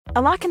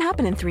A lot can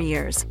happen in 3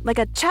 years, like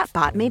a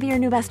chatbot may be your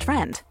new best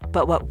friend.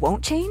 But what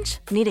won't change?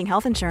 Needing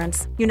health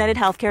insurance. United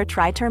Healthcare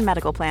Tri-Term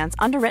Medical Plans,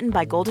 underwritten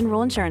by Golden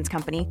Rule Insurance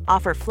Company,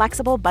 offer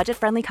flexible,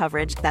 budget-friendly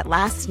coverage that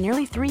lasts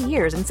nearly 3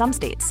 years in some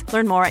states.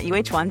 Learn more at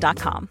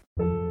uh1.com.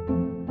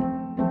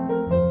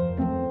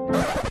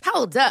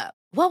 Hold up.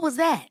 What was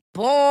that?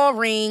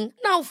 Boring.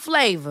 No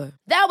flavor.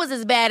 That was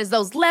as bad as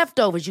those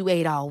leftovers you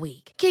ate all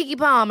week. Keke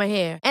Palmer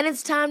here. And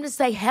it's time to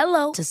say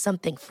hello to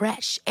something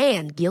fresh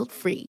and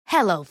guilt-free.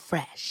 Hello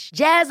Fresh.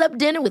 Jazz up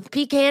dinner with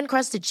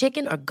pecan-crusted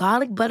chicken or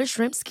garlic butter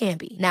shrimp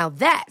scampi. Now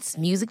that's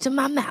music to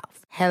my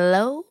mouth.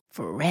 Hello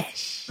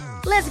Fresh.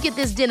 Let's get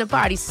this dinner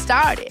party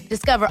started.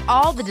 Discover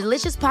all the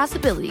delicious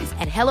possibilities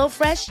at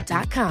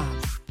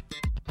hellofresh.com.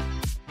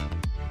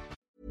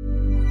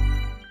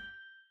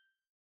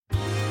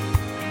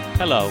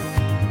 Hello,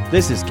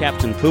 this is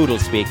Captain Poodle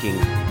speaking.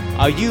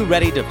 Are you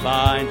ready to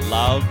find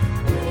love?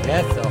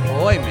 Yes,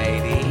 ahoy,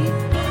 matey.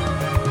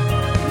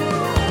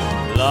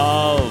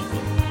 Love.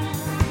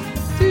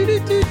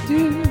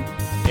 Do-do-do-do.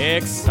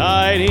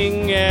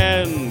 Exciting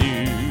and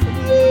new.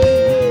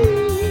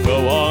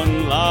 Go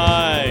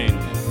online.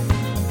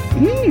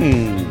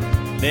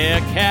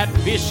 They're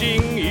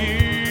catfishing you.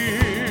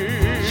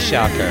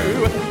 Shocker.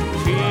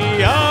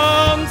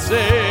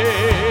 Fiancé.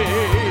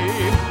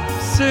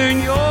 Soon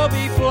you'll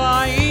be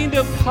flying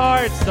to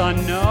parts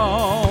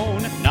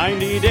unknown.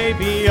 90-day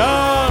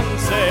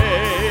Beyonce.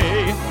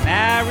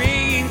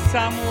 Marrying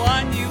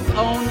someone you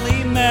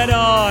only met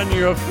on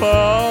your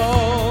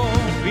phone.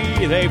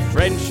 Be they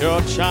French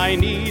or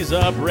Chinese,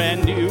 a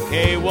brand new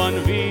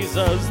K1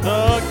 visa's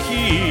the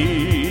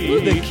key.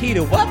 Ooh, the key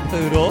to what,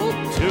 Poodle?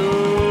 To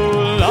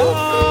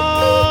love.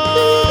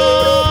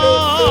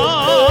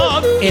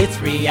 It's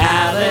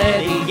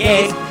Reality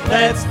Gaze.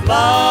 Let's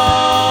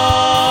love.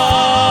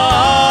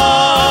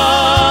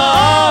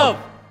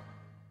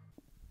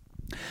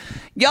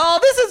 Y'all,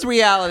 this is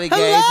Reality Gaze.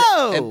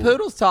 Hello. And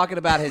Poodle's talking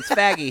about his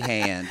faggy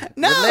hand.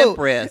 No, the limp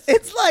wrist.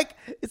 it's like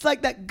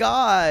that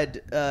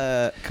God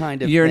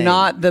kind of. You're thing.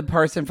 not the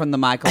person from the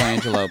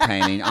Michelangelo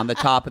painting on the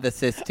top of the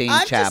Sistine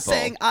I'm Chapel. just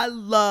saying, I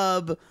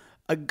love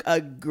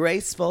a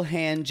graceful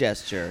hand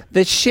gesture.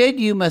 The shit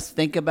you must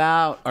think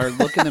about or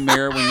look in the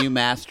mirror when you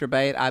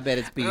masturbate, I bet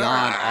it's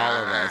beyond all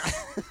of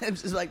us.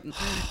 It's just like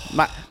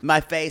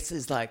my face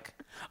is like.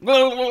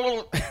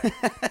 Y'all,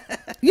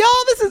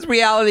 this is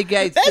Reality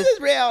Gaze. This is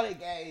Reality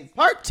Gaze.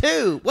 Part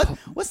 2.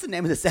 What's the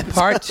name of this episode?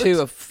 Part 2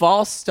 of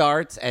False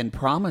Starts and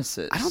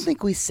Promises. I don't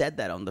think we said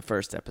that on the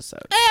first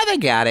episode. They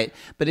got it.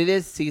 But it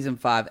is Season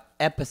 5,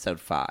 Episode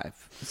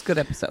 5. It's a good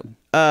episode.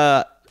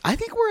 I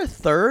think we're a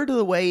third of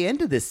the way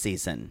into this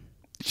season.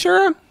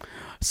 Sure.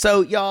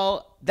 So,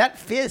 y'all, that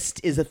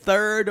fist is a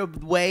third of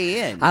the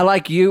way in. I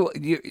like you.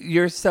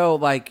 You're so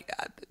like...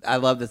 I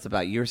love this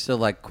about you. You're still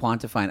like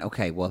quantifying.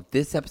 Okay, well, if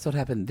this episode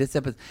happened, this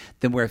episode,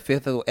 then we're a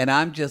fifth of the, and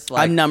I'm just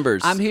like I'm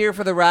numbers. I'm here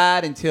for the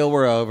ride until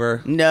we're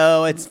over.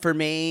 No, it's for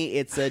me.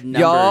 It's a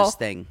numbers Y'all,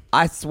 thing.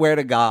 I swear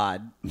to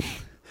God,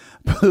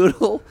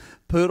 Poodle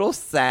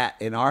sat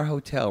in our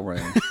hotel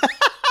room,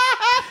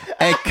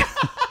 and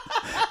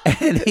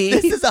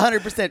this is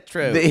 100%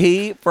 true.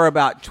 He for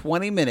about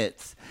 20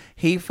 minutes.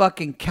 He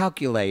fucking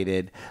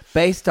calculated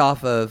based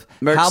off of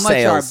merch how much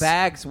sales. our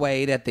bags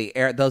weighed at the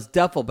air, those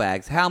duffel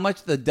bags, how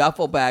much the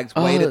duffel bags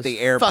weighed at the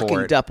airport.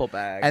 Fucking duffel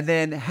bags. And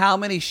then how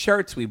many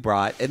shirts we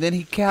brought. And then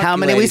he calculated how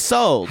many we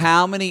sold.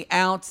 How many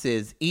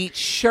ounces each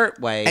shirt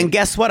weighed. And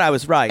guess what? I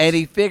was right. And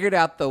he figured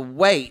out the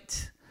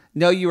weight.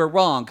 No, you were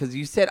wrong because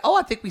you said,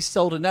 I think we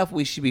sold enough.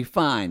 We should be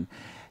fine.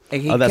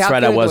 And he that's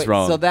right. I was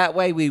wrong. So that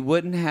way we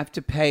wouldn't have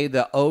to pay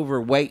the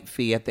overweight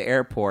fee at the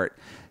airport.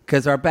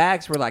 Because our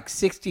bags were like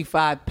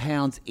 65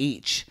 pounds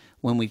each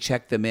when we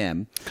checked them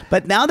in.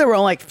 But now they were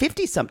only like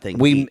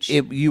 50-something each.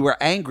 You were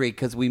angry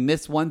because we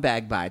missed one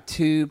bag by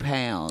 2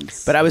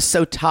 pounds. But I was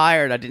so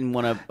tired, I didn't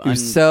want to... You were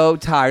so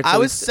tired. I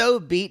was so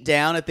beat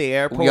down at the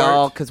airport.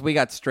 Y'all, because we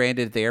got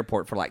stranded at the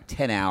airport for like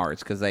 10 hours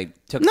because they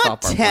took us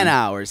off our 10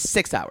 hours,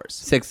 6 hours.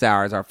 6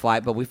 hours, our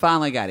flight. But we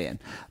finally got in.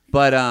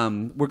 But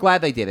we're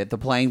glad they did it. The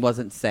plane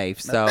wasn't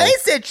safe. So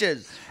face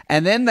itches.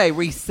 And then they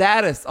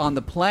resat us on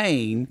the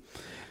plane...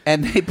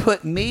 And they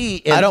put me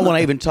in... I don't want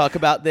to even talk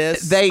about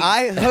this.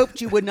 I hoped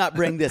you would not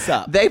bring this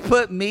up. They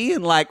put me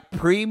in like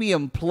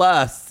Premium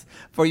Plus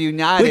for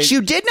United. Which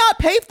you did not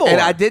pay for. And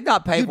I did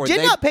not pay for it. You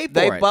did not pay for it.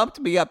 They bumped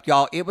me up,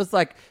 y'all. It was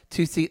like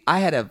 2 seats. I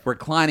had a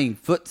reclining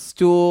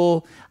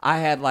footstool. I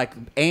had like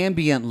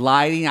ambient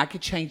lighting. I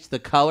could change the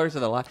colors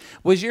of the light.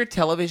 Was your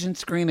television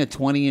screen a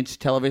 20-inch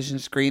television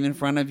screen in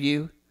front of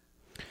you?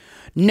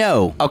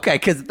 No. Okay,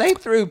 because they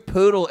threw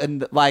Poodle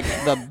in like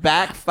the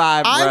back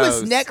 5 rows. I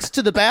was next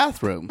to the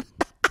bathroom.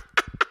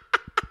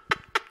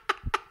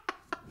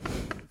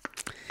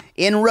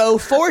 In row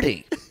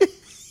 40.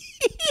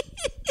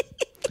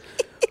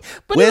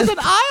 But it was an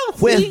aisle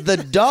seat. With the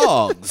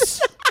dogs.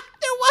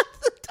 There was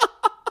the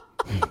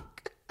dog.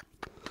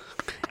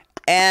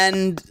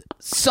 And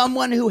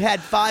someone who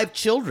had 5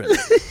 children.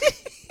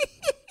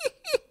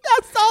 I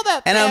saw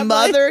that And family. a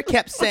mother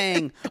kept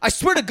saying, I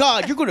swear to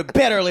God, you're going to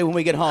bed early when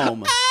we get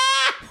home.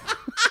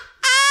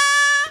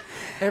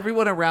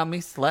 Everyone around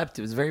me slept.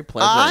 It was very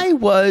pleasant. I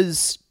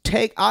was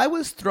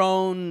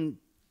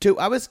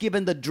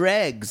given the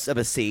dregs of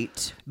a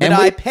seat, but And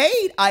I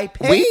paid.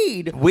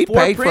 We for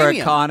paid for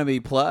premium. Economy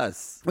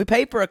Plus. We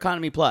paid for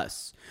Economy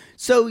Plus.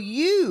 So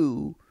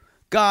you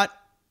got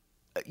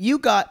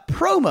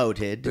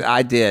promoted.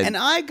 I did. And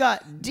I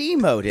got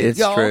demoted. It's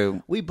Y'all,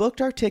 true. We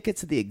booked our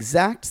tickets at the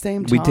exact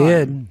same time. We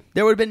did.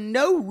 There would have been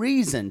no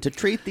reason to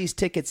treat these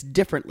tickets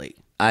differently.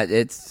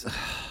 It's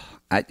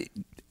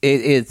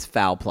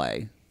foul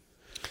play.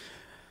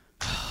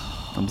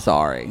 I'm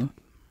sorry.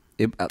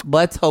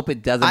 Let's hope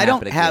it doesn't I happen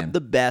don't again. have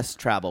the best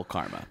travel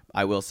karma.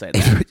 I will say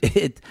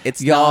that.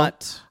 It's y'all,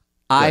 not.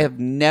 I good. have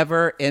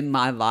never in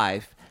my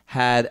life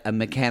had a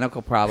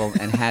mechanical problem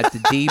and had to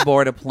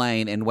deboard a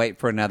plane and wait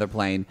for another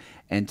plane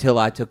until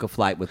I took a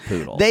flight with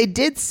Poodle. They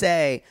did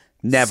say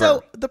Never.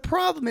 So the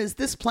problem is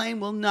this plane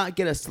will not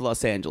get us to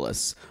Los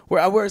Angeles.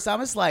 Whereas I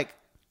was like,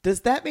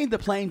 does that mean the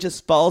plane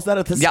just falls out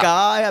of the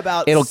sky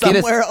about It'll get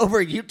us- somewhere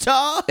over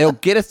Utah? It'll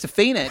get us to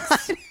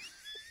Phoenix,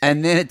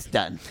 and then it's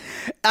done.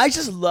 I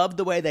just love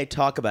the way they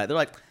talk about it. They're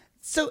like,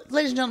 so,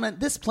 ladies and gentlemen,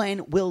 this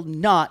plane will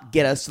not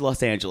get us to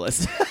Los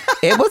Angeles.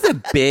 It was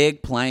a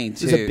big plane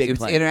too. It was a big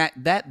plane.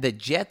 The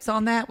jets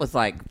on that was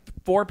like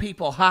 4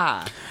 people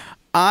high.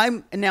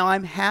 I'm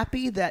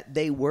happy that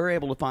they were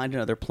able to find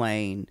another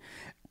plane.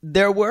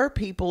 There were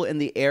people in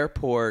the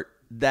airport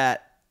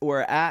that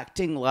were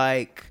acting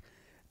like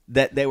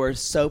that they were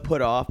so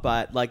put off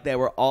by it, like they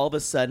were all of a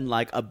sudden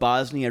like a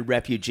Bosnian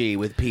refugee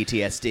with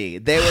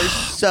PTSD. They were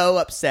so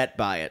upset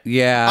by it.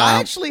 Yeah.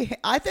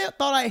 I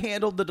thought I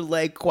handled the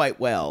delay quite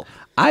well.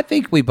 I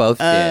think we both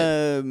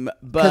did. Because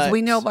But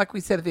we know, like we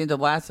said at the end of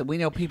last, we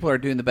know people are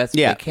doing the best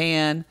Yeah. they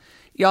can.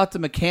 Y'all, it's a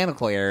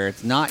mechanical error.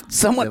 It's not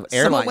someone the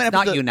airline. went It's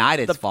up not to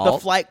United's the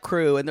fault. flight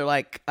crew, and they're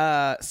like,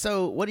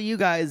 so what do you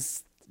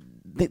guys...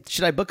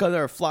 Should I book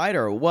another flight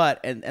or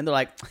what? And they're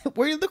like,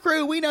 we're the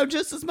crew. We know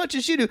just as much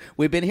as you do.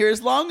 We've been here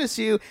as long as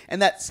you.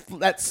 And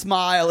that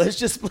smile is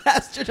just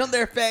plastered on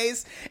their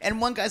face.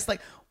 And one guy's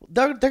like,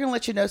 they're going to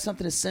let you know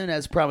something as soon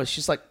as promised.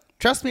 She's like,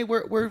 trust me,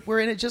 we're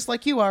in it just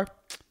like you are.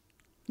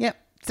 Yeah,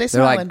 stay They're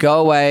smiling. like, go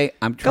away.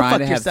 I'm trying fuck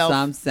to have yourself.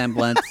 some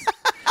semblance.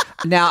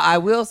 Now, I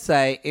will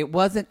say it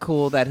wasn't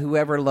cool that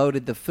whoever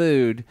loaded the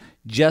food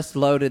just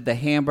loaded the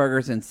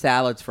hamburgers and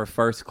salads for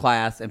first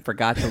class and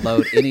forgot to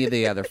load any of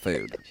the other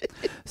food.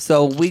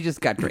 So we just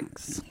got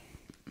drinks.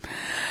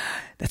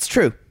 That's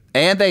true.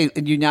 And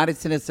United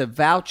sent us a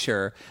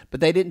voucher, but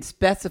they didn't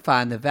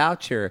specify in the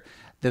voucher.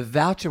 The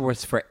voucher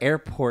was for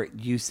airport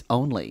use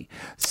only.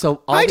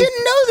 So I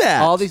didn't know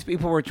that. All these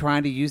people were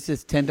trying to use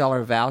this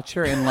 $10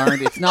 voucher and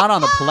learned it's not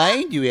on the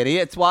plane, you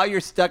idiot. It's while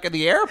you're stuck in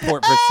the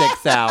airport for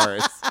 6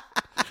 hours.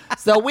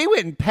 So we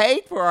went and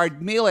paid for our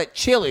meal at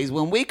Chili's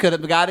when we could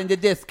have got into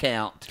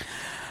discount.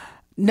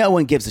 No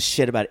one gives a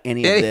shit about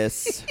any of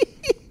this.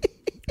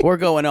 We're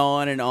going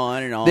on and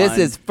on and on. This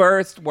is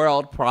first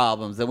world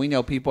problems, and we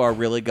know people are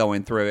really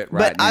going through it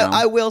right but now.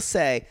 I will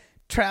say,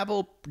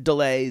 travel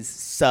delays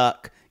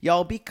suck.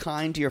 Y'all be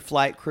kind to your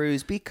flight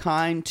crews. Be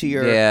kind to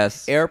your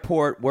Yes.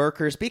 airport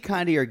workers. Be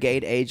kind to your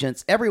gate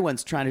agents.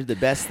 Everyone's trying to do the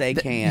best they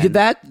can.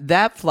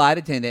 That flight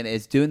attendant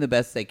is doing the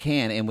best they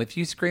can, and with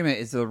you screaming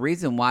is the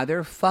reason why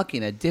they're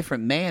fucking a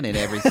different man in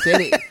every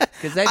city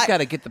because they've got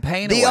to get the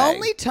pain away. The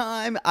only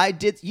time I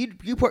did,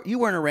 you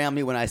weren't around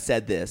me when I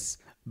said this,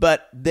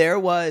 but there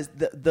was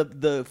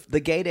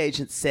the gate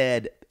agent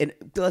said, and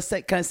let's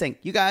say, kind of saying,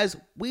 you guys,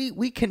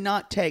 we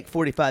cannot take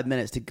 45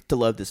 minutes to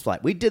load this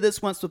flight. We did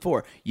this once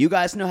before. You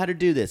guys know how to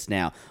do this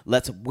now.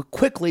 Let's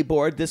quickly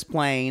board this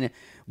plane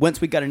once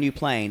we got a new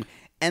plane.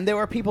 And there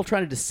were people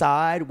trying to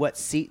decide what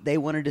seat they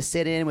wanted to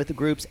sit in with the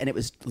groups, and it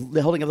was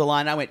holding up the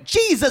line. I went,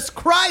 Jesus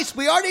Christ,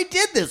 we already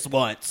did this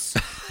once.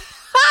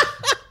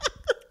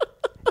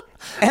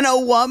 And a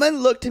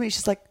woman looked at me.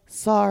 She's like,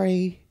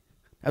 sorry.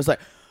 I was like,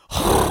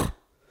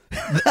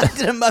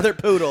 that's a mother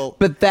poodle.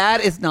 But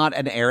that is not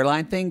an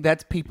airline thing.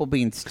 That's people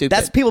being stupid.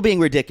 That's people being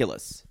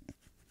ridiculous.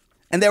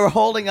 And they were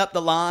holding up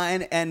the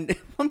line, and at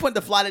one point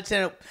the flight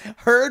attendant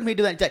heard me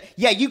do that. And said,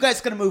 yeah, you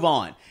guys going to move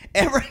on.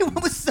 Everyone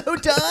was so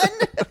done.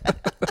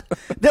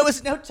 There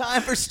was no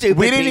time for stupid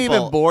we didn't people.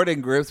 even board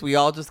in groups. We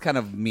all just kind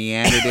of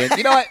meandered in.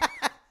 You know what?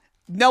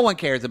 No one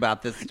cares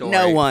about this story.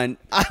 No one.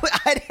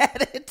 I'd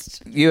had it.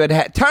 You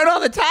had turn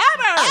on the timer.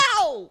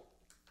 Ow!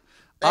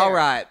 All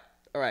right.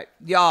 All right.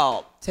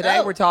 Y'all, today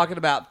Oh. we're talking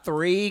about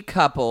 3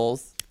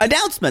 couples.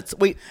 Announcements.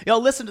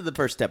 Y'all listen to the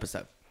first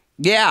episode.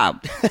 Yeah.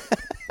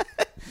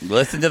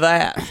 Listen to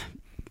that.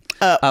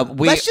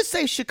 Let's just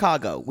say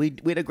Chicago. We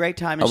had a great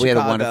time in Chicago. We had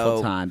a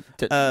wonderful time.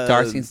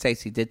 Darcy and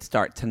Stacey did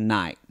start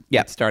tonight.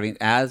 Yeah. It's starting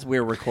as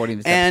we're recording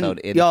this And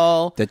episode.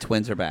 y'all- the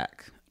twins are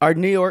back. Our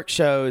New York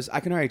shows, I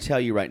can already tell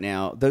you right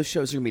now, those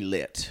shows are going to be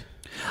lit.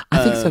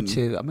 I think so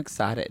too. I'm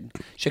excited.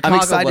 Chicago I'm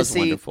excited was to see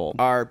wonderful.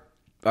 our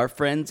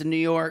friends in New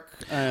York.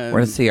 We're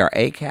going to see our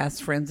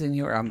ACAST friends in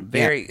Europe.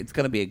 It's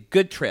going to be a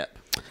good trip.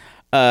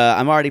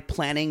 I'm already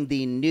planning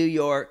the New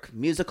York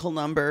musical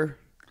number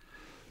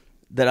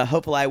that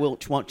hopefully I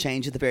won't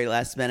change at the very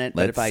last minute.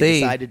 But Let's if I see.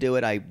 decide to do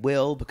it, I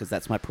will, because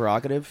that's my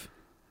prerogative.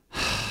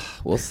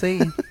 We'll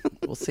see.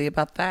 We'll see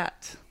about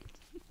that.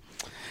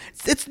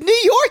 It's New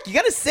York. You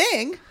got to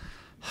sing.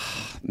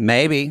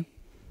 Maybe,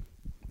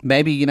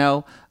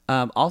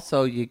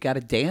 also, you got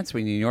to dance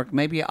when you're in New York.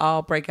 Maybe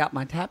I'll break out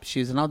my tap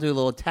shoes and I'll do a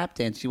little tap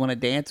dance. You want to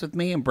dance with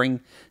me and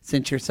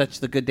since you're such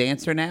the good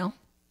dancer now?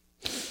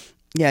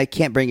 Yeah, I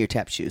can't bring your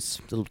tap shoes.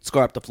 It'll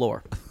scar up the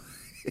floor.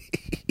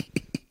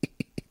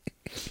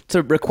 It's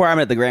a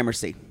requirement of the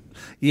Gramercy.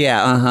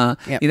 Yeah,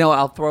 Yep.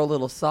 I'll throw a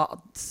little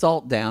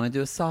salt down and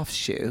do a soft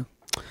shoe.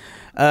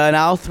 And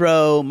I'll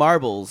throw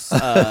marbles,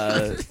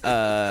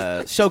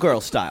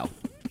 showgirl style.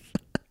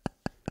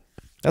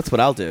 That's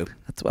what I'll do.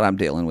 That's what I'm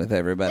dealing with,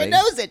 everybody. My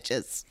nose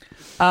itches.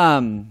 Okay,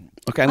 I'm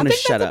going to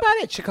shut up. That's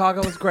about it.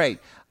 Chicago was great.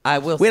 I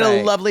will We say.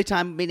 had a lovely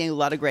time meeting a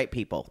lot of great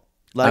people.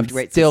 I'm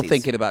still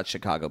thinking about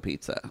Chicago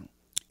pizza.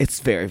 It's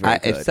very, very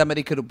good. If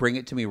somebody could bring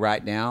it to me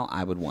right now,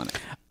 I would want it.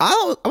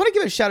 I want to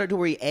give a shout out to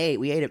where we ate.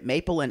 We ate at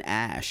Maple and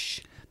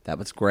Ash. That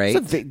was great.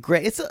 It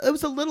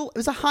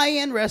was a high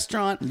end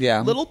restaurant.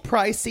 Yeah, a little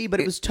pricey, but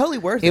it was totally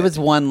worth it. It was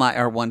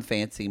one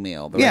fancy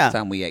meal. The rest of the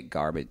time we ate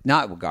garbage.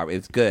 Not garbage. It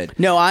was good.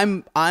 No,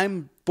 I'm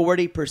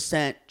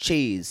 40%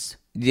 cheese.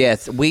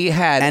 Yes, we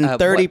had and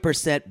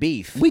 30%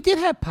 beef. We did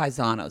have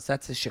Paisanos.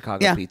 That's a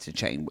Chicago pizza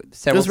chain.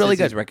 Several it was really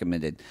good.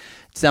 Recommended.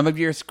 Some of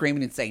you are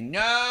screaming and saying,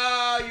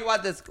 "No, you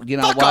want this?" You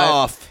know Fuck what?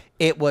 off.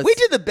 It was. We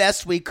did the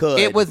best we could.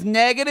 It was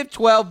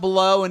 -12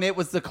 below, and it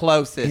was the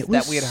closest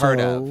that we had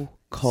heard of.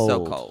 Cold.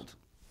 So cold.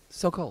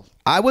 So cold.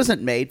 I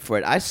wasn't made for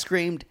it. I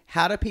screamed,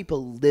 "How do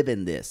people live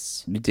in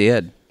this?" You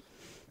did.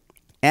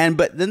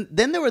 But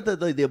then there were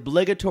the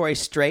obligatory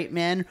straight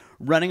men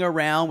running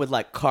around with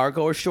like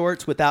cargo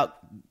shorts without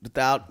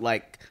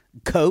like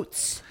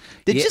coats.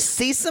 Did you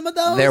see some of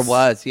those? There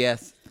was,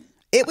 yes.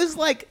 It was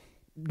like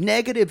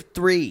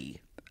 -3.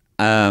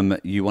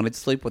 You wanted to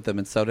sleep with them,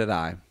 and so did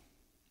I.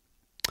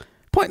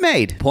 Point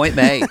made. Point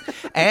made.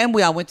 And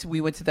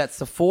we went to that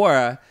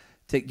Sephora.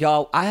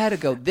 Y'all, I had to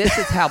go. This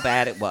is how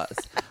bad it was.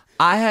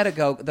 I had to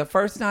go. The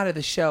first night of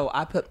the show,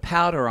 I put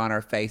powder on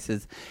our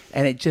faces,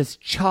 and it just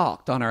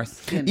chalked on our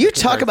skin. You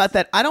talk about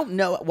that. I don't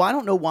know. Well, I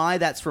don't know why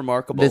that's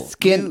remarkable. The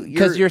skin,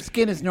 because your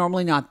skin is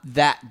normally not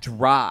that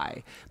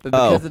dry, but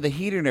because of the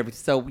heater and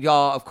everything. So,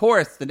 y'all, of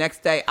course, the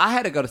next day, I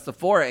had to go to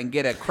Sephora and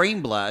get a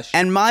cream blush.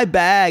 And my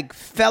bag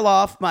fell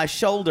off my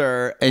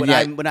shoulder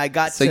when I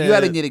got so to... you had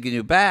to get a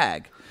new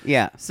bag.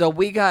 Yeah. So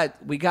we got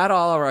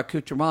all of our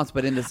accoutrements,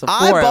 but in the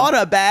Sephora, I bought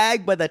a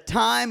bag by the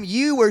time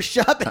you were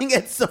shopping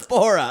at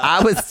Sephora.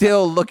 I was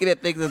still looking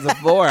at things at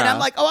Sephora. And I'm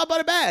like, I bought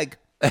a bag.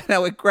 And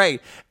that went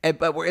great.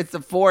 But we're at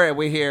Sephora and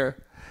we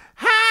hear,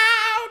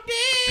 "How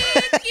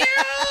did you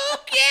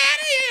get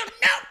him?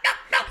 No.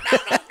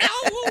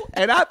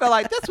 And I felt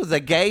like this was a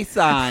gay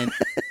sign.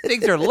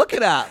 Things are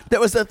looking up.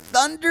 There was a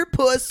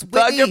Thunderpuss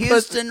Whitney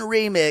Houston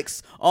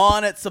remix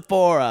on at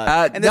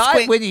Sephora. And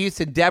not Whitney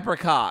Houston, Deborah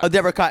Cox. Oh,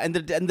 Deborah Cox. And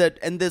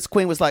this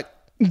queen was like...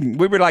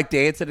 We were like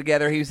dancing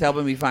together. He was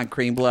helping me find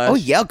cream blush. Oh,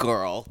 yeah,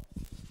 girl.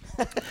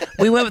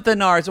 We went with the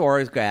NARS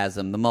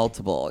Orgasm, the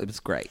multiple. It was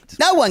great.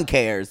 No one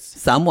cares.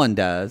 Someone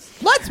does.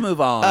 Let's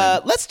move on.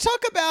 Let's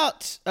talk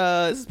about,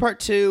 this is part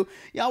 2.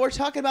 Y'all, we're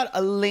talking about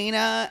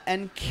Alina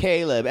and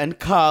Caleb.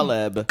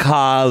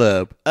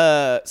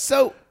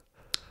 So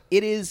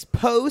it is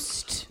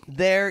post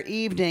their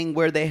evening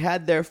where they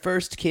had their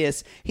first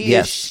kiss. He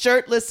is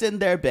shirtless in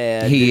their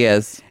bed. He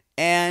is.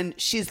 And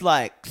she's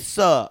like,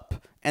 "Sup?"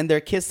 And they're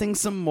kissing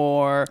some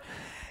more.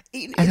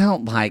 I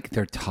don't like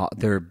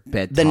their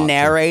bed. The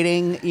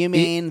narrating, you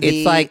mean?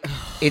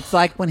 It's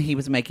like when he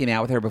was making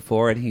out with her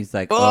before, and he's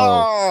like,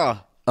 "Oh,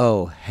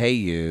 hey,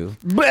 you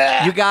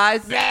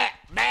guys."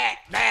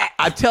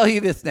 I'm telling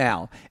you this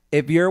now.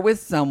 If you're with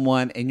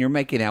someone and you're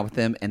making out with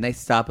them, and they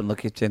stop and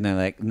look at you, and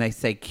and they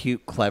say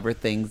cute, clever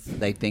things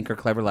they think are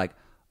clever, like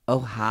 "Oh,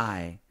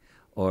 hi,"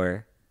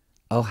 or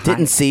 "Oh, hi."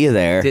 Didn't see you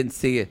there. Didn't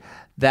see you.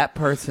 That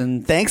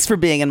person... Thanks for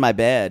being in my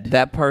bed.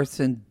 That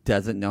person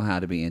doesn't know how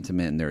to be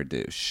intimate, and they're a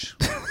douche.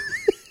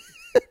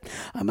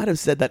 I might have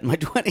said that in my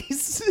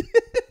 20s.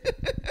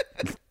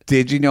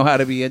 Did you know how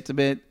to be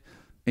intimate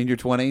in your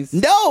 20s?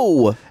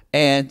 No.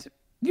 And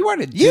you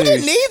weren't a douche. You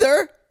didn't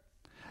either.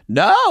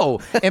 No.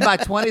 In my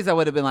 20s, I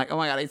would have been like, "Oh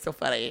my God, he's so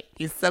funny.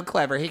 He's so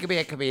clever. He could be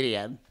a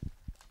comedian."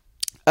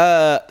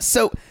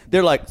 So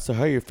they're like, "So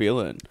how you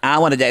feeling?" I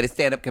want to date a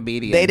stand-up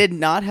comedian. They did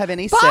not have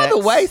any sex. By the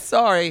way,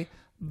 sorry,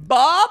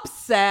 Bob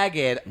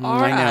Saget, I know.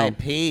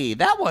 R.I.P.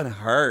 That one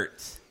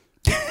hurt.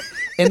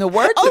 In the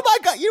words, oh my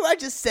God! I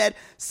just said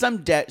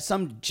some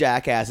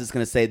jackass is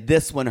going to say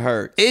this one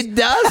hurts. It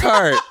does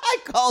hurt. I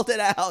called it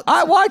out.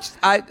 I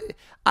watched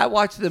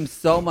them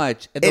so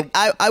much.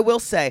 I will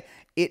say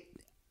it.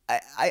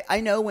 I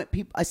know when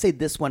I say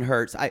this one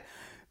hurts.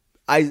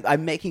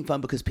 I'm making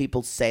fun because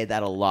people say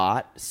that a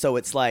lot. So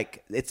it's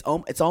like it's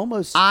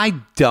almost. I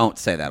don't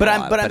say that, but a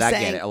I'm lot, but I'm but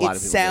saying I get it. A lot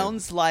of people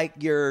sounds do. like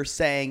you're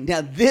saying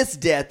now this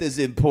death is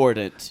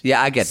important.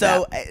 Yeah, I get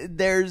so that.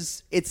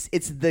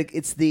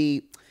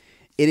 So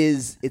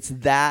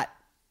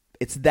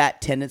it's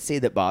that tendency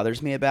that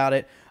bothers me about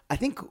it. I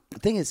think the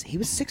thing is he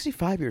was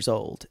 65 years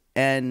old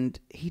and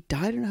he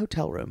died in a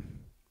hotel room.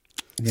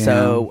 Yeah.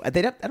 So I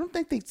don't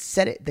think they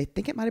said it. They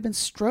think it might have been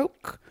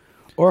stroke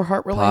or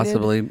heart related,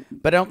 Possibly.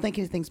 but I don't think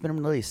anything's been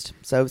released.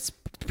 So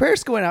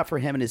prayers going out for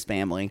him and his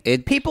family.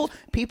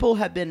 People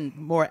have been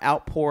more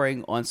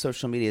outpouring on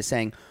social media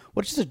saying,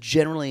 "Well, just a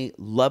generally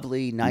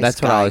lovely, nice." That's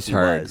guy what I always he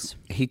heard. was.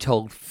 He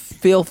told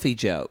filthy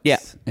jokes. Yeah.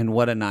 And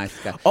what a nice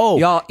guy. Oh,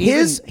 y'all,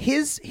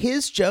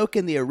 his joke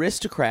in The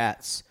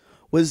Aristocrats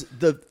was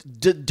the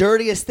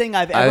dirtiest thing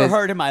I've ever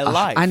heard in my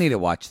life. I need to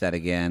watch that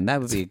again.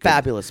 That would be a good,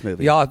 fabulous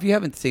movie. Y'all, if you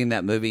haven't seen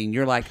that movie and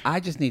you're like, I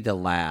just need to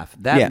laugh.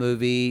 That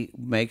movie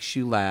makes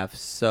you laugh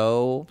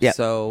so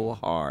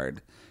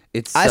hard.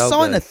 It's so I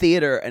saw it in good. the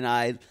theater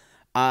and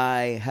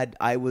my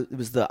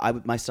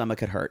stomach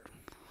had hurt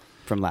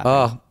from laughing.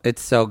 Oh,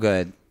 it's so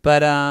good.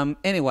 But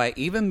anyway,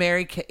 even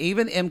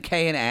MK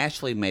and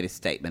Ashley made a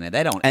statement, and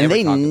they don't. And ever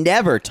they talk.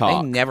 never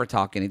talk. They never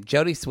talk. And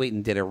Jodie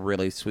Sweetin did a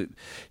really sweet.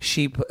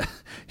 She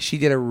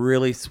did a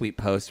really sweet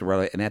post,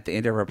 and at the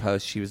end of her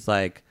post, she was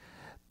like,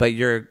 "But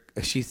you're."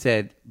 She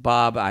said,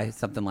 "Bob,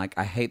 something like,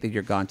 I hate that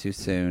you're gone too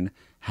soon.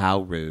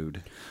 How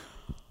rude."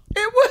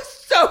 It was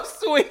so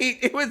sweet.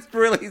 It was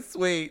really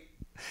sweet.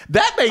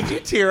 That made you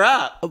tear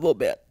up A little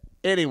bit.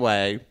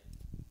 Anyway,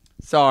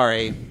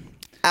 sorry.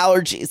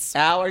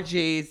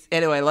 Allergies.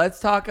 Anyway,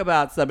 let's talk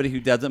about somebody who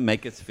doesn't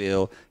make us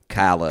feel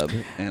Caleb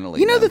and Alina.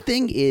 You know, the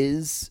thing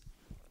is,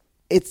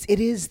 it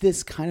is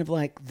this kind of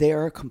like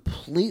they're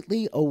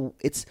completely.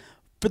 It's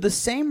for the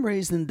same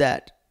reason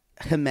that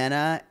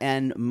Jimena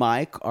and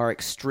Mike are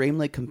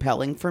extremely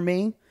compelling for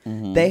me.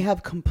 Mm-hmm. They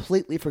have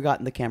completely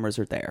forgotten the cameras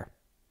are there.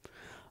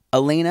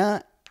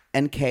 Alina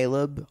and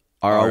Caleb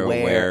are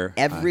aware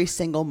every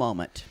single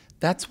moment.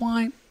 That's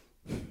why,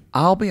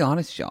 I'll be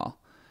honest, y'all.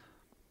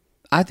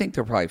 I think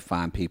they're probably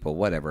fine people,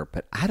 whatever.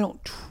 But I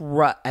don't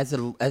trust as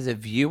a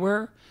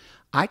viewer.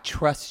 I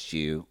trust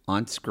you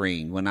on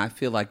screen when I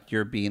feel like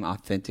you're being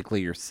authentically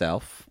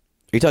yourself.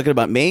 Are you talking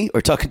about me or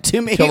talking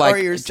to me? So like, or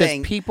you're just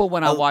saying people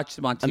when I watch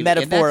them on TV. A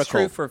metaphorical. And that's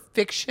true for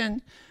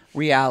fiction,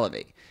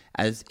 reality.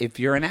 As if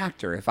you're an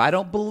actor, if I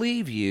don't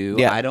believe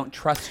you, I don't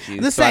trust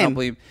you. The so same. I don't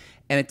believe,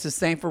 and it's the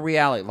same for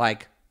reality.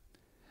 Like,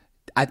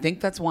 I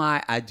think that's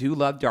why I do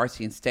love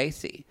Darcy and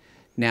Stacey.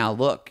 Now,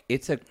 look,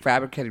 it's a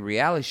fabricated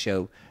reality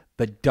show.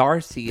 But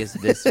Darcy is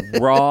this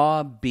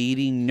raw,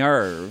 beating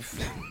nerve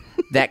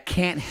that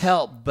can't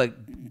help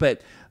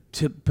but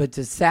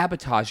to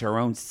sabotage her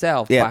own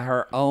self by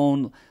her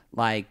own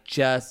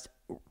just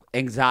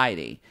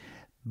anxiety.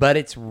 But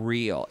it's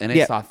real and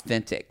it's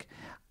authentic.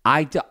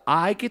 I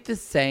get the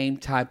same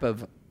type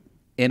of,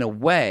 in a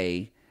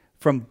way,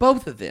 from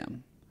both of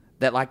them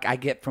that I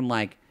get from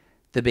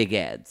the Big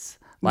Eds,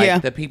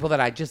 the people that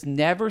I just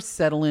never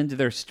settle into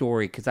their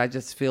story because I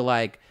just feel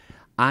like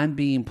I'm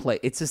being played.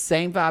 It's the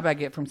same vibe I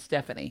get from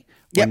Stephanie.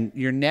 When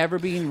you're never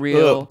being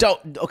real.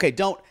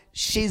 Don't.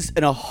 She's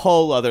in a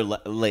whole other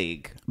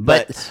league.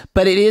 But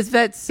it is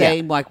that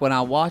same, when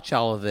I watch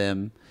all of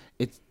them,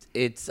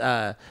 it's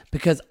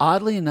because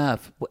oddly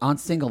enough, on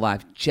Single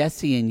Life,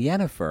 Jesse and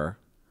Yennefer,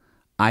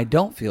 I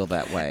don't feel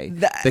that way.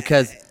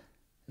 Because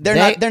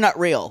they're not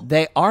real.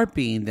 They are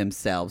being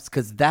themselves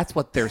because that's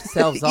what their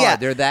selves are.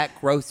 They're that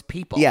gross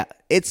people. Yeah,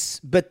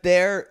 but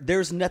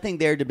there's nothing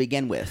there to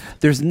begin with.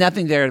 There's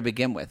nothing there to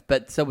begin with.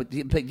 But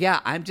yeah,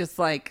 I'm just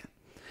I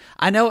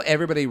know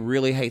everybody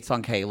really hates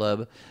on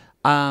Caleb,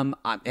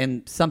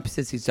 and some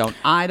sissies don't.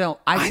 I don't.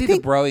 I see the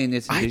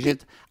bro-iness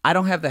visions. I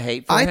don't have the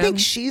hate for him. I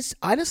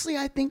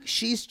think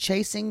she's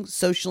chasing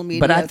social media.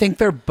 But I think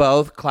they're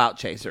both clout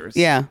chasers.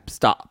 Yeah.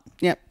 Stop.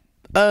 Yep.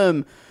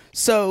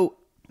 So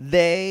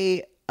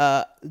they.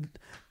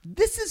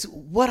 This is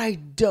what I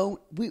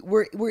don't.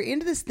 We're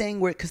into this thing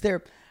where because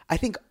I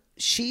think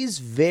she's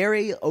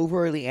very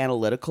overly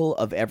analytical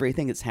of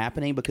everything that's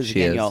happening because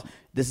again, y'all,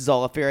 this is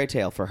all a fairy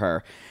tale for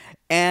her,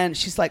 and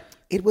she's like,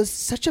 it was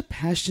such a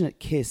passionate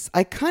kiss.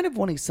 I kind of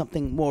wanted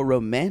something more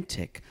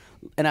romantic,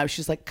 and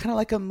she's like, kind of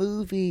like a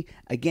movie.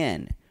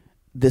 Again,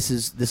 this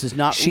is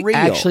not she real.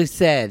 She actually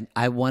said,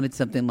 I wanted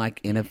something like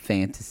in a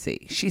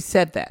fantasy. She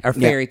said that, or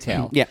fairy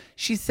tale. Yeah,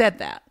 she said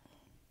that.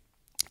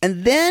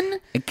 And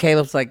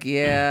Caleb's like,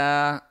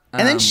 yeah.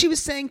 And then she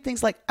was saying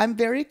things like, I'm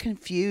very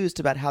confused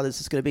about how this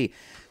is going to be.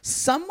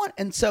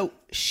 And so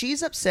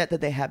she's upset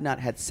that they have not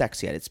had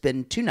sex yet. It's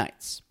been 2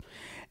 nights.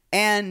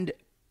 And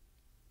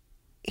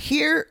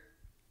here's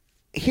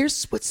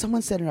what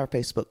someone said in our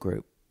Facebook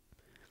group.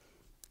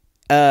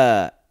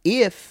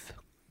 If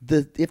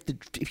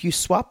you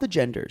swap the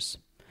genders,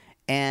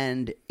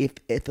 and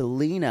if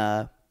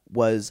Alina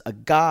was a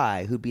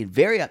guy who'd been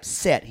very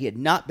upset he had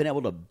not been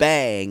able to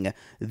bang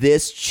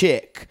this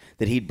chick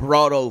that he'd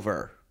brought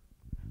over,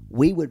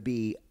 we would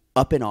be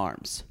up in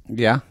arms.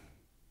 Yeah.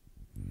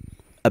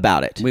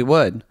 About it. We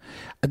would.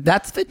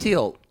 That's the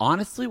deal.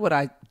 Honestly,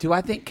 I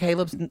think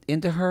Caleb's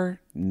into her?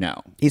 No.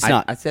 He's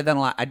not. I said that a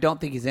lot. I don't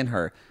think he's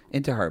into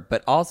her.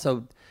 But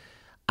also,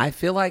 I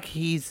feel like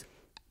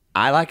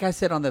like I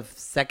said on the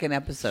second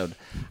episode,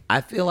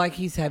 I feel like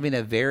he's having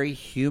a very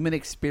human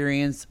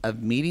experience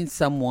of meeting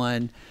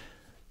someone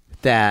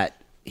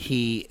that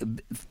he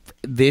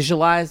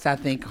visualized, I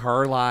think,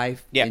 her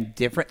life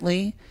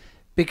differently.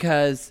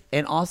 because,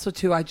 and also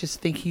too, I just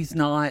think he's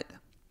not.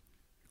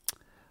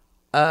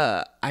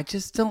 I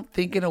just don't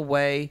think in a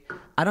way.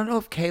 I don't know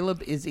if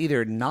Caleb is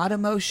either not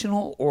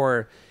emotional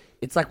or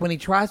it's like when he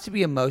tries to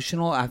be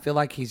emotional, I feel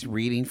like he's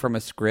reading from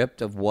a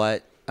script of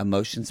what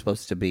emotion's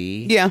supposed to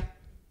be. Yeah.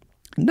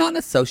 Not in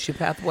a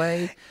sociopath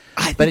way,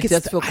 I but think it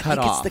does feel cut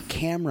off. I think it's the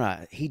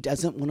camera. He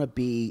doesn't want to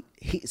be.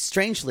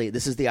 Strangely,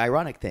 this is the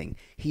ironic thing.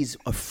 He's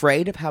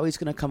afraid of how he's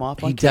going to come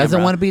off on camera. He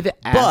doesn't want to be the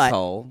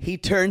asshole. But he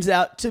turns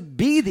out to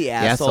be the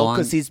asshole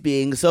because he's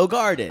being so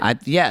guarded.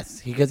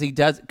 Yes, because he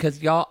does.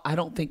 Because y'all,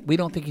 we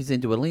don't think he's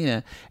into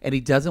Alina, and he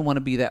doesn't want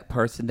to be that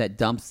person that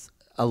dumps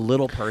a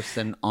little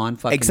person on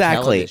fucking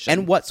television.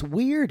 And what's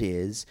weird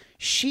is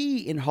she,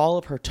 in all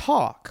of her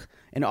talk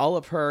and all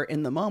of her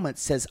in the moment,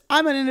 says,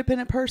 I'm an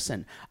independent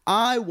person.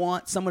 I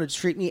want someone to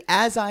treat me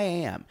as I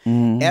am.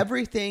 Mm-hmm.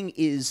 Everything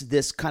is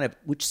this kind of,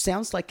 which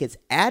sounds like it's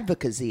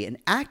advocacy and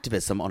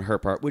activism on her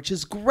part, which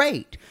is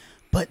great.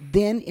 But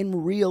then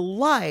in real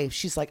life,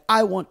 she's like,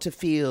 I want to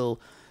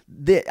feel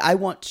that I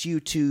want you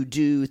to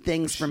do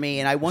things for me,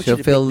 and I want you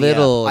to feel pick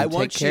little, me up. I and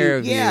want take care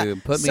of yeah. you,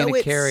 put me in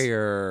a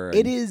carrier.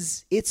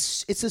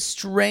 It's a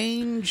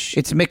strange.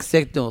 It's mixed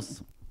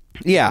signals.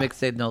 Yeah, mixed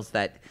signals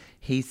that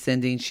he's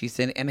sending, she's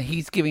sending, and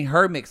he's giving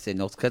her mixed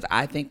signals because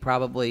I think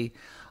probably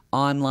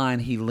online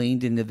he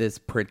leaned into this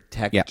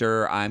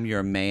protector, I'm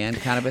your man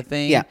kind of a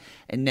thing. Yeah,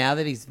 and now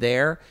that he's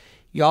there,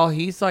 y'all,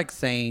 he's like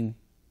saying,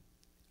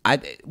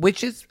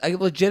 which is a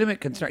legitimate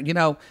concern. You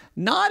know,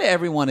 not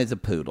everyone is a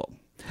poodle.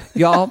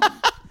 Y'all,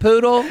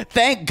 poodle.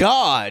 Thank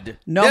God.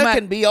 There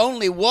can be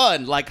only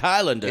one, like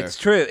Highlander. It's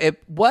true.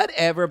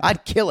 Whatever.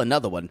 I'd kill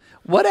another one.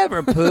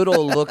 Whatever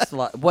poodle looks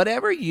like,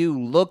 whatever you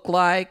look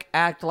like,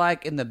 act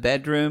like in the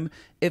bedroom,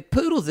 if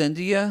poodle's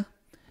into you,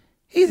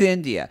 he's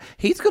into you.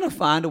 He's going to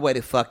find a way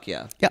to fuck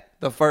you. Yep.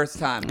 The first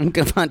time. I'm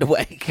going to find a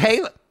way.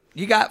 Caleb,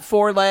 you got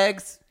 4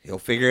 legs. He'll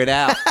figure it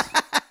out.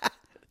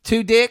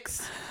 2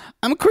 dicks.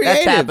 I'm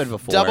creative. That's happened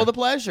before. Double the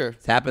pleasure.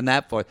 It's happened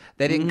that before.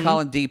 They didn't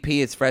call him DP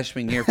his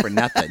freshman year for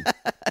nothing.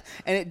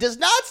 And it does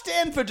not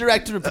stand for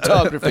director of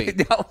photography.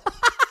 No.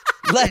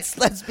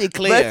 Let's be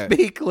clear. Let's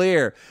be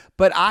clear.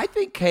 But I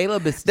think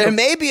Caleb is still... There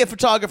may be a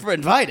photographer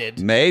invited.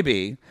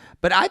 Maybe.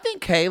 But I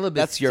think Caleb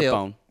is That's your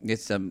phone.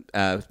 It's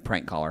a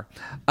prank caller.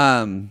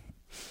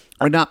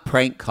 Or not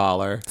prank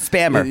caller.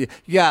 Spammer.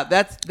 Yeah,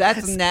 that's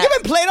You've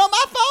been playing on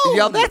my phone.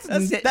 Yo, that's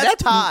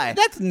Ty.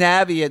 That's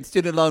Navi at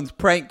Student Loans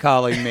prank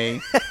calling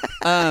me.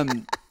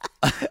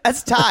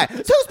 That's Ty. So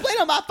who's playing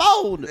on my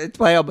phone? It's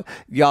playing.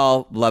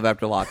 Y'all, Love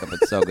After Lockup.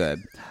 It's so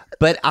good.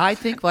 But I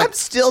think I'm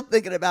still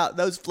thinking about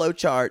those flow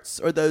charts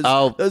or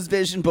those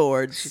vision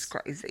boards. She's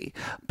crazy.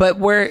 But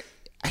where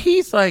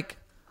he's like,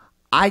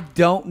 I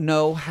don't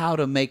know how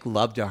to make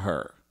love to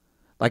her.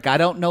 Like, I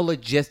don't know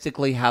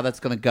logistically how that's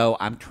going to go.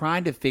 I'm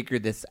trying to figure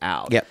this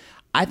out. Yep.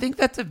 I think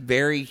that's a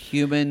very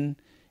human.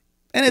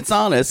 And it's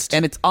honest.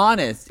 And it's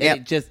honest. Yep.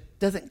 And it just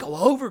doesn't go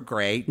over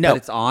great. No. But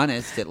it's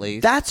honest, at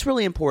least. That's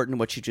really important,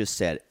 what you just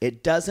said.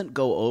 It doesn't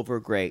go over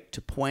great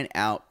to point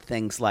out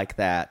things like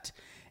that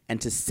and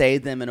to say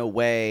them in a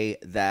way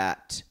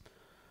that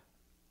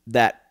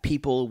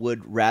people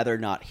would rather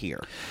not hear.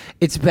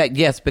 It's bad,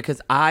 yes,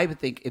 because I would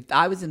think if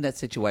I was in that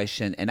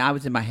situation and I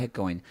was in my head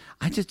going,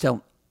 I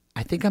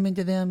think I'm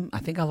into them. I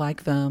think I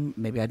like them.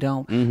 Maybe I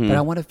don't. Mm-hmm. But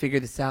I want to figure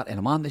this out. And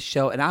I'm on this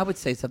show. And I would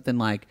say something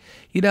like,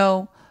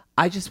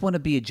 I just want to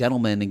be a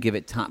gentleman and give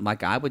it time.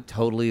 Like, I would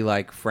totally,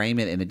 frame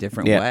it in a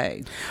different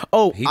way.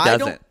 Oh, he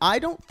doesn't. I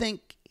don't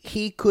think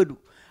he could.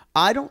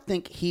 I don't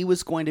think he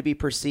was going to be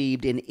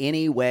perceived in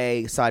any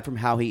way aside from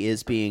how he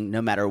is being, no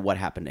matter what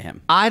happened to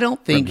him. I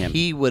don't think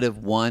he would have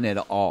won at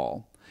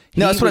all.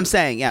 No, that's what I'm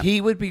saying, yeah.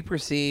 He would be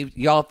perceived.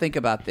 Y'all think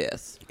about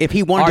this. If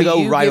he wanted to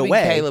go right away.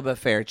 Are you giving Caleb a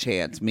fair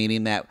chance?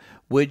 Meaning that,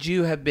 would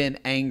you have been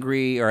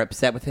angry or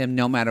upset with him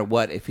no matter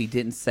what if he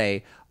didn't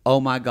say, oh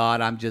my God,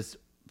 I'm just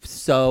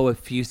so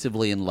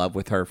effusively in love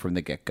with her from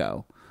the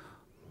get-go?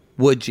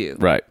 Would you?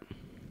 Right.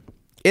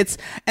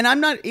 And I'm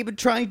not even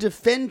trying to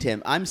defend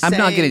him. I'm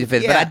not getting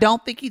defended, but I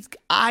don't think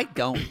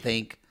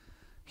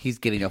he's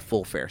getting a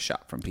full fair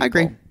shot from people. I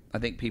agree. I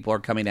think people are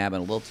coming at him a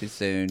little too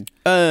soon.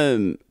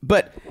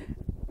 But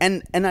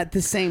and at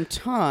the same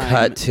time,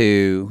 cut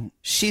to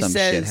some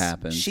shit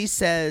happens. She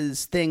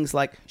says things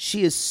like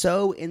she is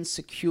so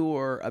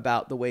insecure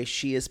about the way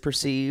she is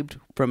perceived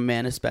from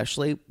men,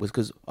 especially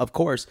because of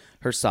course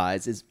her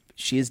size is.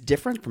 She is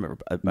different from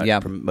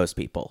most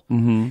people.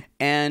 Mm-hmm.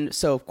 And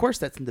so, of course,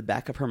 that's in the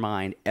back of her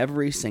mind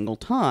every single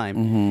time.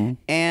 Mm-hmm.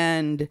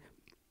 And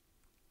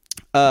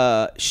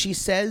she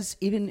says,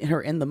 even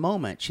in the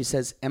moment, she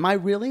says, am I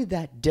really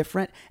that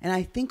different? And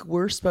I think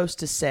we're supposed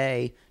to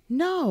say,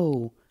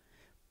 no.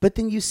 But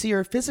then you see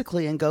her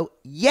physically and go,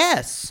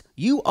 yes,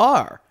 you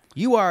are.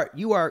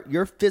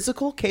 Your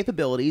physical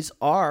capabilities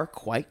are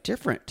quite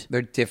different.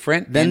 They're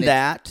different. Than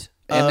that.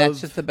 And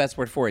that's just the best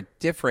word for it.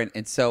 Different.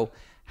 And so...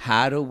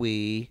 How do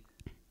we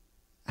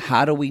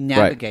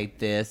navigate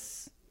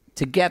this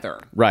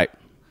together? Right.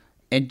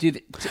 And do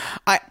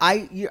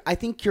I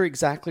think you're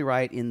exactly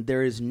right. And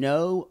there is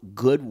no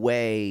good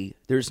way.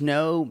 That's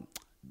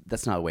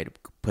not a way to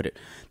put it.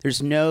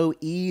 There's no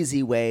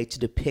easy way to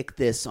depict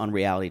this on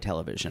reality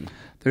television.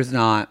 There's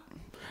not.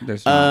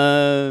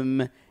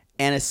 And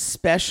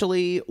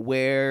especially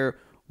where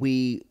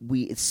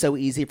it's so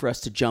easy for us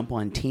to jump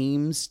on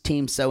teams,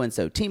 team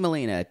so-and-so, team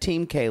Alina,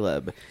 team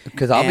Caleb.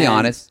 Because I'll be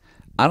honest,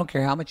 I don't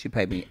care how much you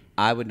pay me.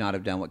 I would not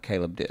have done what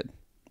Caleb did.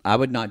 I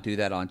would not do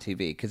that on TV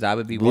because I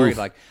would be worried,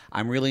 like,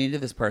 I'm really into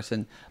this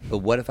person, but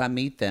what if I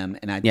meet them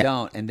and I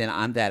don't, and then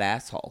I'm that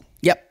asshole?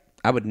 Yep.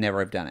 I would never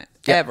have done it.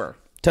 Yep. Ever.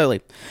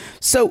 Totally.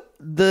 So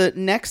the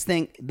next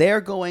thing, they're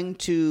going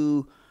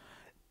to,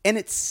 and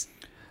it's...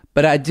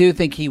 But I do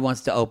think he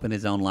wants to open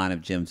his own line of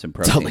gyms and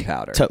protein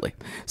powder. Totally.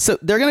 So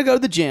they're going to go to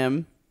the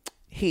gym.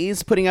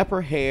 He's putting up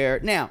her hair.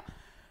 Now,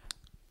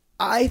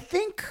 I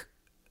think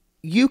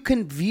you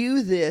can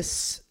view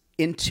this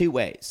in two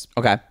ways.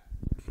 Okay.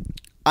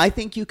 I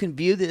think you can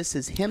view this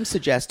as him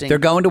suggesting... They're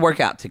going to work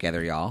out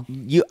together, y'all.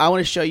 I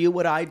want to show you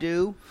what I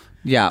do.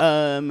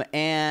 Yeah.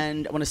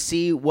 And I want to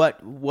see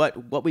what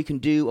we can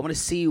do. I want to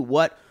see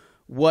what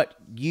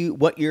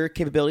your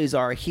capabilities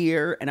are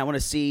here, and I want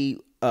to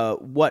see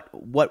what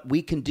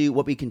we can do,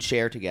 what we can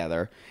share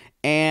together.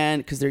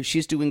 And because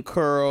she's doing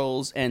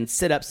curls and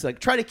sit-ups, like,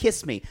 try to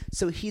kiss me.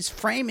 So he's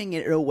framing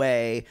it in a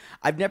way.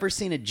 I've never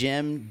seen a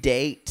gym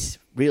date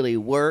really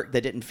work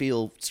that didn't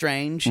feel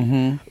strange.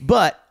 Mm-hmm.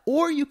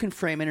 Or you can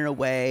frame it in a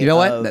way. You know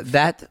what?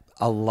 That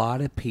a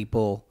lot of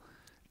people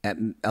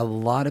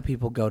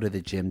go to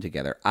the gym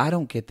together. I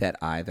don't get that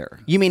either.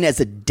 You mean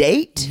as a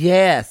date?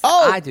 Yes.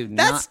 Oh, I do not.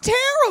 That's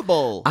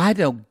terrible. I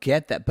don't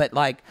get that. But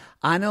like,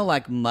 I know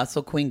like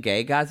muscle queen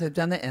gay guys have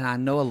done that, and I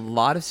know a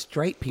lot of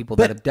straight people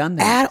that have done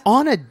that.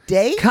 On a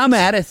date? Come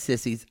at us,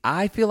 sissies.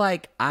 I feel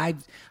like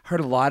I've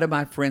heard a lot of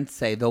my friends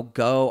say they'll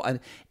go, and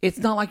it's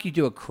not like you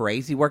do a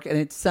crazy work, and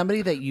it's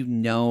somebody that you've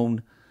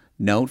known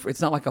for. It's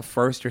not like a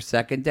first or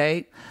second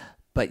date.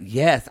 But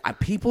yes,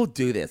 people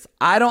do this.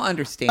 I don't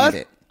understand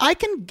it. I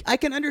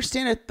can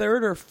understand a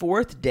third or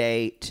fourth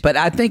date. But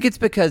I think it's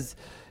because,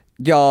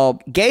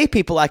 y'all... Gay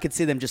people, I could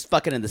see them just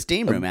fucking in the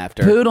steam room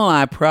after. Poodle and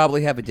I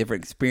probably have a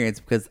different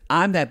experience because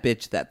I'm that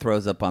bitch that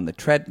throws up on the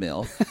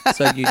treadmill.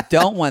 So you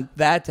don't want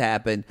that to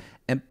happen.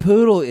 And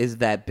Poodle is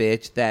that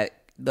bitch that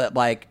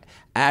like...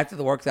 after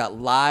the workout,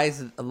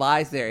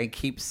 lies there and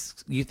keeps.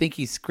 You think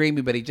he's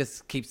screaming, but he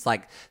just keeps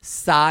like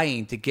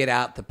sighing to get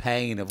out the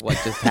pain of what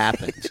just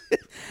happened.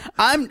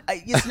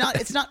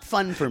 It's not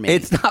fun for me.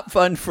 It's not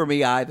fun for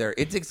me either.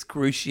 It's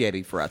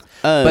excruciating for us.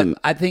 But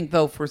I think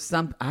though,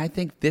 I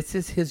think this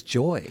is his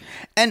joy.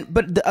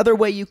 But the other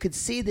way you could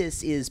see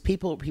this is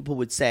people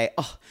would say,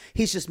 "Oh,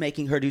 he's just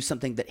making her do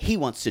something that he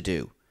wants to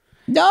do."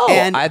 No,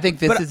 I think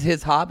this is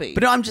his hobby.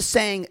 But no, I'm just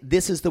saying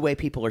this is the way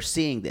people are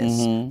seeing this.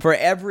 Mm-hmm. For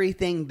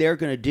everything they're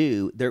going to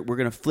do, we're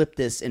going to flip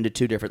this into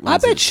two different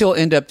lenses. I bet she'll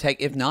end up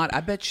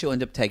I bet she'll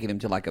end up taking him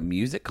to like a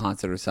music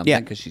concert or something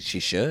because she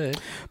should.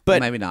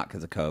 But maybe not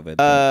because of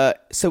COVID.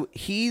 So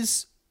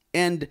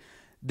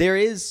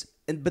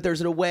but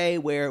there's a way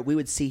where we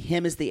would see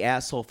him as the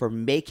asshole for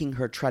making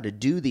her try to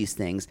do these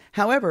things.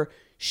 However,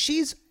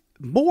 she's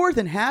more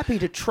than happy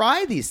to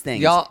try these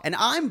things. Y'all, and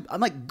I'm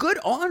like, good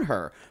on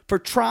her for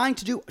trying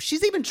to do.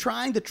 She's even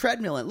trying the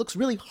treadmill, and it looks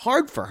really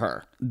hard for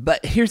her.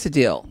 But here's the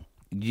deal: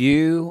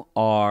 you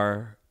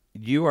are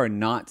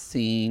not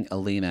seeing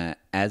Alina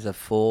as a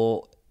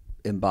full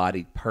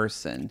embodied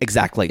person.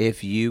 Exactly.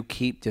 If you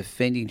keep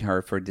defending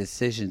her for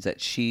decisions that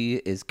she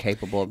is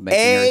capable of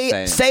making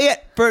her say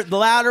it for the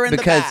louder in the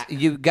back.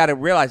 Because you got to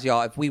realize,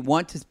 y'all, if we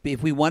want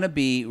to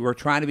be, we're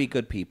trying to be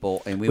good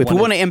people, and we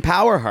want to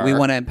empower her. We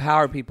want to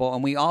empower people,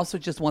 and we also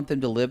just want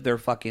them to live their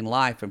fucking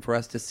life, and for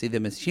us to see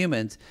them as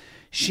humans.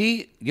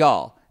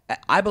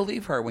 I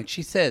believe her when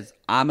she says,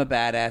 "I'm a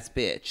badass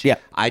bitch. Yeah,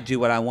 I do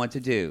what I want to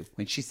do."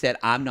 When she said,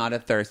 "I'm not a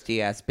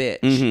thirsty ass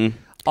bitch." Mm-hmm.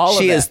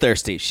 She is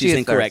thirsty. She's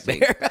incorrect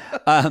there.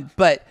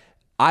 But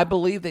I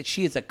believe that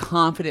she is a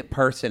confident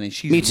person, and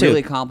she's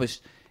really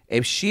accomplished.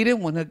 If she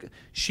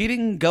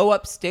didn't go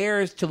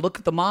upstairs to look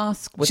at the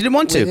mosque. She didn't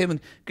want to him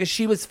because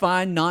she was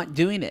fine not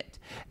doing it.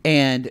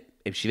 And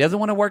if she doesn't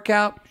want to work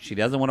out, she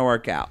doesn't want to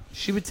work out.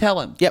 She would tell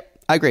him. Yep,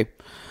 I agree.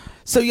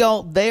 So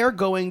y'all, they are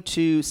going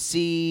to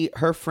see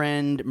her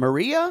friend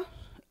Maria,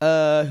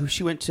 who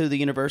she went to the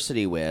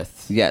university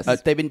with. Yes,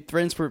 they've been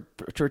friends for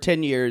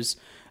 10 years.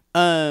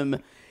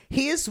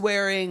 He is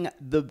wearing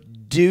the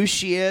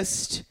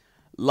douchiest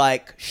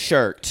like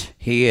shirt.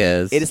 He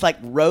is. It is like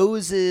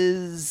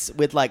roses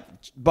with like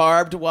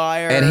barbed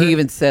wire. And he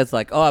even says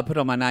like, "Oh, I put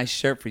on my nice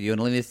shirt for you."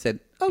 And Lena said,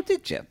 "Oh,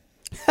 did you?"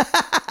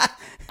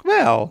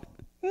 Well,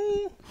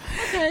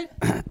 okay.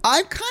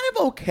 I'm kind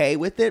of okay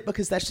with it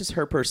because that's just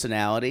her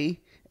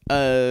personality.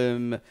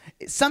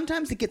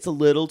 Sometimes it gets a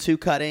little too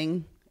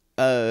cutting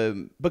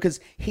because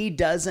he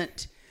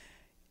doesn't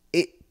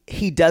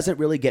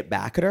really get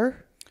back at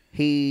her.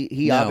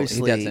 He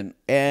obviously doesn't.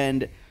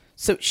 And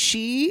so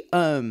she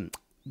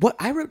what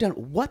I wrote down,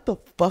 what the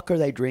fuck are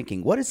they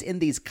drinking? What is in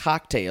these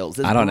cocktails?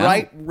 This I don't know.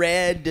 Bright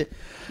red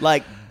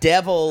like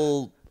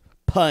devil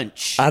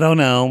punch. I don't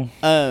know.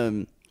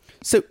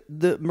 So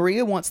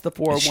Maria wants the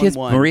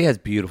 411. Maria has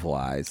beautiful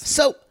eyes.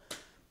 So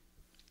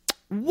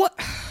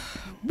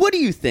What do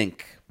you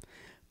think?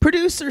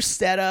 Producer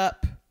set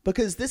up,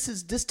 because this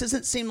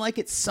doesn't seem like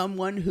it's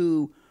someone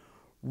who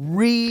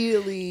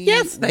really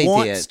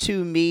wants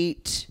to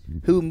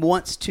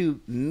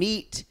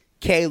meet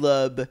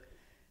Caleb,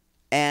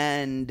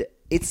 and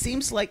it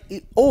seems like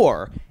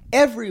or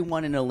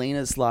everyone in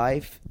Alina's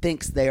life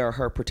thinks they are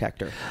her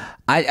protector.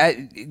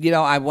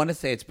 I want to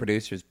say it's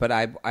producers, but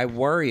I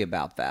worry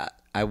about that.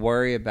 I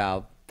worry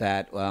about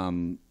that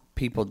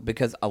people,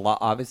 because a lot,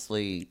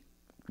 obviously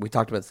we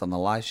talked about this on the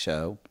live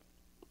show.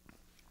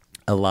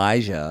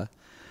 Elijah,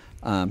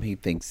 he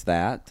thinks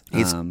that.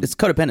 It's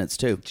codependence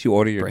too. Did you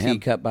order your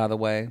teacup, by the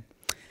way?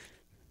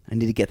 I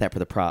need to get that for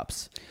the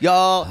props.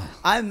 Y'all,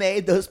 I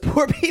made those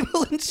poor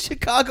people in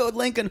Chicago at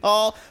Lincoln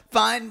Hall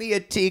find me a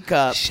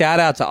teacup.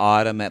 Shout out to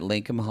Autumn at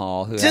Lincoln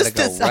Hall, who had to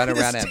go run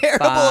around and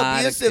terrible,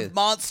 find abusive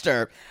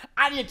monster.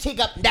 I need a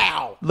teacup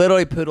now.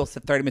 Literally, Poodle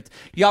said 30 minutes.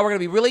 Y'all, we're going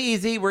to be really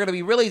easy. We're not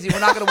going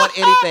to want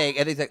anything.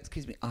 And he's like,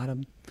 excuse me,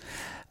 Autumn.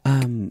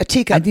 A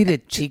teacup. I need a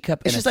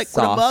teacup and she's a like,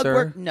 saucer. Would a mug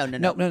work? No.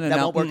 That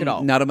won't work at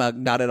all. Not a mug,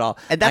 not at all.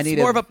 And that's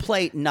more of a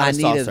plate, not a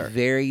saucer. I need a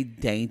very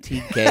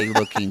dainty,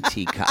 gay-looking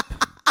teacup.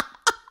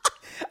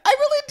 I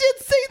really did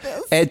say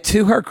this. And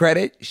to her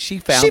credit, she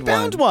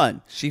found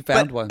one. She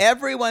found one.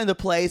 Everyone in the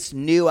place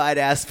knew I'd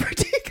asked for a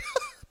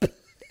teacup.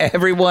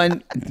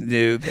 Everyone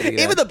knew.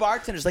 Even the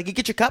bartender's like, you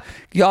get your cup?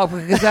 Y'all,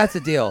 because that's the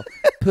deal.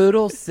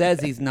 Poodle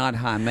says he's not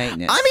high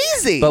maintenance. I'm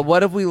easy. But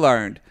what have we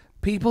learned?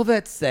 People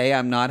that say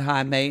I'm not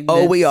high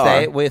maintenance, we are.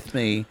 say it with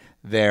me,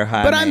 they're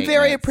high but maintenance. I'm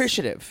very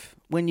appreciative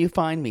when you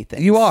find me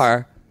things. You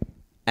are.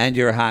 And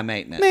you're high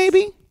maintenance.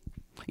 Maybe.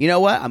 You know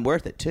what? I'm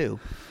worth it, too.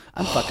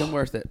 I'm fucking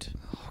worth it.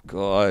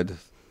 God.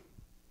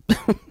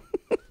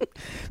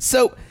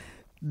 So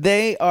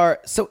they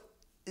are. So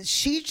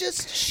she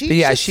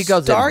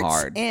goes starts in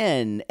hard.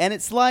 And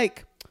it's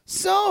like,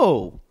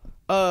 so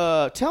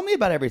tell me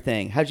about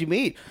everything. How'd you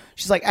meet?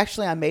 She's like,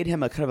 actually, I made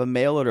him a kind of a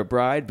mail order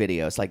bride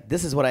video. It's like,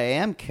 this is what I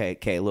am,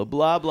 Caleb.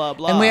 Blah blah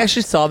blah. And we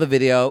actually saw the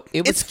video.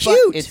 It's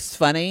cute. It's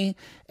funny.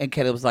 And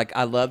Caleb was like,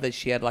 I love that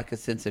she had like a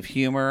sense of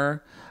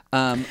humor.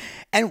 But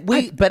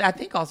I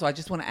think also, I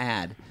just want to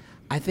add,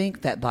 I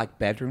think that like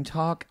bedroom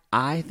talk,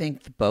 I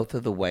think both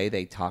of the way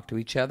they talk to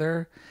each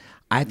other,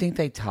 I think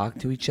they talk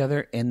to each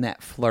other in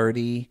that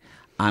flirty,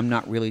 I'm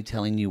not really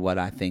telling you what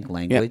I think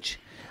language.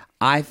 Yep.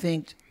 I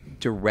think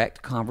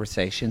direct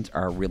conversations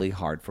are really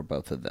hard for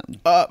both of them.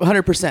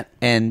 100%.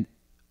 And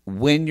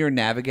when you're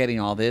navigating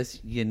all this,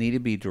 you need to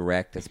be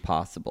direct as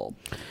possible.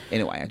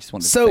 Anyway, I just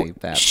wanted to say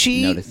that.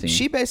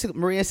 She basically,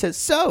 Maria says,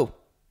 so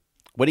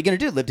what are you going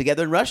to do? Live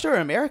together in Russia or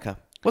America?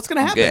 What's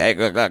going to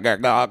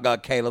happen?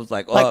 Caleb's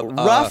like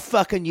rough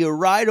fucking you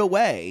right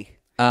away.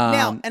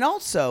 Now, and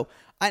also,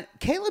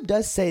 Caleb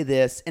does say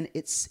this, and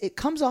it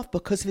comes off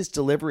because of his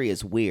delivery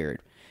is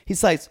weird.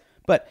 He's like,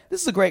 but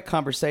this is a great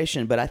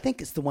conversation, but I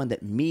think it's the one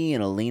that me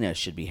and Alina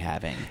should be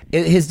having.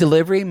 His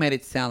delivery made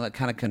it sound like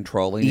kind of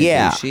controlling.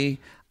 Yeah. And douchey.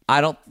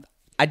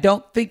 I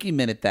don't think he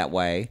meant it that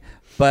way,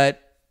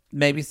 but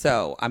maybe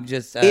so. I'm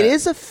just. It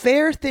is a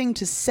fair thing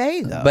to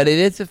say, though. But it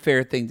is a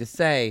fair thing to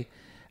say.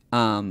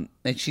 And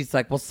she's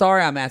like, well,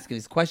 sorry I'm asking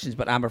these questions,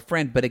 but I'm a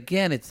friend. But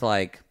again, it's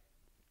like,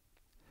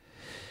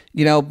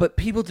 but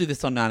people do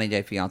this on 90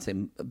 Day Fiance.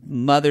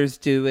 Mothers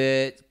do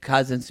it,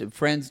 cousins,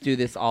 friends do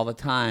this all the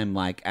time,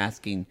 like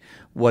asking,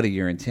 what are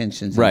your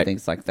intentions and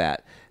things like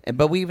that.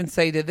 But we even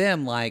say to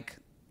them, like,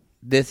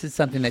 this is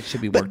something that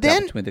should be worked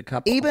out between the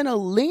couple. Even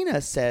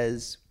Alina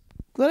says,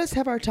 let us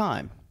have our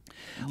time.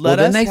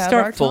 Then they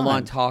start full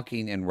on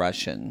talking in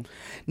Russian.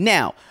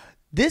 Now,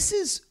 there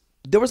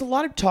was a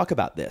lot of talk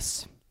about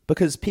this.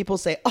 Because people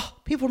say,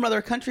 people from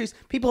other countries,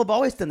 people have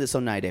always done this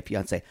on 90 Day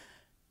Fiance.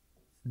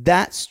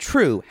 That's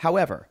true.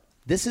 However,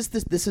 this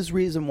is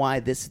reason why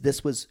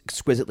this was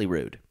exquisitely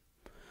rude.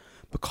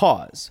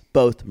 Because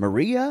both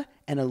Maria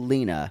and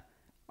Alina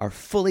are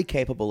fully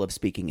capable of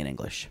speaking in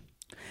English.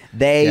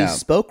 They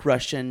spoke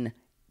Russian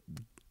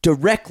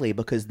directly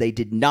because they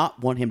did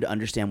not want him to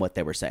understand what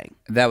they were saying.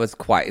 That was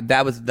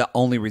the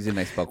only reason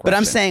they spoke Russian. But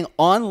I'm saying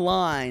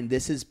online,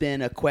 this has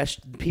been a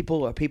question.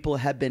 People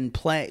have been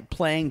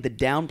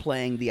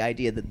downplaying the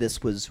idea that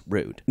this was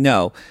rude.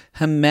 No,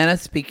 Jimena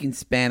speaking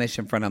Spanish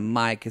in front of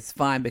Mike is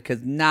fine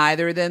because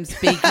neither of them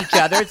speak each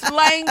other's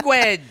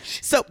language.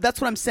 So that's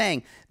what I'm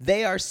saying.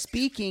 They are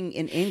speaking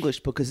in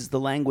English because it's the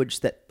language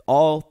that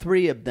all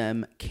three of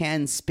them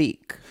can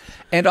speak.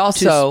 And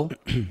also,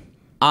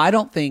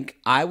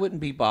 I wouldn't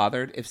be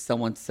bothered if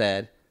someone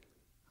said,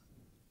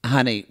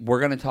 honey, we're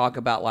going to talk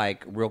about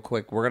real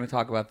quick, we're going to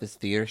talk about this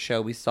theater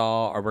show we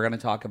saw, or we're going to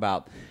talk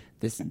about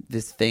this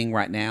thing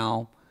right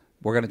now.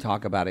 We're going to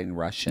talk about it in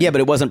Russian. Yeah, but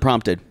it wasn't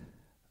prompted.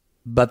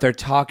 But they're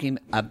talking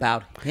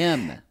about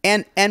him.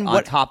 And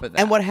on top of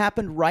that. And what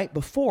happened right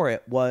before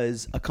it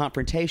was a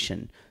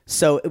confrontation.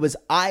 So it was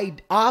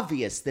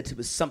obvious that it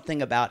was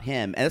something about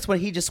him. And that's when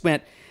he just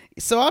went,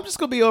 so I'm just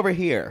going to be over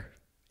here.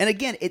 And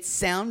again, it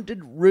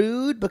sounded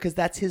rude because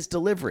that's his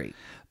delivery.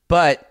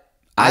 But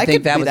I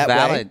think that was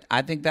valid.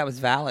 I think that was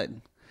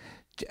valid.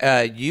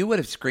 You would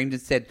have screamed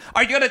and said,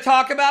 are you going to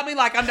talk about me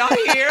like I'm not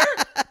here?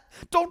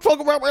 Don't talk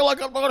about me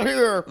like I'm not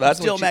here. That's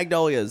Still what you-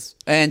 Magnolias.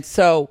 And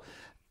so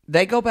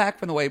they go back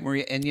from the way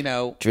Maria, and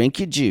Drink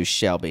your juice,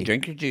 Shelby.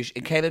 drink your juice.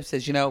 And Caleb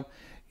says, your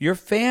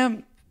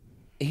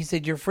he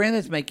said, your friend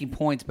is making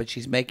points, but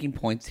she's making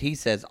points, he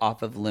says,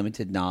 off of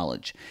limited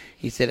knowledge.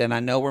 He said, and I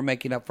know we're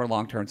making up for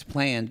long-term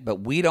plans, but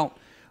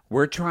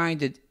we're trying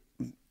to,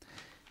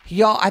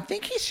 y'all, I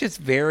think he's just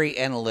very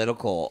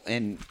analytical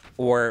the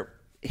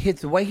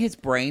way his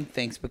brain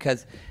thinks,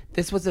 because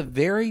this was a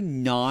very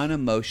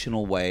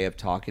non-emotional way of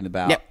talking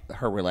about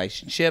her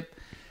relationship.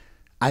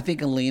 I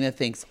think Alina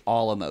thinks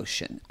all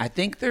emotion. I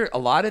think a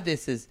lot of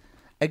this is,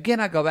 again,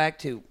 I go back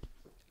to,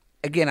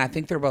 I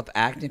think they're both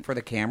acting for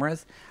the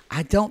cameras.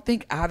 I don't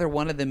think either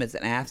one of them is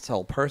an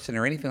asshole person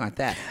or anything like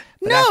that.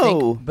 But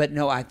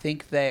I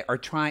think they are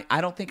trying. I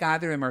don't think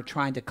either of them are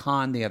trying to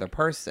con the other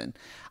person.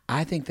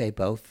 I think they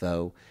both,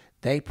 though,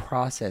 they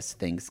process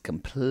things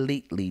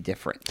completely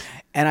different.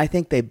 And I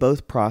think they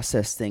both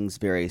process things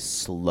very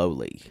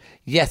slowly.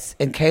 Yes,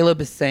 and Caleb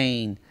is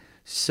saying,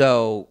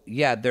 so,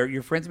 yeah,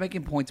 your friend's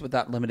making points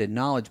without limited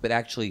knowledge, but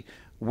actually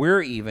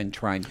we're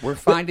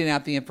finding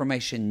out the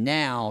information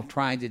now,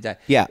 trying to...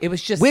 Yeah. It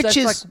was just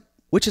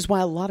which is why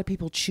a lot of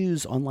people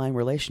choose online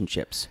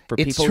relationships. For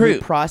It's people true. who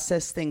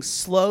process things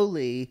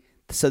slowly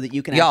so that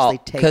you can actually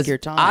take your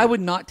time. I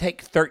would not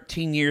take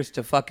 13 years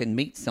to fucking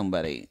meet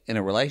somebody in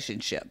a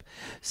relationship.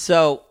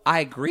 So I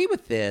agree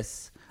with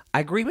this. I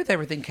agree with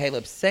everything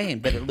Caleb's saying,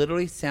 but it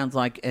literally sounds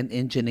like an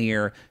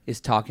engineer is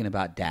talking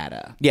about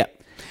data. Yeah.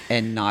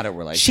 And not a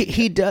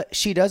relationship.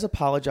 She does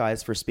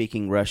apologize for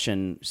speaking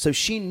Russian, so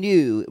she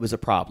knew it was a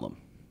problem.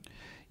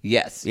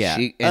 Yes. Yeah.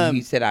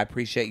 He said, I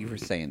appreciate you for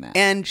saying that.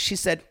 And she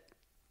said,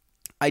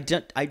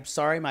 I'm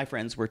sorry my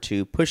friends were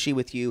too pushy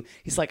with you.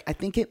 He's like, I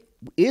think it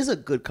is a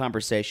good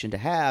conversation to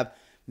have.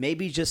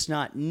 Maybe just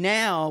not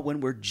now when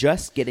we're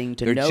just getting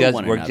to know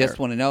one another. We just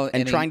want to know.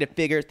 And trying to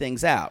figure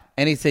things out.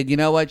 And he said, you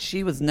know what?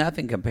 She was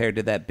nothing compared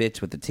to that bitch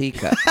with the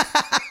teacup.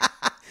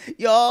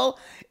 Y'all,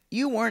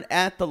 you weren't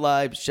at the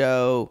live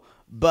show,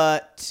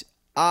 but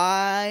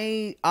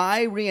I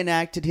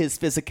reenacted his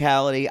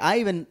physicality. I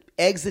even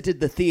exited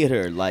the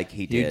theater like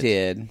he did. You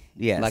did.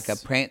 Yes. Like a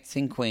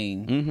prancing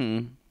queen.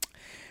 Mm-hmm.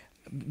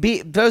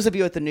 Those of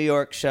you at the New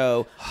York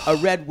show, a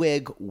red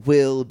wig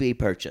will be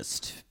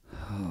purchased.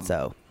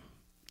 So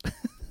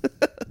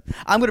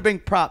I'm going to bring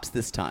props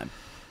this time.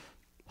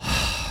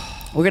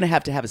 We're going to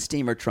have a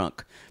steamer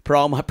trunk for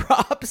all my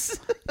props.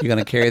 You're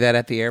going to carry that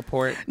at the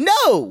airport?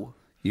 No.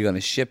 You're going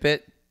to ship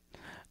it?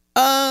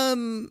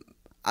 I'm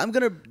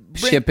going to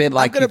ship it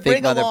like you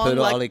think Mother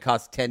Poodle like, only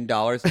costs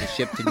 $10 to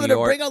ship to New I'm York?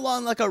 going to bring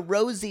along like a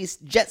Rosie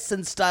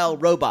Jetson-style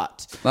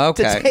robot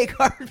to take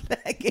our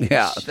baggage.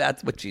 Yeah,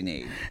 that's what you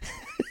need.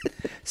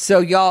 So,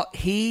 y'all,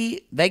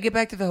 they get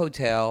back to the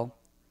hotel.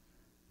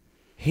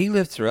 He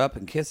lifts her up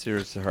and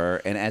kisses her.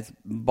 And as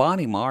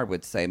Bonnie Marr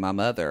would say, my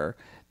mother,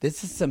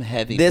 this is some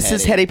heavy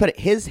petting.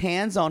 His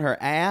hands on her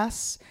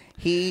ass.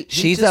 She's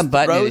just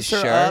unbuttoning his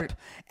shirt. Up.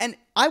 And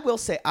I will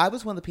say, I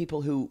was one of the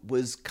people who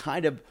was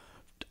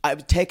I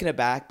was taken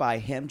aback by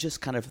him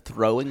just kind of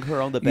throwing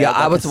her on the bed. Yeah, like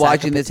I was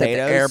watching this potatoes.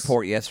 at the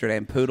airport yesterday,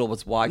 and Poodle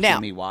was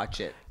watching me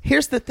watch it.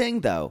 Here's the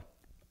thing, though.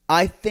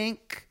 I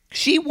think...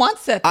 She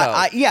wants it,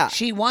 though. Yeah.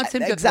 She wants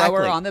him to exactly.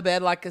 throw her on the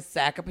bed like a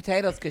sack of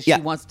potatoes because she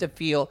wants to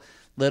feel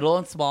little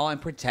and small and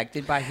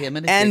protected by him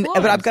and his big But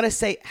I've arms. got to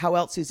say, how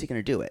else is he going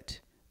to do it?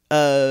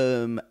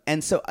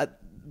 And so...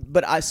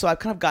 So I've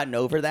kind of gotten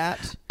over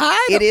that.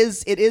 It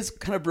is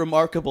kind of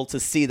remarkable to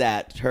see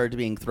that her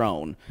being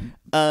thrown.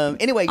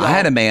 Anyway, y'all, I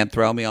had a man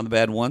throw me on the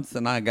bed once,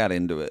 and I got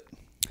into it.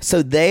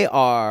 So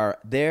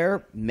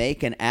they're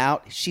making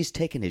out. She's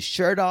taking his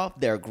shirt off.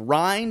 They're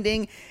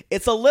grinding.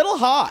 It's a little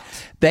hot.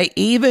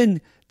 They've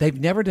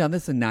never done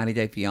this in 90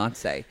 Day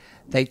Fiancé.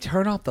 They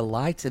turn off the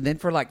lights, and then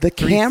for like 3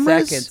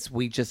 seconds,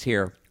 we just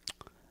hear.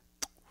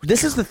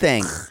 This is the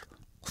thing.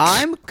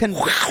 Oh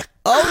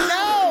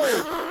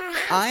no!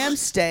 I'm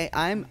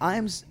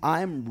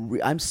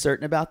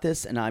certain about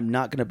this, and I'm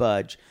not going to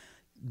budge.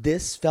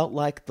 This felt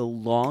like the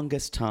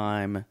longest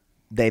time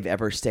they've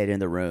ever stayed in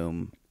the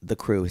room. The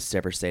crew has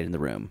ever stayed in the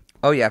room.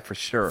 Oh yeah, for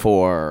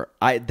sure.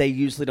 They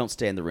usually don't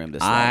stay in the room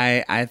this long.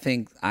 I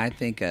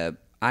think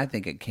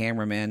a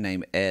cameraman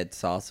named Ed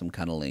saw some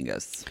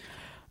cunnilingus.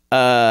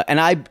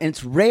 And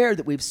it's rare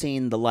that we've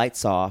seen the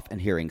lights off and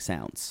hearing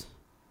sounds.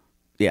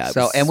 Yeah.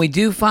 And we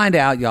do find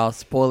out, y'all,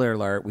 spoiler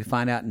alert, we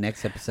find out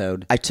next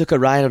episode. I took a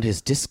ride on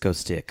his disco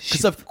stick.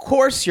 Because of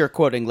course you're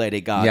quoting Lady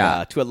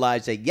Gaga to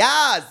Elijah.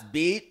 Yas,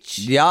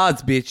 bitch.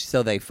 Yas, bitch.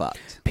 So they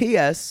fucked.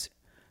 P.S.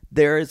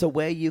 There is a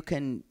way you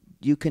can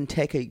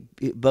take a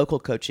vocal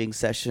coaching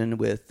session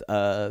with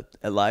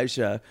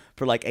Elijah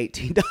for like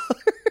 $18.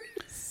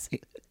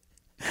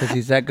 Because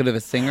he's that good of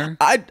a singer?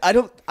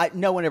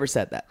 No one ever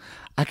said that.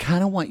 I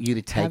kind of want you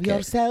to take Have it.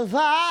 yourself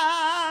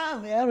a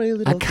very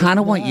little I kind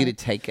of want you to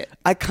take it.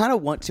 I kind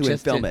of want to and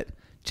film it.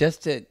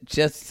 Just to.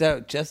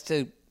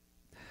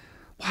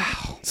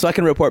 Wow. So I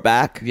can report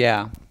back?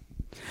 Yeah.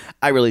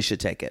 I really should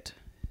take it.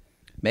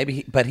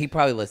 Maybe, but he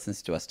probably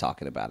listens to us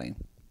talking about him.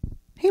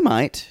 He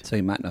might. So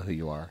he might know who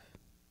you are.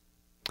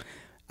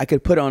 I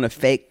could put on a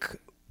fake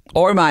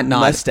Or it might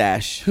not.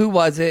 mustache. Who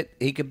was it?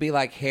 He could be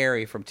like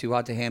Harry from Too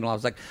Hot to Handle. I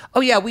was like,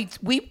 oh yeah, we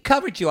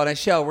covered you on a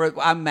show.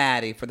 I'm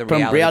Maddie for the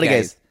From Reality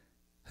Gaze.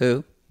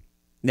 Who?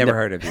 Never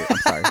heard of you. I'm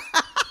sorry.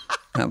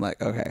 I'm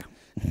like, okay.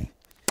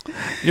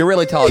 You're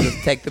really tall.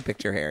 Just take the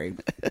picture, Harry.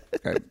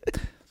 Okay.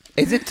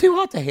 Is it Too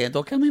Hot to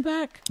Handle coming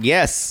back?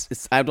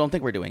 Yes. I don't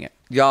think we're doing it.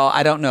 Y'all,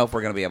 I don't know if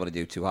we're going to be able to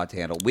do Too Hot to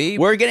Handle.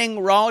 We're getting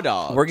raw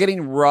dog. We're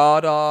getting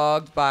raw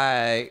dogged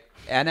by,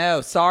 I know,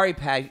 sorry,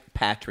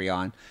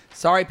 Patreon.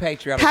 Sorry,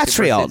 Patreon.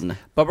 Patreon.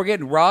 But we're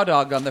getting raw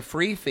dogged on the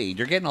free feed.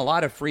 You're getting a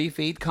lot of free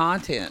feed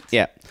content.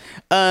 Yeah.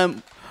 We're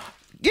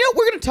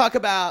going to talk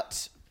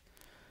about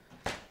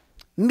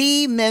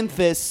me,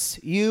 Memphis,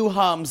 you,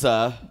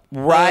 Hamza.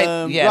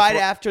 Right. Yes. Right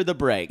after the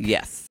break.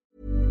 Yes.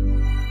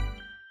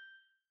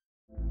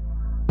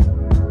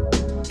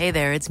 Hey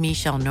there, it's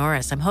Michelle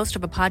Norris. I'm host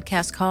of a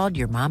podcast called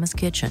Your Mama's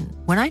Kitchen.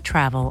 When I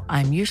travel,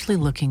 I'm usually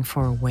looking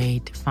for a way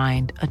to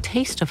find a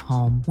taste of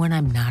home when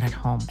I'm not at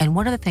home. And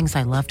one of the things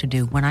I love to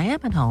do when I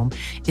am at home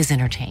is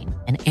entertain.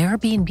 And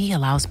Airbnb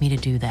allows me to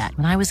do that.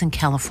 When I was in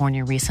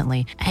California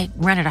recently, I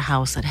rented a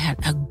house that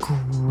had a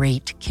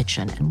great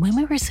kitchen. And when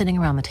we were sitting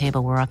around the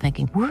table, we're all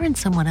thinking, we're in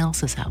someone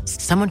else's house.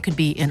 Someone could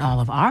be in all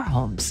of our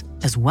homes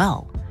as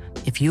well.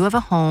 If you have a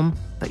home,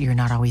 but you're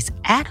not always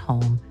at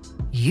home,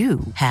 you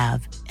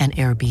have an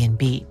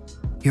Airbnb.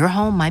 Your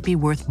home might be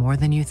worth more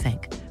than you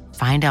think.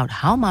 Find out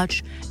how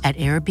much at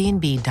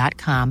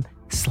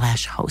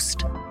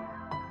airbnb.com/host.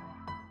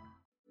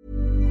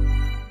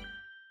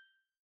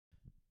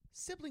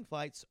 Sibling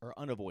fights are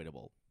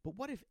unavoidable, but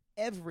what if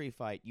every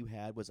fight you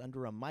had was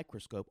under a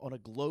microscope on a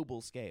global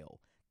scale?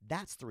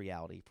 That's the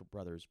reality for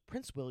brothers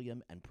Prince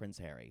William and Prince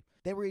Harry.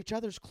 They were each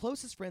other's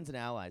closest friends and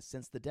allies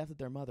since the death of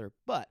their mother,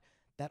 but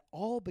that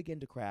all began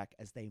to crack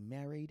as they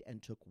married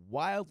and took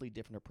wildly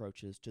different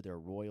approaches to their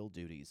royal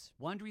duties.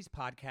 Wondery's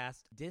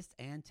podcast, Dis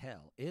and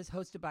Tell, is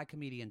hosted by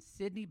comedians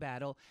Sydney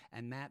Battle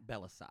and Matt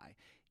Belisai.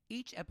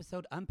 Each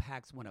episode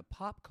unpacks one of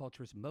pop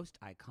culture's most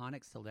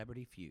iconic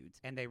celebrity feuds,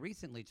 and they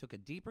recently took a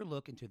deeper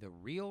look into the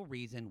real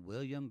reason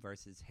William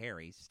versus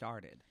Harry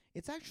started.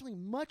 It's actually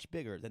much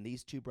bigger than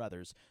these two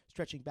brothers,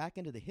 stretching back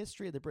into the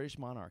history of the British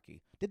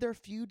monarchy. Did their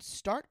feud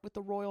start with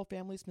the royal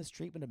family's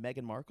mistreatment of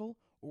Meghan Markle,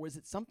 or was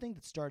it something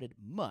that started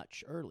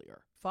much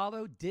earlier?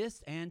 Follow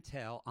Dis and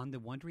Tell on the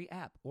Wondery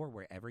app or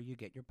wherever you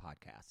get your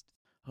podcasts.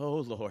 Oh,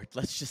 Lord,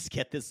 let's just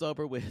get this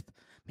over with.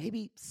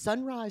 Maybe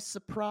Sunrise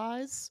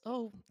Surprise?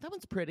 Oh, that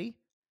one's pretty.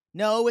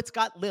 No, it's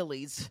got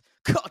lilies.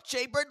 God,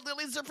 Jaybird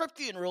lilies are for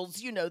funerals,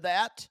 you know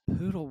that.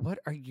 Poodle, what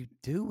are you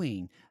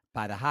doing?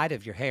 By the height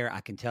of your hair,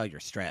 I can tell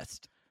you're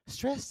stressed.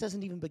 Stress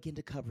doesn't even begin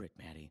to cover it,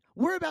 Maddie.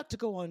 We're about to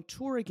go on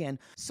tour again,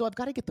 so I've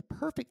got to get the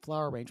perfect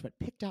flower arrangement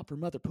picked out for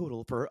Mother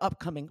Poodle for her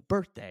upcoming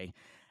birthday.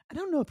 I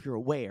don't know if you're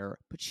aware,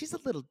 but she's a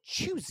little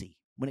choosy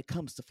when it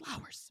comes to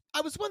flowers.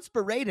 I was once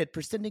berated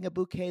for sending a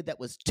bouquet that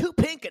was too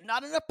pink and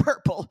not enough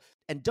purple.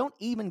 And don't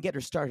even get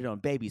her started on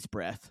baby's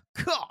breath.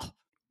 God.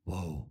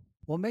 Whoa.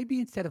 Well, maybe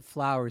instead of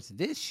flowers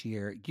this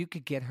year, you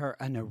could get her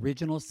an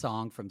original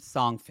song from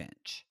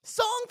Songfinch.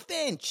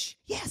 Songfinch!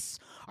 Yes!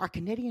 Our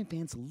Canadian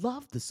fans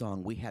loved the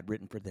song we had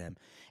written for them.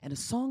 And a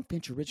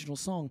Songfinch original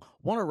song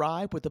won't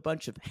arrive with a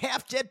bunch of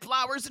half-dead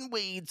flowers and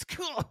weeds.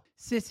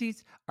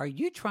 Sissies, are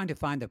you trying to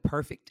find the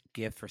perfect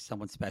gift for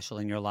someone special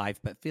in your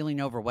life but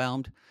feeling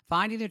overwhelmed?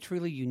 Finding a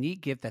truly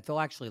unique gift that they'll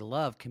actually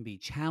love can be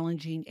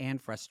challenging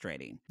and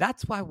frustrating.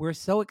 That's why we're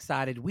so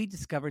excited we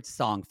discovered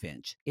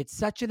Songfinch. It's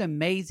such an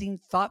amazing,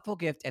 thoughtful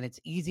gift, and it's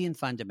easy and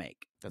fun to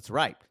make. That's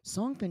right.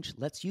 Songfinch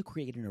lets you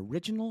create an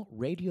original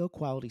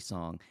radio-quality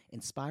song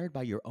inspired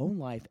by your own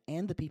life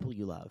and the people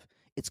you love.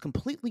 It's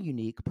completely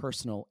unique,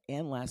 personal,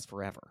 and lasts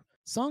forever.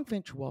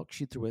 Songfinch walks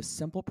you through a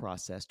simple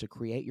process to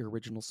create your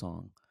original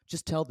song.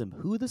 Just tell them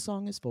who the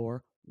song is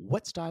for,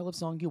 what style of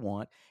song you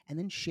want, and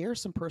then share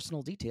some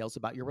personal details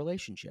about your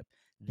relationship.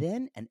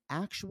 Then an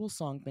actual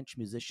Songfinch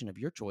musician of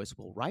your choice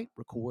will write,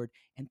 record,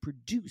 and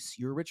produce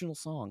your original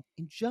song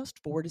in just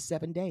 4 to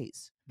 7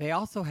 days. They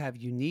also have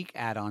unique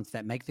add-ons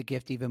that make the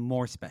gift even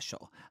more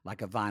special,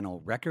 like a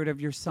vinyl record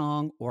of your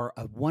song or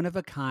a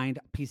one-of-a-kind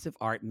piece of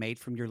art made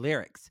from your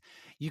lyrics.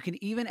 You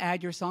can even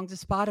add your song to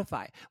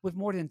Spotify. With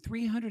more than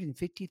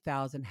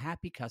 350,000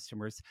 happy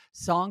customers,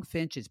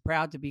 Songfinch is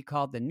proud to be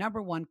called the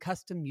 #1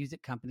 custom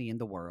music company in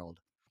the world.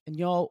 And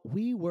y'all,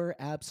 we were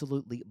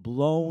absolutely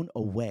blown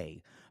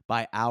away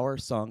by our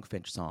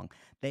Songfinch song.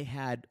 They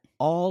had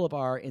all of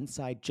our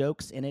inside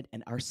jokes in it,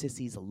 and our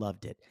sissies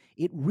loved it.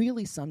 It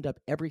really summed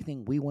up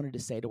everything we wanted to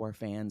say to our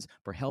fans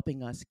for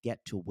helping us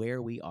get to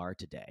where we are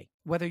today.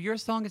 Whether your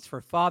song is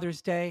for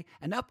Father's Day,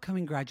 an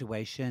upcoming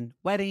graduation,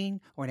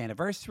 wedding, or an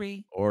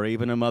anniversary, Or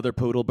even a Mother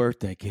Poodle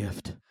birthday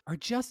gift. or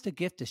just a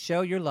gift to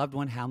show your loved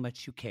one how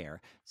much you care,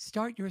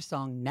 start your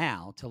song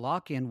now to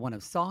lock in one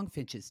of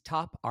Songfinch's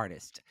top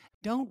artists.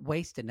 Don't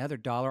waste another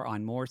dollar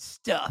on more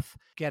stuff.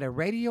 Get a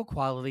radio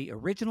quality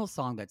original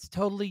song that's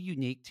totally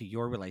unique to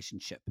your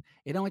relationship.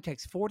 It only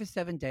takes 4 to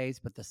 7 days,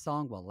 but the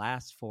song will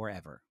last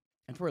forever.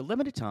 And for a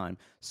limited time,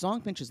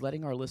 Songfinch is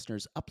letting our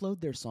listeners upload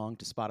their song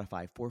to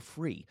Spotify for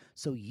free,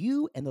 so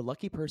you and the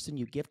lucky person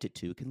you gift it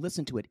to can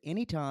listen to it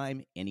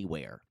anytime,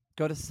 anywhere.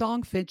 Go to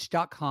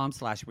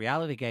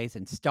songfinch.com/realitygaze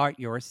and start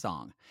your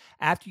song.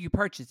 After you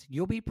purchase,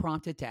 you'll be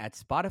prompted to add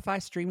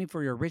Spotify streaming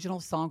for your original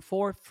song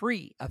for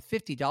free, a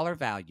 $50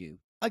 value.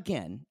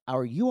 Again,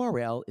 our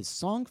URL is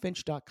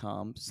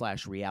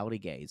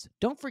songfinch.com/realitygaze.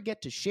 Don't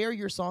forget to share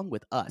your song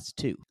with us,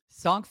 too.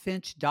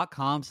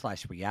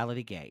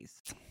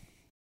 Songfinch.com/realitygaze.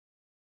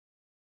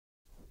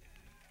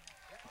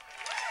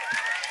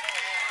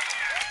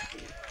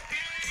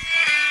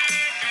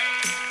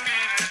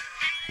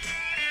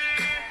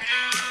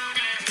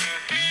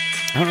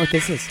 I don't know what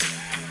this is.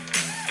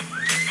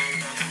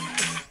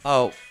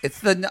 Oh,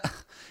 it's the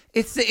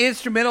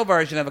instrumental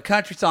version of a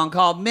country song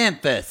called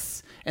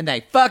Memphis, and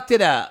they fucked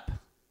it up.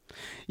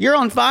 You're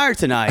on fire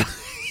tonight.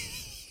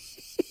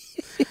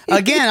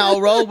 Again,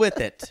 I'll roll with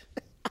it.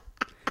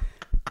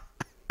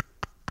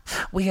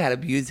 We had a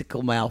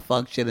musical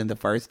malfunction in the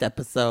first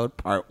episode,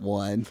 part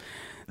 1.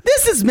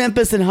 This is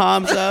Memphis and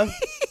Hamza.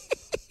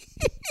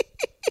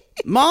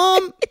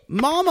 Mama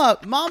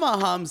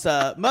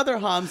Hamza, Mother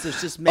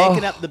Hamza's just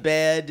making up the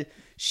bed.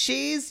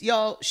 She is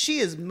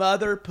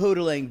mother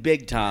poodling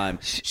big time.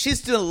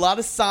 She's doing a lot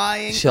of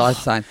sighing.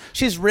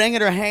 She's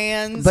wringing her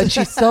hands. But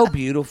she's so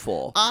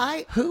beautiful.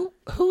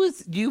 Who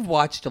is, you've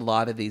watched a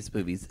lot of these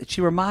movies. She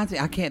reminds me,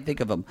 I can't think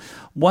of them.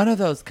 One of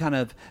those kind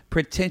of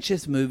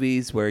pretentious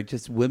movies where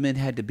just women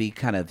had to be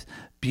kind of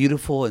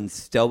beautiful and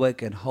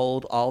stoic and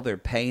hold all their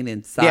pain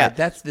inside. Yeah,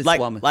 that's this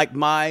woman. Like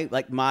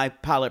my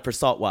pilot for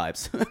Salt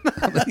Wives.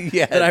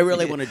 Yes, that I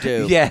really want to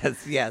do.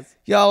 Yes.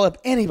 Y'all, if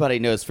anybody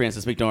knows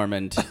Frances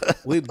McDormand,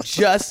 we've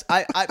just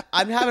I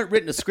haven't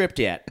written a script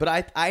yet,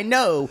 but I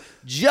know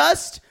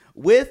I'd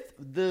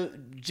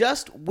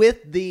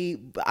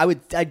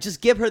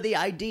just give her the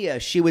idea,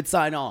 she would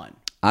sign on.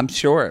 I'm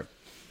sure.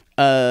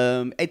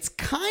 It's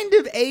kind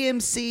of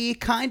AMC,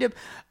 kind of.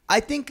 I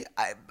think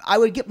I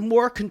would get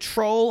more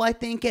control, I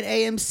think, at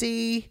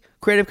AMC,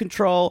 creative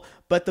control,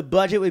 but the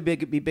budget would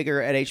be bigger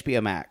at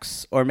HBO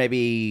Max or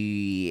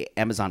maybe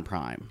Amazon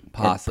Prime.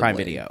 Possibly. Prime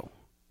Video.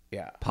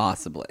 Yeah.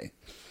 Possibly.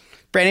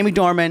 Franny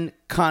McDormand,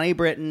 Connie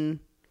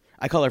Britton.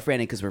 I call her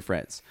Franny because we're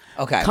friends.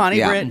 Okay.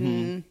 Connie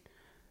Britton.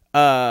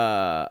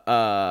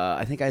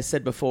 I think I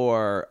said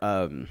before,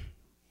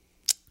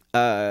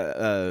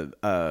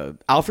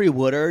 Alfre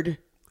Woodard.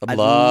 I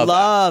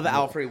love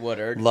Alfre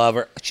Woodard. Love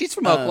her. She's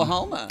from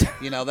Oklahoma.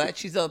 You know that?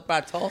 She's up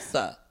by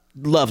Tulsa.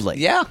 Lovely.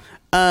 Yeah.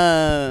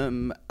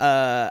 And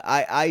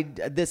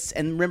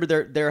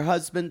remember their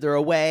husband, they're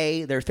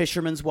away, they're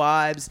fishermen's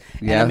wives,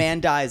 and a man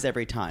dies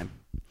every time.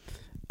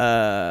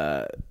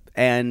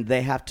 And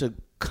they have to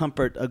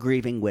comfort a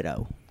grieving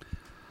widow.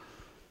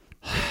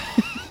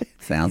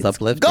 Sounds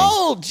uplifting.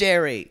 Gold,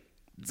 Jerry.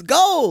 It's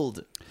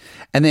gold.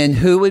 And then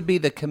who would be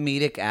the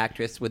comedic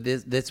actress? Would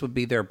this would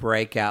be their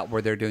breakout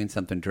where they're doing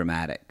something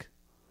dramatic?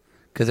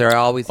 Because they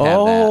always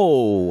have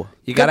that.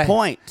 Good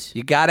point.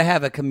 You got to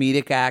have a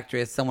comedic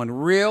actress, someone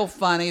real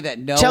funny that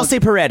knows. Chelsea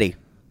Peretti.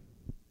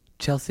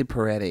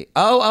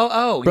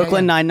 Oh.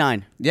 Brooklyn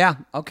Nine-Nine. Yeah,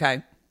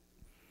 okay.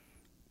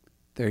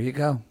 There you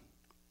go.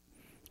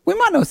 We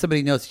might know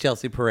somebody who knows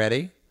Chelsea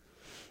Peretti.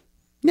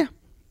 Yeah.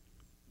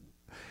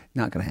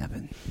 Not going to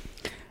happen.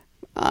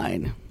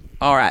 Fine.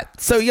 All right.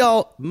 So,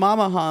 y'all,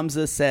 Mama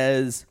Hamza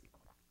says,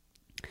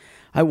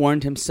 I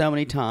warned him so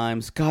many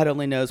times. God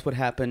only knows what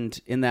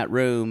happened in that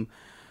room.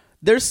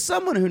 There's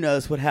someone who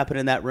knows what happened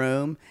in that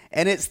room,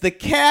 and it's the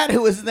cat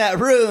who was in that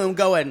room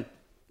going,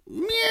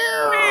 meow.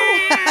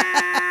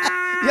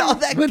 Y'all,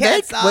 that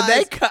cat's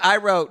eyes. I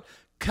wrote,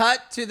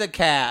 cut to the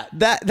cat.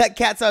 That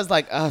cat's eyes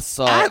like, I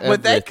saw everything.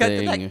 When they cut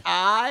to the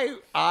I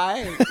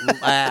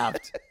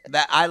laughed.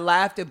 I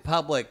laughed in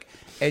public.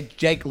 And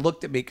Jake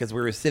looked at me because we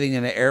were sitting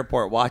in the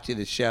airport watching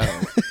the show.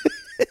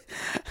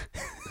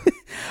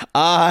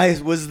 I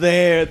was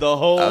there the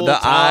whole time.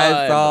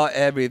 I saw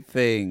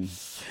everything.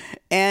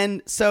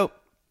 And so,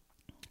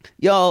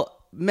 y'all,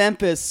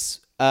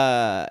 Memphis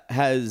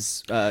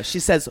has, she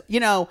says,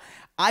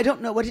 I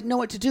didn't know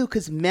what to do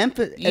because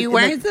Memphis. You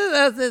weren't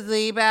supposed to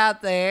sleep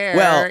out there.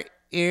 Well,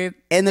 did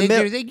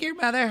you think your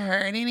mother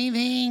heard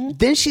anything?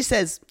 Then she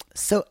says,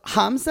 so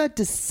Hamza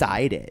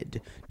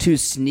decided to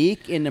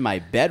sneak into my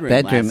bedroom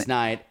last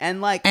night.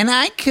 And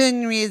I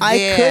couldn't resist.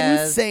 I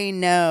couldn't say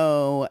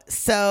no.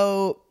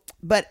 So,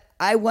 but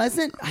I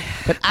wasn't.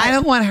 But I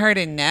don't want her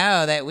to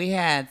know that we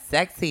had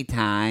sexy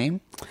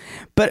time.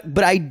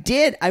 But I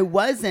did. I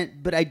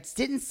wasn't. But I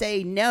didn't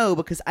say no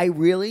because I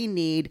really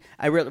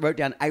wrote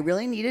down, I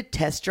really need to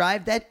test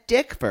drive that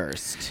dick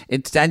first.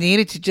 I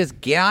needed to just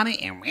get on it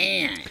and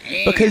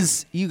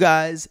because you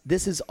guys,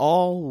 this is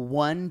all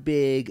one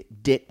big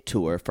dick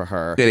tour for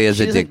her. It is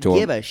a dick tour.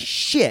 She doesn't give a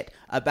shit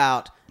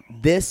about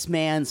this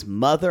man's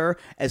mother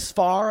as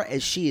far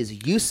as she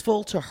is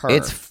useful to her.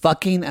 It's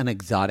fucking an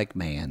exotic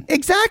man.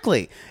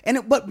 Exactly.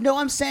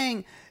 I'm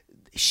saying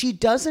she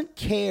doesn't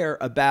care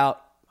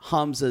about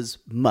Hamza's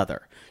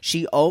mother.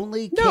 She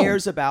only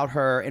cares about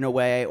her in a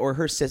way, or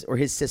her or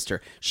his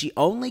sister. She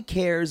only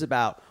cares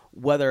about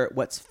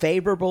what's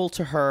favorable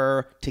to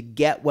her to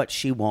get what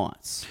she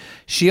wants.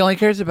 She only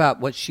cares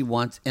about what she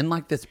wants in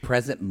like this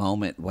present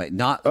moment way. She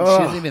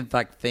doesn't even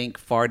like think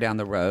far down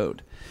the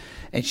road.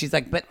 And she's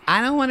like, but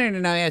I don't want her to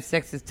know he had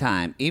sex this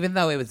time, even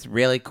though it was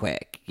really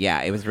quick.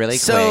 Yeah, it was really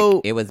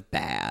quick. It was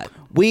bad.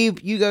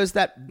 You goes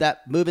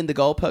that moving the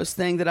goalpost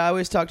thing that I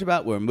always talked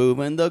about. We're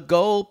moving the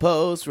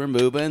goalposts. We're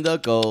moving the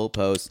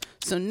goalposts.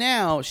 So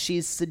now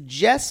she's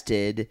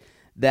suggested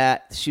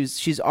that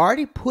she's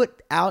already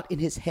put out in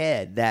his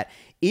head that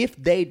if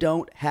they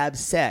don't have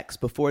sex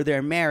before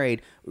they're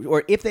married,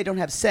 or if they don't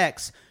have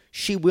sex,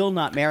 she will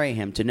not marry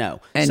him to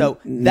know. And so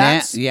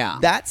that's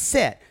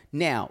set.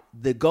 Now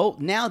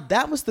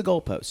that was the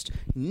goalpost.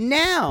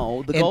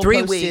 Now the in 3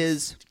 goalpost weeks,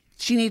 is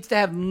she needs to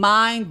have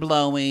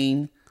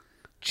mind-blowing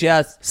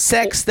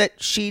sex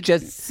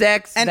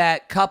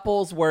that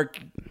couples work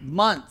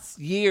months,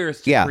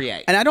 years to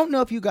create. And I don't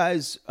know if you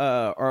guys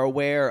are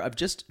aware of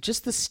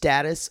just the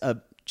status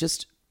of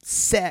just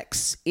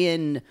sex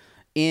in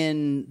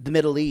the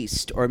Middle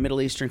East or Middle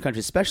Eastern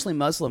countries, especially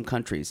Muslim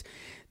countries.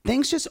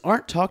 Things just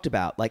aren't talked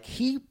about. Like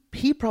he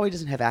probably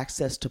doesn't have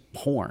access to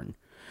porn.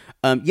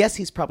 Yes,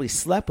 he's probably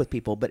slept with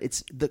people, but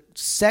it's the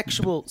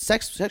sexual.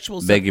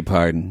 Beg your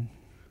pardon.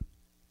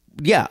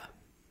 Yeah,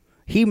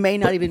 he may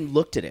not even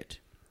looked at it.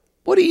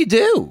 What do you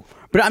do?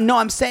 But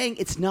I'm saying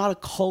it's not a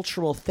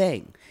cultural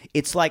thing.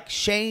 It's like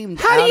shamed.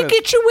 How do you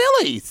get your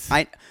willies?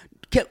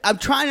 I'm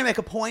trying to make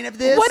a point of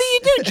this. What do you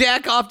do?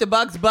 Jack off to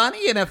Bugs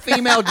Bunny in a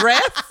female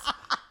dress?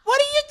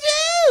 What do you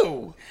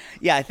do?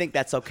 Yeah, I think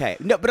that's okay.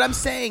 No, but I'm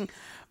saying,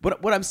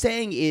 what I'm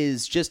saying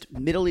is just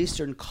Middle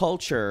Eastern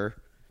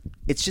culture.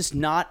 It's just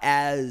not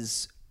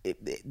as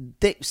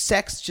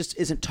sex just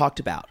isn't talked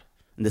about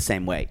in the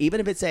same way. Even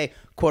if it's a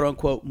quote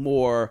unquote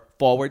more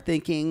forward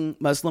thinking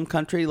Muslim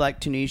country like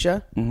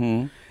Tunisia,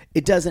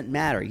 it doesn't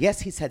matter.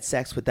 Yes, he's had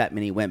sex with that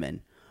many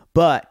women,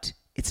 but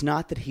it's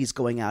not that he's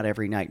going out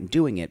every night and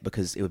doing it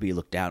because it would be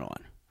looked down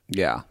on.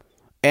 Yeah.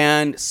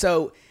 And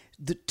so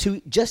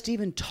to just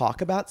even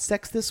talk about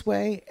sex this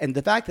way, and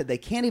the fact that they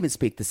can't even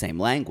speak the same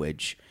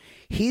language,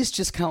 he's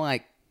just kind of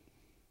like,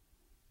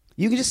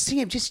 you can just see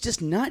him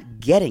just not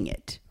getting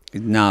it.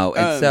 No.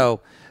 And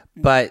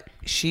but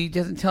she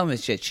doesn't tell him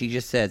this shit. She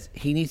just says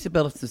he needs to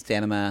build up some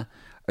stamina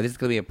or this is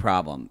going to be a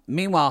problem.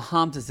 Meanwhile,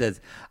 Hamza says,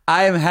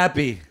 I am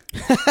happy.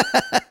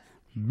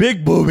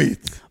 Big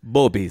boobies.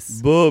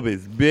 Boobies.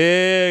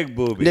 Big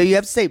boobies. No, you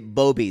have to say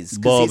bobies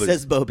because he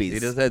says bobies. He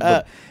just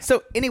says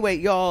so anyway,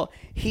 y'all,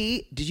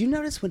 did you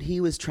notice when he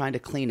was trying to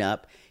clean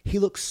up, he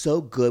looked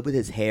so good with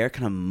his hair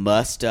kind of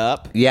mussed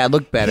up? Yeah, it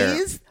looked better.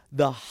 He's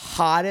the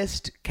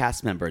hottest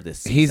cast member this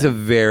season. He's a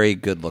very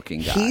good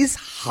looking guy. He's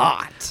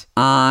hot.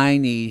 I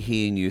need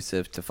he and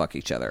Yusuf to fuck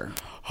each other.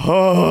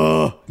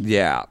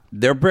 Yeah,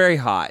 they're very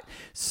hot.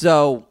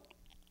 So,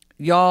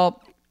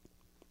 y'all,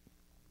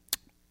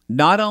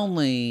 not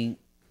only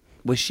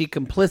was she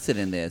complicit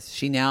in this,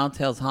 she now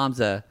tells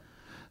Hamza,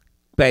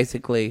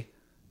 basically,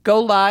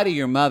 go lie to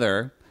your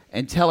mother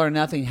and tell her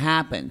nothing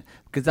happened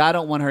because I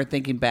don't want her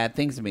thinking bad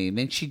things of me. And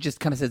then she just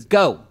kind of says,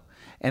 go.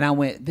 And I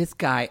went, this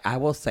guy, I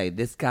will say,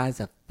 this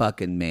guy's a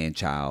fucking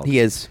man-child. He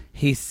is.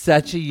 He's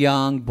such a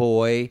young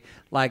boy.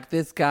 Like,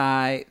 this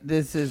guy,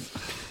 this is...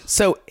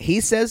 So he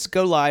says,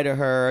 go lie to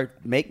her,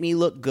 make me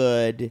look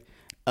good.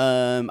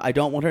 I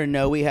don't want her to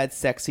know we had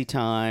sexy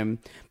time.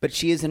 But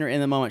she is in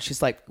the moment.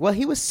 She's like, well,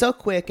 he was so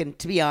quick. And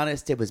to be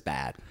honest, it was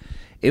bad.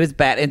 It was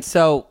bad. And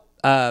so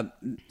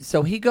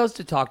he goes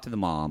to talk to the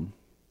mom,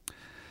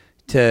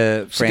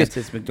 to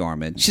Frances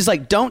McDormand. She's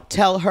like, don't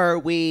tell her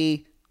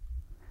we...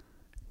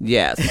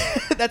 Yes.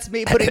 That's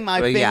me putting my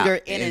finger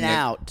in and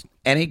out.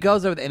 And he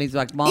goes over there and he's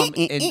like, Mom,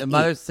 and the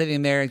mother's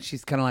sitting there and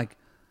she's kind of like,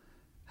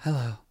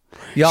 hello.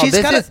 Y'all,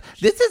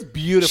 this is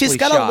beautifully She's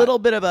got shot. a little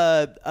bit of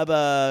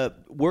a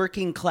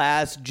working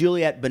class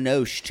Juliette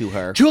Binoche to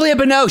her. Juliette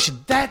Binoche.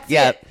 That's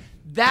it.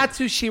 That's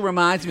who she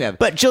reminds me of.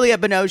 But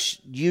Juliette Binoche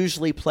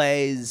usually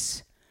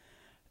plays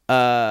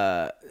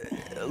a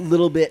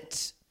little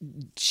bit.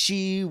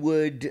 She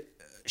would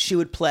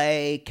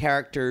play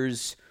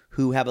characters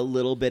who have a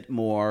little bit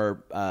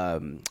more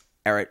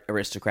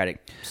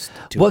aristocratic.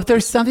 Well, if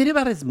there's something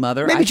about his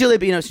mother, maybe Juliette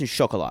Binoche in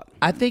Chocolat.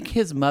 I think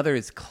his mother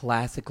is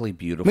classically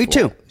beautiful. Me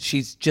too.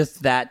 She's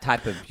just that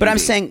type of beauty. But I'm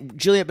saying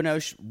Juliette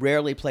Binoche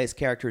rarely plays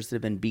characters that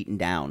have been beaten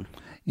down.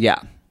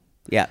 Yeah.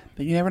 Yeah.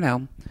 But you never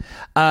know.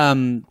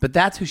 But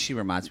that's who she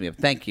reminds me of.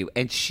 Thank you.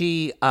 And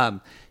she,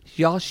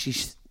 y'all,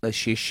 she's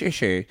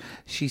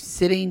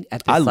sitting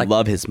at this I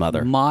love his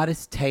mother.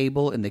 Modest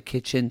table in the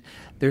kitchen.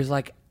 There's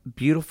like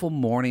beautiful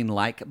morning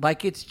light.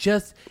 Like it's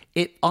just,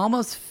 it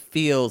almost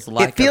feels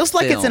like it feels a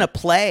like film. it's in a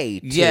play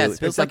too. Yes, it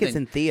feels like it's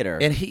in theater.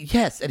 And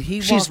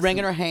she's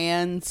wringing her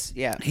hands.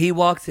 Yeah, he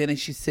walks in and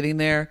she's sitting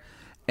there,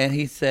 and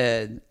he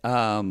said,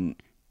 "Hi,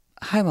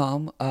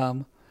 Mom.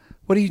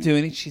 What are you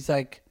doing?" And she's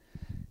like,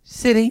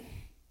 "Sitting,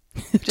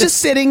 just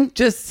sitting."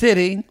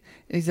 And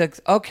he's like,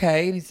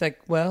 "Okay." And he's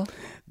like, "Well,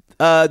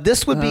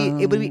 this would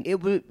be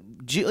it would."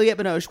 Juliette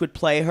Binoche would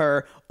play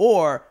her,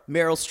 or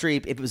Meryl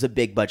Streep if it was a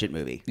big budget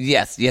movie.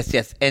 Yes.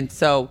 And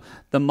so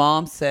the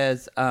mom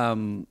says,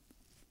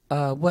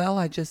 well,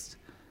 I just,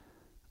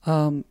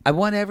 I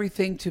want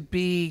everything to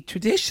be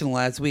traditional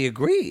as we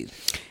agreed.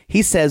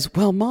 He says,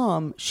 well,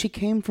 Mom, she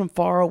came from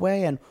far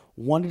away and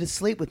wanted to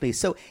sleep with me.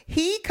 So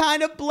he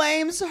kind of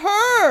blames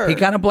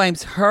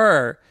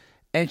her.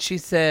 And she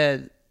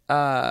said,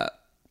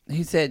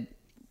 he said,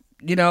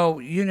 you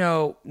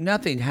know,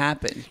 nothing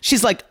happened.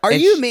 She's like, are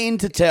you mean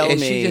to tell me?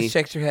 And she just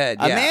shakes her head.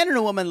 A man and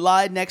a woman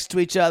lied next to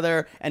each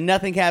other and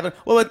nothing happened.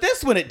 Well, with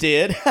this one it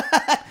did.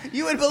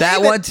 You would believe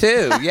that it. one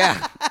too.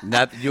 Yeah.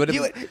 You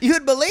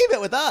would believe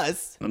it with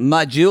us.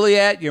 My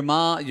Juliette, your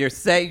mom, your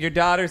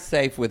daughter's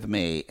safe with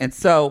me. And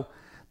so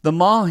the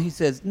mom, he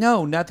says,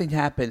 no, nothing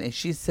happened. And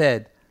she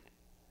said,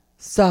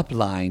 stop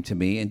lying to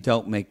me and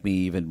don't make me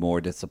even more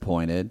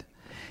disappointed.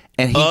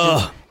 And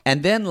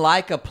and then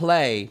like a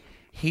play,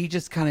 he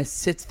just kind of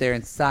sits there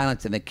in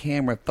silence, and the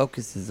camera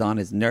focuses on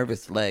his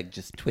nervous leg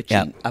just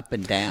twitching up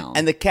and down.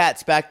 And the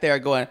cat's back there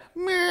going,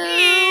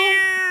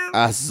 meow.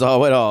 I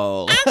saw it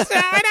all. I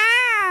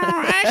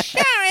saw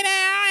it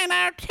all, and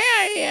I'll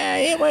tell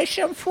you, it was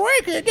some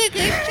freaking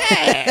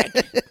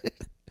dick.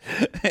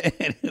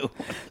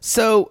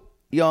 So,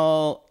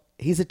 y'all,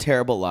 he's a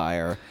terrible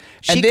liar.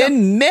 And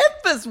then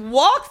Memphis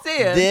walks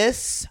in.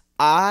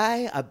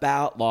 I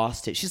about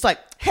lost it. She's like,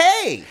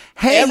 hey,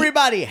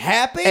 everybody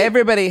happy?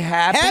 Everybody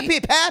happy?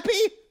 Happy, pappy?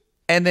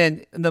 And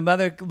then the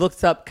mother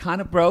looks up kind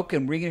of broke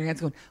and wringing her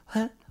hands going,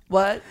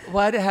 what?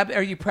 What happened?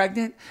 Are you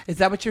pregnant? Is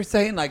that what you're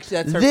saying? Like,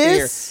 that's her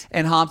fear.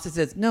 And Hamza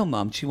says, no,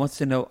 Mom. She wants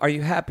to know, are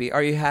you happy?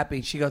 Are you happy?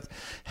 And she goes,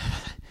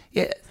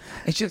 yes.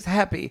 And she was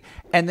happy.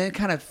 And then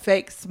kind of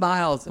fake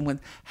smiles and went,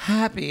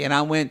 happy. And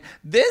I went,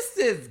 this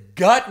is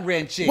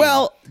gut-wrenching.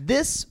 Well,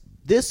 this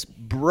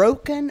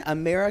broken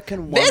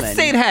American woman. This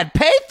scene had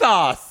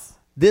pathos.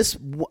 This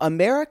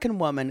American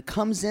woman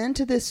comes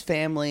into this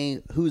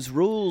family whose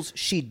rules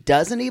she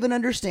doesn't even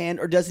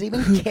understand or doesn't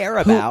even care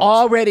about. Who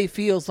already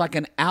feels like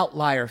an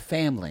outlier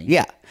family.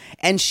 Yeah.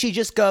 And she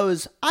just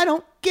goes, I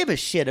don't give a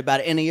shit about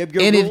any of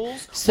your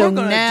rules. So we're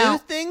going to do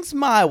things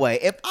my way.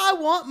 If I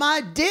want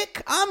my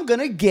dick, I'm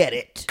going to get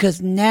it.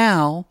 Because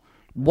now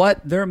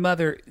what their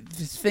mother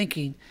is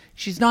thinking,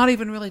 she's not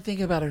even really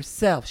thinking about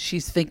herself.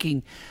 She's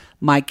thinking,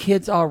 my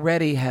kids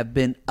already have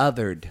been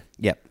othered.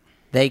 Yep.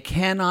 They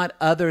cannot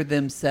other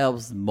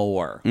themselves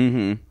more.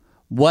 Mm-hmm.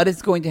 What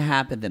is going to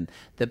happen to them?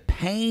 The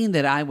pain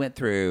that I went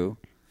through,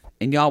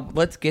 and y'all,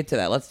 let's get to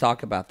that. Let's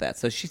talk about that.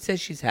 So she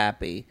says she's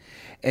happy.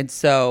 And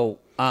so...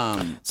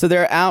 so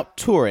they're out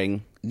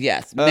touring.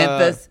 Yes,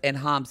 Memphis and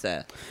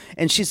Hamza.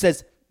 And she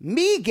says,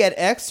 me get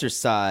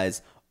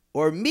exercise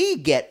or me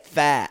get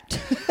fat.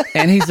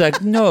 And he's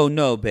like,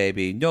 no,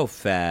 baby, no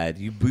fat.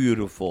 You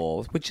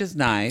beautiful, which is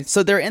nice.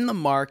 So they're in the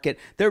market.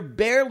 They're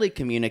barely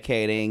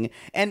communicating.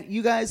 And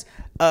you guys,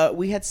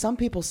 we had some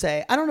people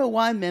say, I don't know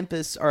why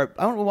Memphis, or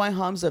I don't know why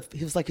Hamza,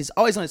 he's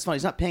always on his phone.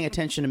 He's not paying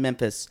attention to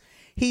Memphis.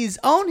 He's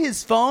on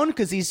his phone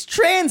because he's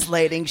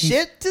translating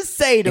shit to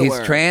say to her.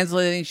 He's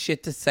translating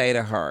shit to say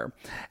to her.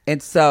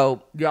 And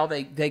so, y'all,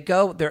 they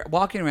go, they're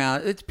walking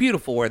around. It's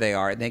beautiful where they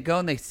are. And they go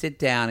and they sit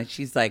down. And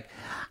she's like,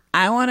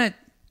 I want to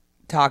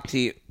talk to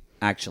you.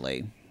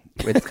 Actually,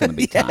 it's going to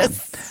be time.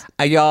 Yes.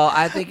 Y'all,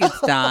 I think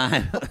it's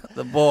time.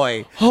 The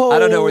boy. I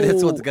don't know where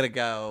this one's going to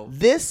go.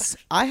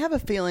 I have a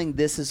feeling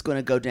this is going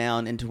to go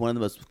down into one of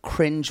the most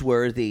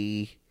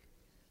cringeworthy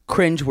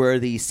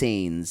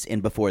scenes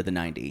in Before the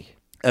 90.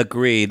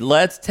 Agreed.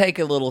 Let's take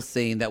a little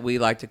scene that we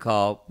like to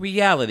call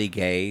reality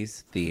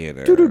gaze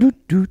theater.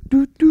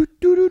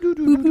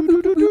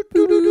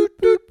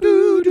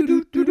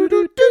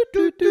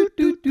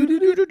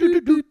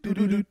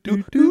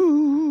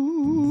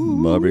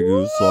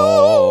 Barbecue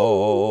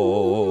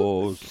sauce.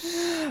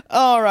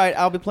 All right,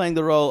 I'll be playing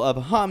the role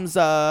of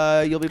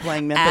Hamza. You'll be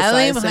playing Memphis.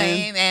 I'll be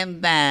playing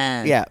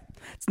Memphis. Yeah,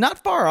 it's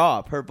not far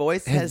off. Her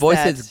voice. His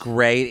voice is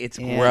great. It's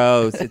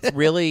gross. It's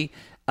really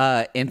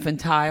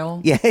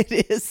infantile. Yeah, it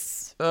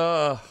is.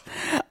 Ugh.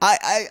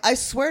 I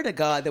swear to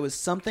God, there was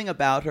something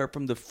about her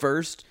from the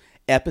first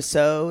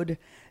episode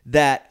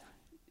that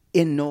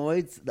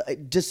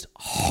just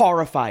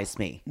horrifies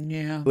me.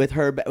 Yeah. With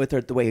her,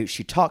 the way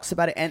she talks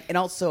about it, and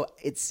also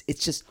it's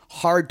just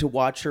hard to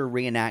watch her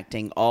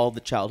reenacting all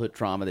the childhood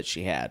trauma that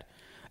she had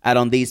out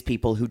on these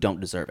people who don't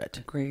deserve it.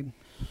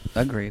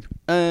 Agreed.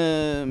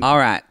 All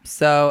right.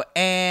 So,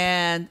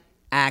 and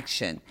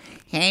action.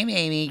 Hey,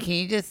 baby, can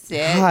you just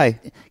sit? Hi.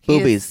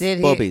 Boobies.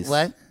 Boobies.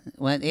 What?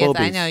 Yes, Boobies.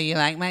 I know you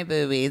like my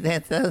boobies.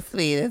 That's so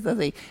sweet. That's so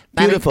sweet.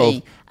 Beautiful. Funny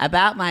thing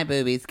about my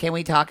boobies, can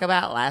we talk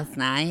about last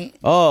night?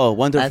 Oh,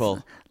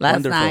 wonderful. Last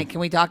Wonderful. night, can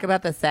we talk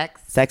about the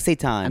sex? Sexy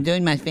time. I'm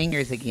doing my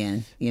fingers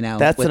again,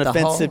 That's with an the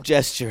offensive whole,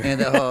 gesture.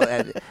 And the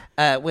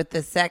whole, with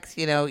the sex,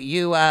 you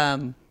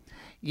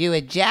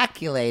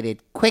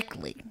ejaculated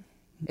quickly.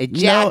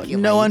 Ejaculated.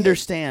 No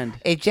understand.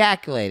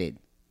 Ejaculated.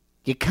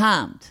 You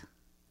cummed.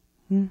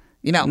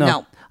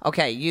 No.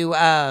 Okay, you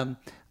when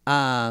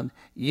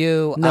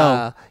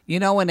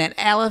an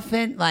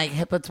elephant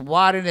puts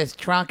water in his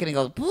trunk and he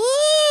goes,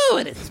 woo, woo,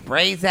 and it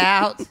sprays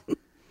out.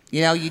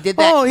 You know, you did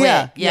that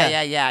quick.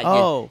 Yeah.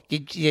 Oh. You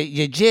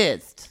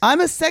jizzed. I'm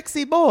a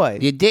sexy boy.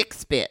 Your dick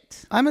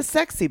spit. I'm a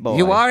sexy boy.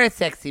 You are a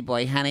sexy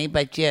boy, honey,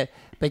 but you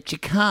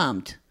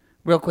cummed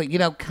real quick. You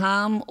know,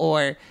 cum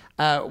or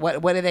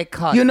what do they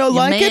call it? You know, Your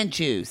like man it?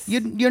 juice. You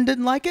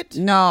didn't like it?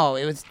 No,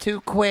 it was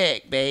too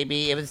quick,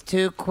 baby. It was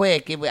too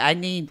quick. Your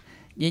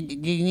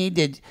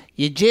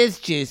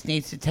jizz juice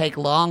needs to take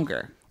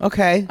longer.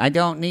 Okay. I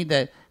don't need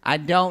the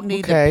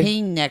Okay.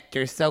 peen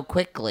nectar so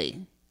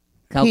quickly.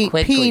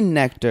 Peen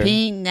nectar.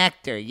 Peen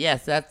nectar.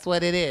 Yes, that's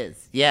what it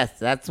is. Yes,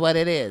 that's what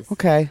it is.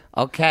 Okay.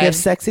 Okay. You have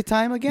sexy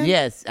time again?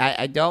 Yes,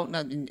 I don't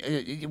know.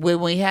 When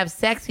we have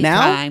sexy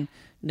Now? time,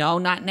 no,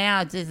 not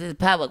now. This is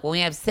public. When we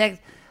have sex,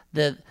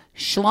 the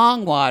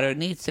schlong water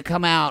needs to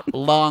come out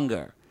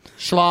longer.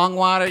 Schlong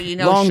water, you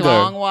know, Longer.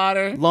 schlong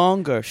water.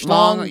 Longer.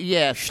 Longer,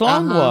 yes.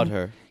 Schlong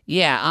water.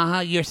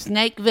 Yeah, Your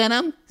snake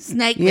venom.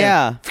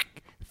 Yeah.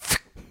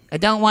 I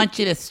don't want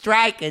you to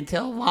strike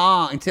until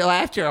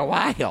after a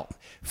while.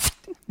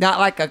 Not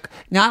like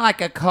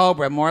a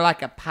cobra, more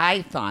like a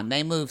python.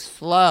 They move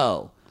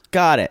slow.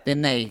 Got it.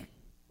 Then they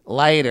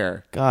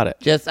later. Got it.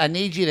 Just I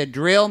need you to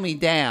drill me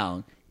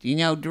down. Do you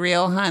know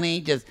drill,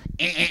 honey? Just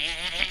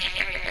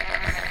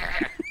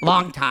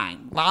long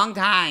time,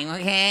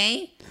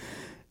 okay?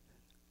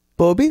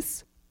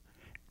 Boobies?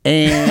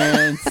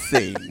 And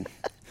sing.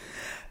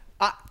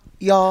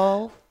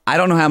 Y'all. I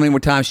don't know how many more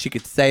times she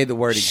could say the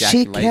word She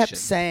ejaculation. kept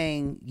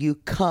saying, "You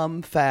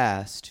come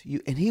fast."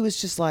 And he was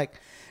just like,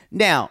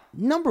 now,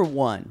 number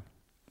one,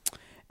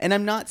 and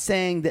I'm not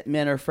saying that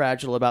men are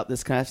fragile about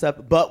this kind of stuff,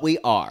 but we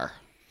are.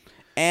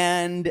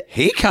 And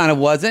He kind of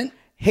wasn't.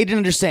 he didn't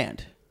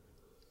understand.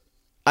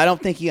 I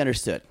don't think he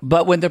understood.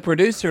 But when the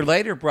producer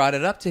later brought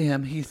it up to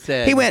him, he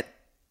said... He went,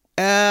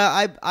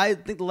 I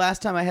think the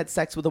last time I had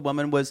sex with a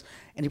woman was,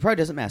 and he probably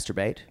doesn't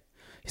masturbate.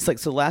 He's like,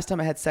 so the last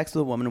time I had sex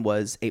with a woman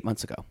was 8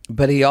 months ago.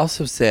 But he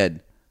also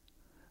said,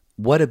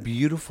 what a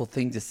beautiful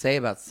thing to say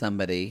about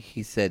somebody.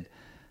 He said,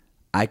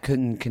 I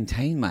couldn't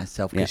contain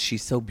myself because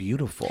she's so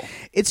beautiful.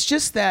 It's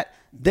just that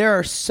there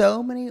are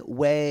so many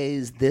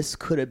ways this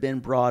could have been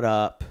brought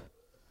up,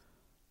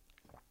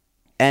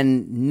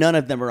 and none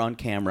of them are on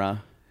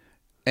camera.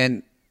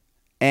 And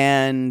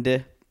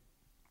there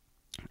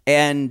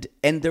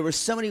were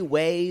so many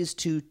ways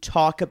to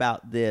talk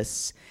about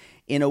this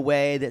in a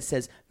way that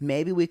says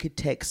maybe we could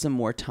take some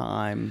more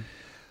time.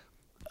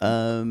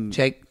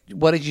 Jake,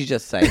 what did you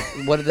just say?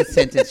 What is the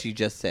sentence you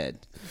just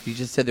said? You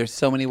just said there's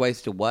so many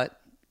ways to what?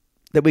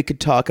 That we could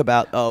talk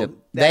about.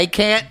 They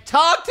can't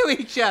talk to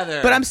each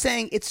other. But I'm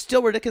saying it's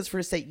still ridiculous for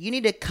us to say you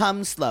need to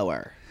come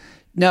slower.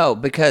 No,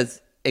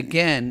 because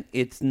again,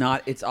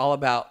 it's all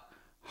about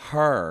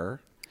her.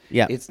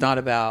 Yeah. It's not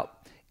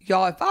about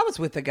y'all. If I was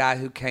with a guy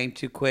who came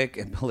too quick,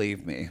 and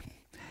believe me,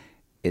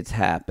 it's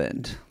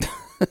happened.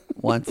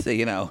 Once they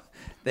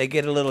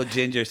get a little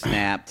ginger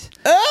snapped.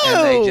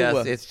 Oh,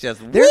 and it's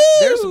just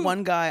there's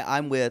one guy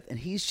I'm with, and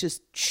he's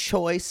just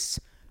choice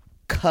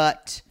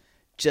cut.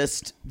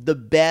 Just the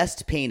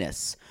best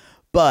penis,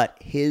 but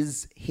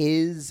his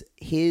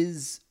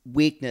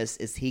weakness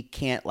is he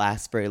can't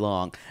last very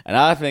long, and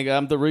I think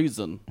I'm the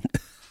reason.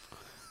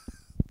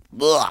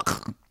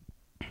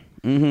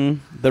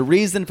 The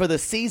reason for the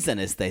season,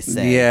 as they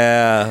say.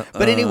 Yeah.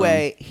 But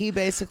anyway, he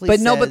basically. But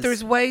says, but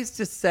there's ways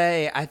to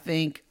say. I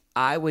think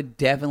I would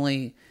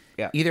definitely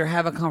either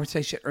have a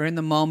conversation or in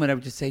the moment I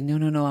would just say, no,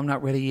 I'm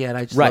not ready yet.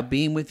 I just love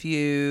being with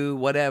you,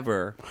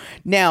 whatever.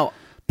 Now.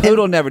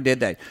 Poodle never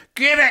did that.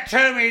 Give it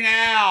to me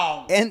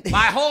now. And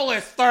my hole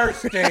is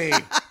thirsty.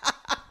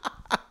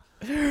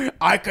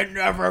 I can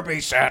never be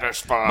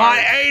satisfied.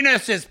 My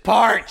anus is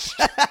parched.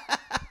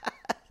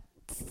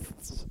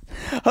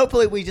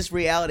 Hopefully we just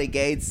reality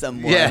gauge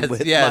someone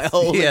with my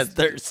hole is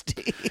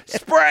thirsty.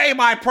 Spray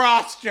my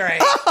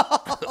prostrate.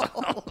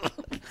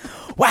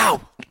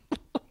 Wow.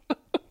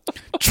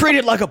 Treat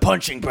it like a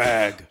punching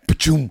bag.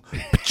 Pachoom,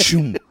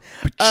 pachoom,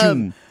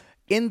 pachoom.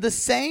 In the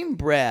same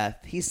breath,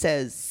 he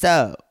says,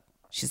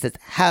 she says,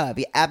 have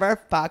you ever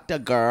fucked a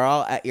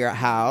girl at your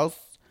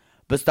house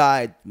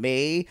besides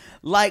me?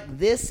 Like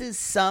this is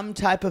some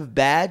type of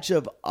badge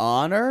of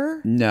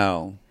honor?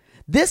 No.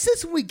 This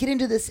is when we get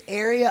into this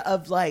area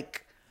of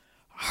like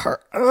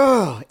her.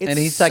 It's and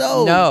he's so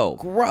like, no.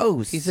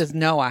 gross. He says,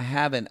 no, I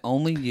haven't.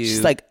 Only you.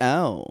 She's like,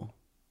 oh.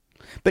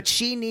 But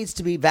she needs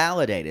to be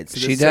validated. So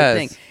she does.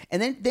 Thing.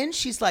 And then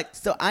she's like,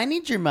 so I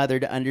need your mother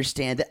to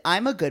understand that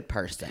I'm a good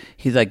person.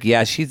 He's like,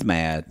 yeah, she's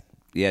mad.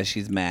 Yeah,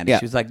 she's mad. Yeah.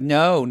 She was like,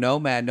 no,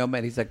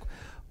 mad. He's like,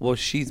 well,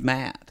 she's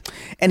mad.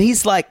 And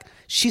he's like,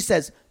 she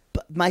says,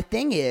 but my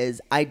thing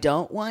is, I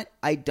don't want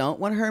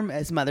her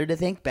as mother to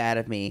think bad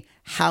of me.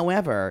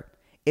 However,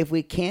 if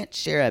we can't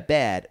share a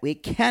bed, we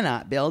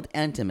cannot build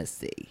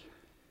intimacy.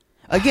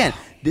 Again,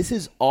 this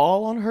is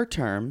all on her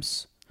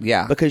terms.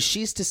 Yeah. Because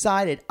she's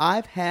decided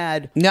I've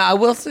had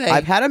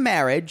a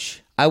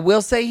marriage. I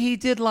will say he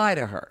did lie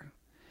to her.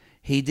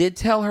 He did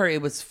tell her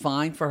it was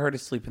fine for her to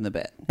sleep in the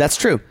bed. That's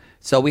true.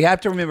 So we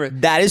have to remember.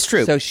 That is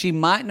true. So she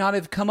might not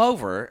have come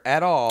over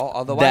at all,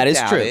 although that I is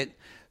doubt true. it.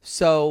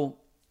 So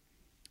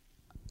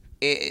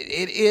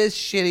it is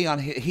shitty on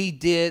him. He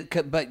did,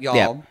 but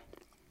y'all,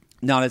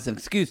 not as an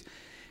excuse.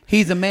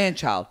 He's a man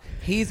child.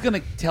 He's going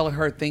to tell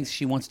her things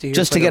she wants to hear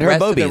just for to get the her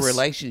rest of bobies. the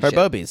relationship. Her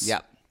bobies.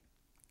 Yep.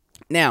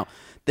 Now,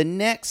 the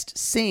next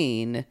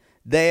scene,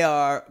 they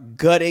are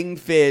gutting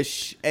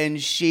fish,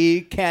 and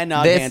she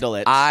cannot handle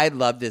it. I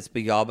love this,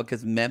 but y'all,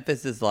 because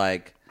Memphis is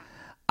like,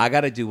 I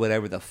got to do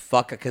whatever the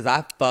fuck, because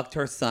I fucked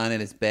her son in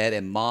his bed,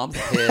 and mom's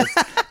pissed,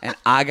 and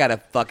I got to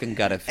fucking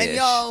gut a fish. And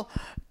y'all,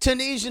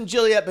 Tunisian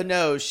Juliette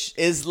Binoche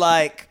is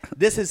like,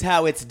 this is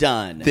how it's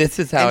done. This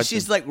is how and it's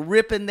she's like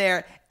ripping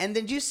there. And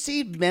then you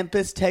see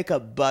Memphis take a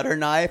butter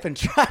knife and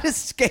try to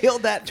scale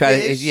that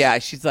fish. Yeah,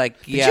 she's like,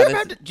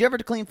 yeah. Did you ever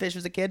clean fish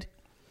as a kid?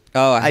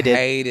 Oh, I did.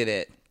 hated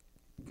it.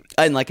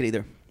 I didn't like it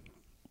either.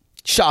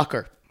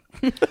 Shocker.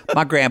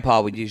 My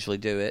grandpa would usually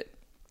do it.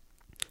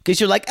 Because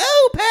you're like,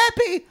 oh,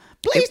 Pappy,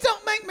 please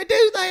don't make me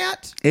do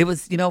that. It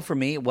was, for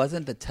me, it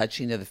wasn't the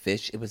touching of the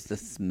fish. It was the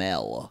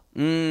smell.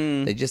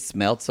 They just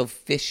smelled so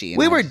fishy.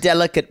 We were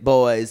delicate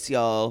boys,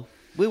 y'all.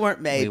 We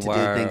weren't made to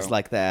do things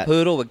like that.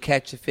 Poodle would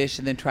catch a fish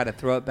and then try to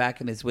throw it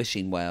back in his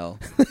wishing well.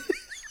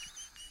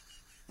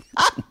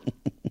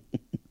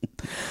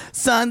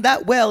 Son,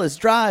 that well is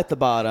dry at the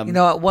bottom. You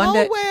know what? One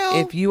day,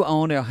 well. if you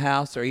own a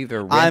house or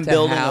either rent I'm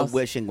building a house, a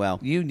wishing well.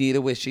 You need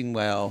a wishing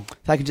well.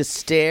 If I can just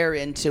stare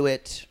into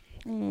it.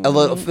 A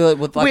little, fill it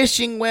with like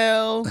wishing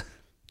well.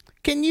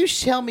 Can you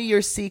tell me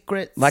your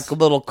secrets? like a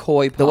little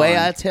koi pond. The way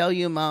I tell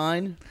you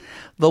mine.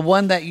 The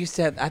one that used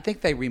to have, I think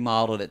they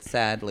remodeled it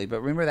sadly,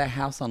 but remember that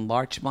house on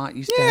Larchmont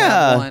used to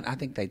Yeah. have one? I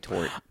think they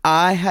tore it.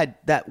 I had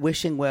that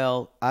wishing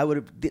well.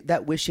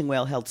 That wishing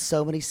well held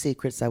so many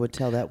secrets. I would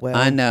tell that well.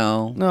 I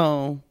know.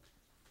 No.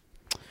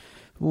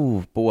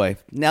 Ooh, boy.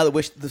 Now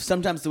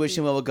sometimes the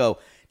wishing well will go,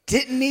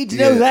 didn't need to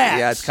know that.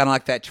 Yeah, it's kind of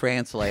like that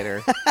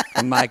translator.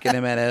 And Mike and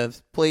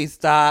Jimenez, please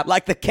stop.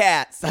 Like the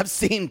cats. I've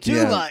seen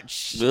too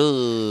much.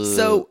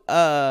 So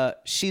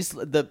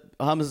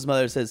Hamza's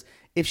mother says,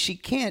 if she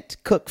can't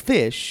cook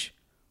fish,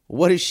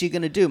 what is she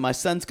going to do? My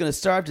son's going to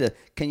starve to.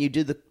 Can you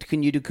do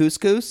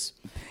couscous?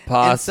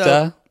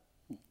 Pasta.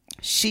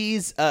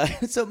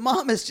 So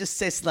mom is just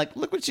saying, like,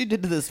 look what you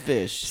did to this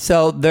fish.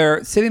 So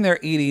they're sitting there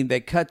eating.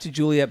 They cut to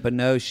Juliette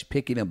Binoche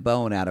picking a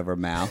bone out of her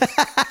mouth,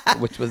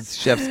 which was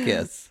chef's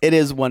kiss. It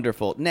is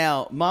wonderful.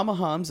 Now, Mama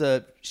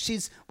Hamza,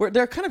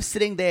 they're kind of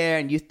sitting there,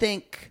 and you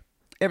think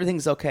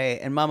everything's okay,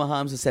 and Mama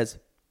Hamza says,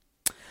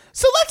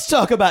 so let's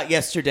talk about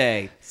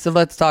yesterday.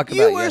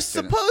 You were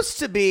supposed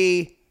to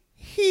be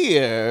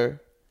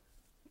here,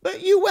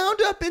 but you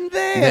wound up in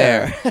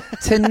there.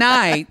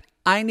 Tonight,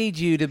 I need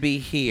you to be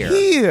here.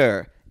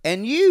 Here.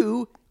 And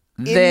you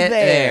in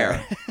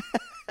there.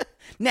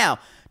 Now,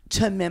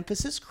 to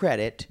Memphis's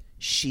credit,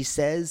 she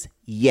says,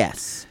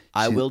 yes,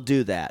 I will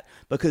do that.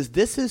 Because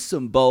this is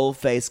some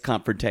bold-faced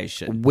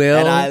confrontation.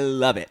 And I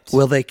love it.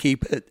 Will they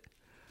keep it?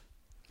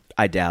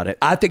 I doubt it.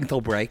 I think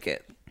they'll break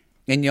it.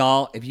 And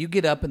y'all, if you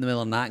get up in the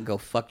middle of the night and go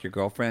fuck your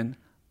girlfriend,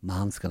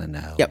 mom's going to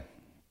know. Yep.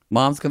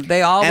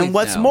 They always know. And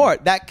what's more,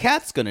 that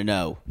cat's going to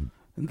know.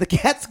 The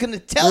cat's going to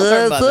tell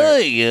her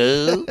mother.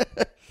 You.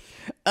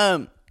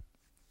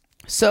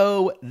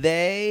 So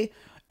they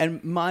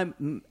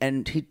mom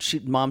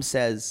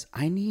says,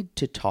 I need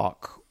to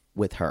talk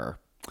with her,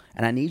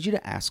 and I need you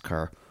to ask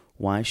her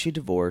why she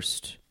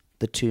divorced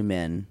the two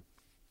men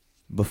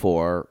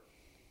before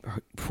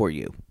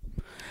you.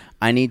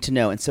 I need to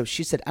know. And so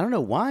she said, I don't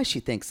know why she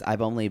thinks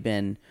I've only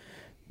been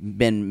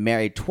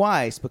married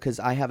twice, because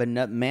I have a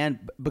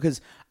man,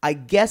 because I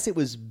guess it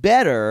was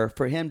better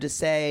for him to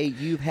say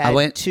you've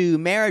had two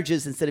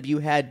marriages instead of you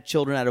had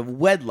children out of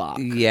wedlock.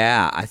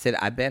 Yeah. I said,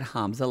 I bet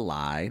Hamza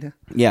lied.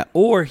 Yeah.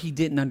 Or he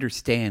didn't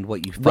understand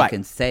what you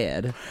fucking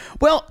said.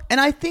 Well,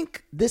 and I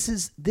think this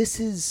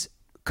is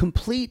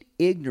complete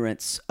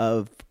ignorance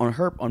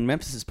on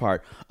Memphis's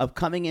part of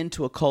coming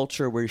into a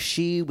culture where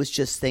she was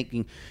just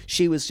thinking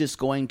she was just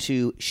going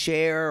to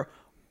share,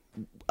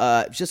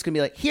 just going to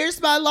be like,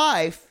 here's my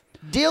life,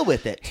 deal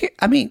with it.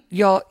 I mean,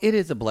 y'all, it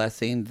is a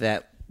blessing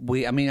that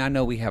I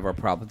know we have our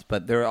problems,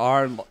 but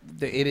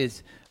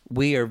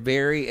we are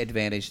very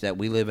advantaged that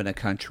we live in a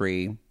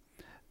country,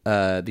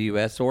 the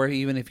U.S., or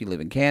even if you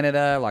live in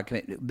Canada,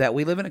 that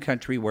we live in a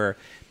country where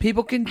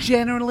people can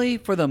generally,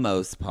 for the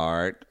most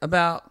part,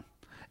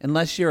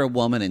 unless you're a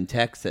woman in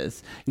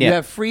Texas, you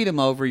have freedom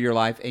over your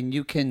life, and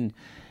you can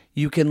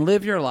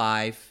live your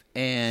life.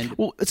 And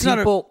it's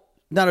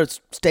not a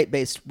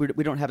state-based.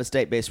 We don't have a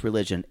state-based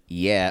religion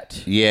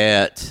yet.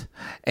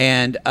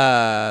 And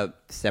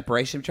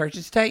separation of church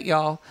and state,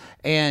 y'all.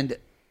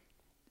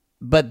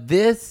 But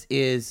this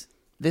is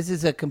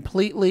a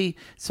completely.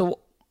 So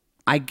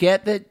I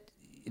get that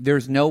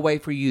there's no way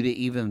for you to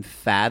even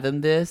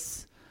fathom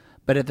this,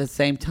 but at the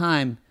same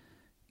time,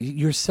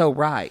 you're so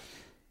right.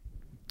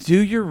 Do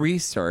your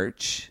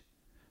research,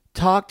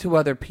 talk to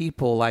other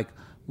people,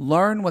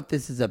 learn what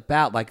this is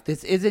about.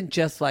 This isn't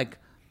just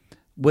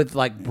with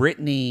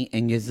Brittany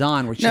and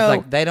Yazan, where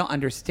she's they don't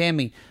understand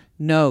me.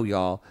 No,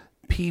 y'all.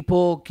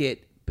 People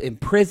get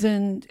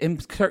imprisoned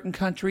in certain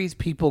countries.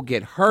 People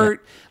get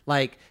hurt.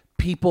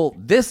 people,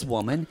 this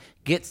woman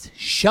gets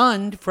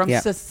shunned from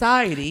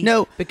society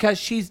because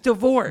she's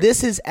divorced.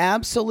 This is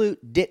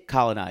absolute dick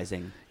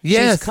colonizing.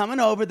 Yes. She's coming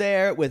over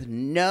there with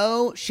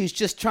she's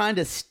just trying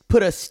to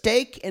put a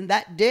stake in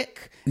that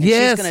dick. And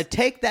Yes. she's going to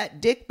take that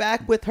dick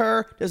back with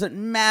her. Doesn't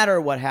matter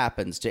what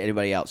happens to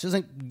anybody else. She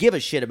doesn't give a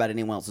shit about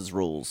anyone else's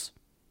rules.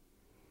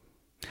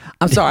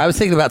 I'm sorry. I was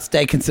thinking about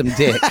staking some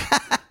dick.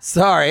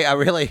 Sorry. I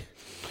really.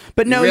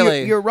 But no,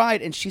 really. you're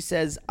right. And she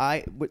says,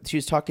 she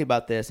was talking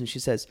about this, and she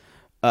says,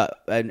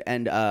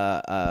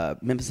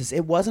 Memphis says,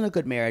 it wasn't a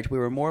good marriage. We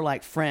were more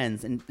like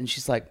friends. And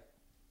she's like,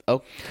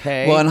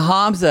 okay. Well, and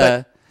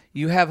Hamza,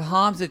 you have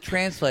Hamza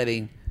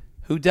translating,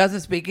 who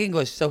doesn't speak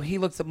English. So he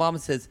looks at Mom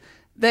and says,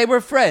 they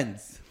were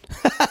friends.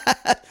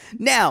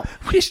 Now,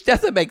 which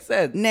doesn't make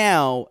sense.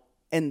 Now,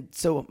 and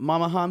so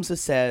Mama Hamza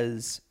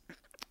says,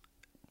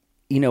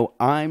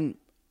 I'm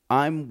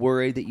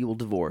worried that you will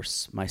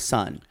divorce my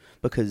son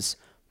because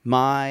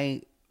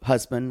my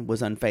husband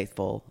was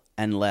unfaithful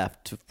and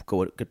left to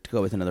go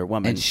with another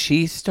woman. And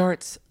she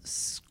starts,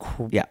 this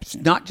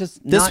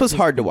was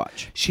hard to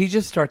watch. She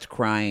just starts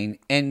crying,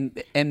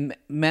 and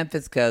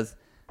Memphis goes,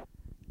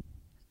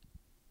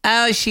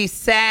 "Oh, she's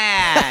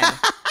sad,"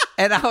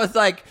 and I was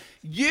like,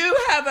 "You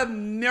have a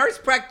nurse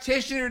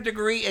practitioner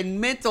degree in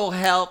mental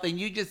health, and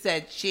you just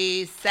said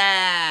she's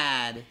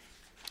sad."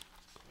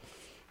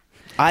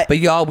 But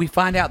y'all, we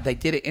find out they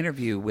did an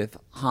interview with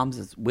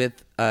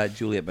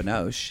Juliette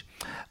Binoche,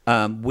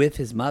 with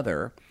his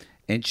mother,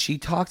 and she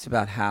talks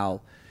about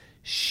how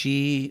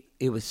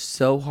it was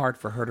so hard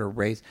for her to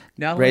raise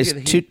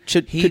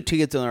two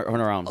kids on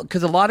her own.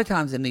 Because a lot of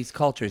times in these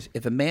cultures,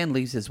 if a man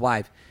leaves his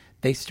wife,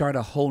 they start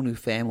a whole new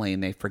family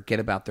and they forget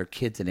about their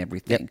kids and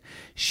everything. Yep.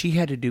 She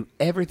had to do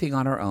everything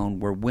on her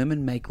own, where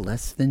women make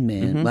less than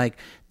men. Mm-hmm. Like,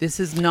 this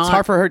is not... It's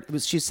hard for her...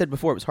 She said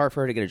before, it was hard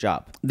for her to get a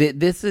job.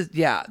 This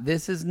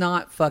is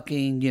not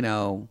fucking,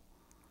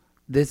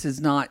 this is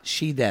not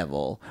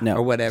She-Devil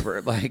or whatever.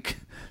 Like,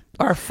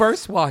 our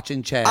first watch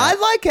in chat. I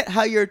like it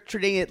how you're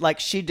treating it like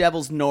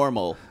She-Devil's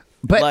normal.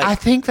 But I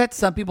think that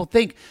some people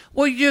think,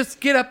 well, you just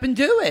get up and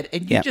do it.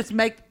 And you just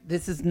make...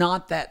 This is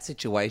not that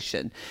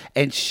situation.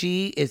 And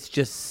she is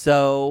just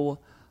so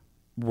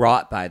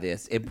wrought by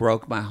this. It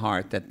broke my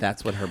heart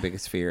that's what her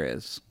biggest fear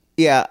is.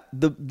 Yeah.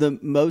 The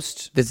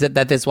most...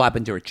 That this will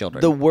happen to her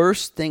children. The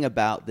worst thing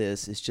about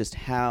this is just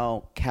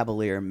how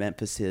cavalier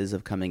Memphis is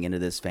of coming into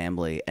this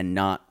family and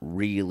not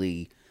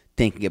really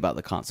thinking about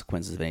the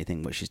consequences of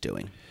anything what she's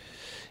doing.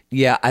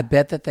 Yeah, I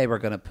bet that they were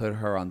going to put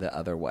her on the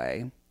other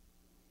way.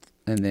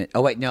 And then, oh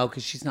wait, no,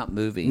 because she's not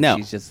moving. No,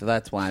 she's just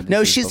that's why.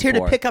 She's here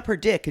to pick up her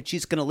dick, and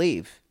she's going to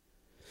leave.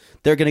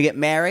 They're going to get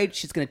married.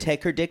 She's going to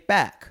take her dick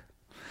back.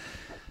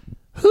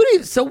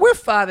 So we're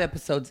 5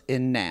 episodes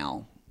in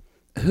now.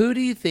 Who do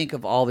you think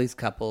of all these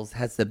couples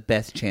has the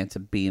best chance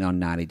of being on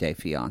 90 Day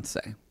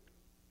Fiancé?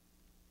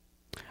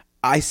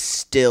 I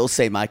still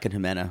say Mike and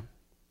Jimena.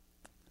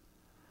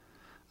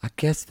 I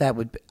guess that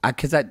would be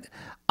because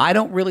I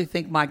don't really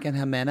think Mike and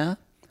Jimena,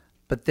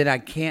 but then I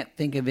can't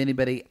think of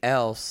anybody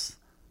else.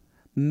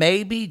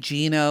 Maybe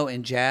Gino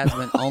and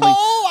Jasmine only.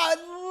 Oh, I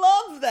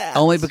love that.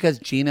 Only because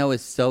Gino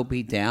is so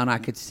beat down, I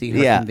could see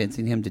her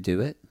convincing him to do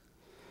it.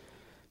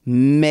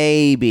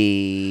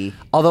 Maybe.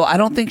 Although I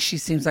don't think she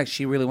seems like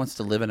she really wants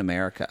to live in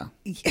America.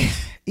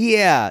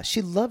 Yeah,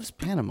 she loves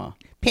Panama.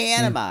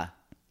 Panama.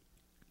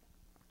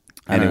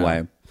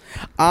 Anyway.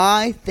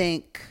 I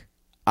think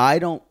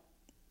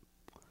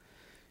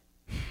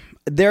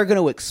they're going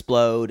to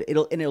explode.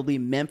 It'll be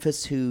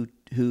Memphis who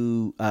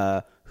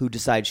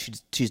decides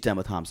she's done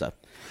with Hamza.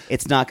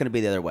 It's not going to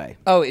be the other way.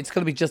 Oh, it's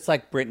going to be just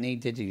like Brittany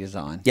did to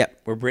Yazan.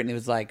 Yep. Where Brittany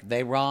was like,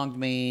 they wronged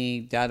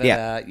me,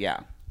 da-da-da. Yeah.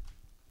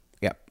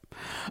 Yep.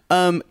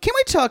 Can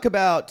we talk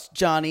about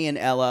Johnny and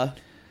Ella?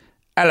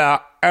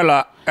 Ella.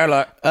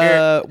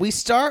 We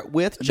start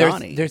with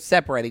Johnny. They're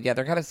separated. Yeah,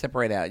 they're kind of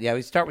separated out. Yeah,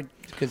 we start with,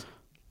 because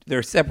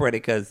they're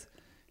separated because...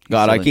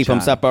 Gotta keep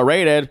them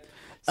separated.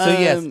 So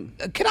yes,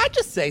 can I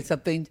just say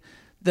something?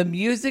 The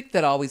music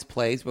that always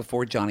plays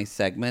before Johnny's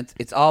segments,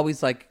 it's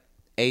always like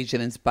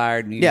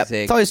Asian-inspired music. Yeah,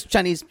 it's always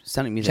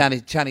Chinese-sounding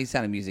music.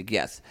 Chinese-sounding music,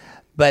 yes.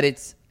 But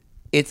it's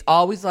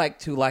always like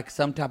to like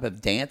some type of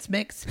dance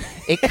mix.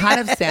 It kind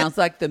of sounds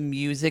like the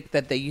music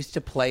that they used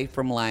to play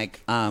from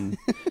like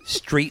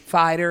Street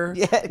Fighter.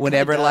 Yeah,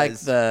 whenever like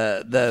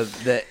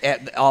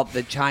all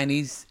the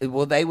Chinese.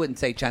 Well, they wouldn't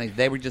say Chinese.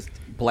 They were just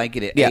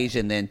blanketed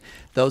Asian. Then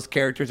those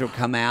characters would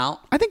come out.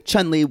 I think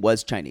Chun-Li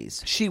was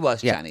Chinese. She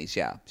was Chinese.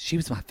 Yeah, she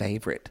was my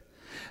favorite.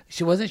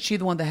 Wasn't she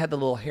the one that had the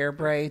little hair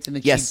braids and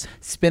then she'd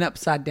spin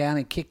upside down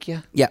and kick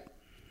you? Yeah.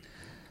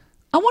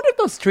 I wonder if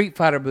those Street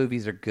Fighter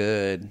movies are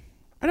good.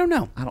 I don't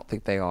know. I don't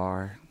think they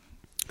are.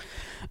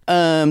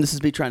 This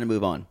is me trying to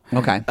move on.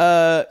 Okay.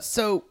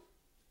 So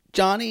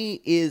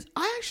Johnny is...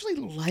 I actually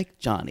like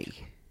Johnny.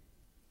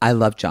 I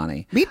love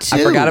Johnny. Me too.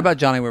 I forgot about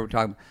Johnny when we were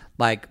talking.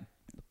 Like,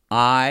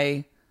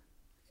 I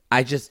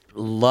just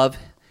love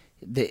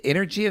the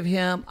energy of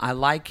him. I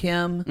like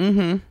him.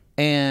 Mm-hmm.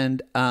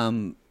 And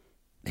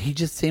he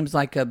just seems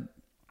like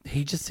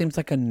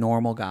a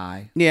normal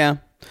guy. Yeah.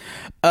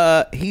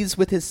 He's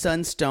with his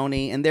son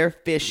Stoney, and they're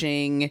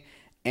fishing,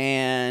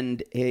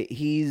 and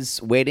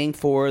he's waiting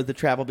for the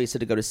travel visa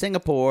to go to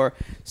Singapore.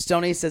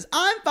 Stoney says,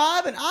 "I'm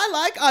 5 and I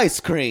like ice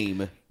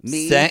cream."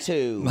 Me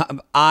too.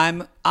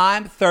 I'm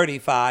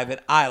 35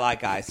 and I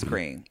like ice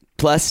cream.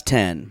 Plus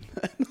 10.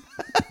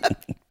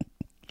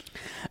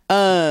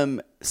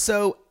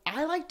 So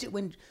I liked it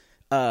when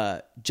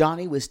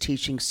Johnny was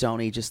teaching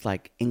Stoney just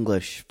like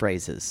English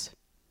phrases.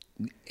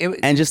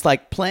 And just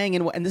like playing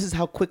in, and this is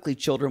how quickly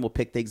children will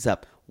pick things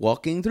up.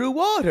 Walking through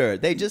water.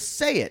 They just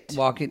say it.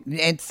 Walking.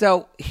 And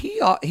so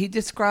he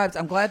describes,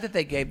 I'm glad that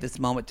they gave this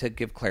moment to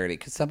give clarity,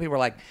 because some people are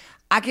like,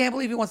 I can't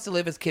believe he wants to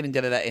live his kid and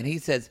da-da-da. And he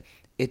says,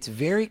 it's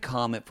very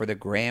common for the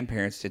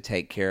grandparents to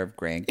take care of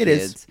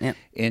grandkids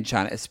in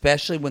China,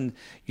 especially when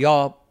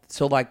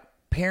so like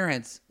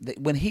parents,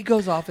 when he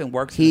goes off and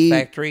works in the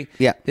factory,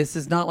 this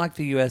is not like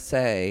the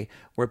USA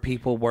where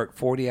people work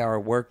 40-hour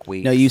work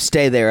weeks. No, you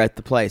stay there at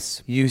the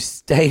place. You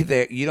stay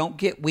there. You don't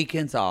get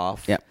weekends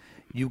off. Yep.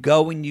 You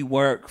go and you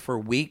work for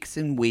weeks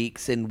and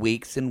weeks and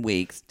weeks and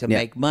weeks to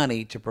make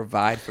money to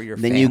provide for your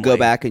family. Then you go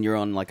back and you're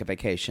on like a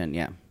vacation.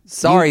 Yeah.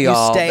 Sorry,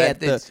 y'all.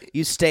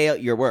 You stay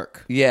at your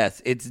work.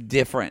 Yes, it's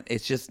different.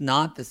 It's just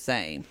not the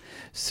same.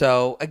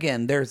 So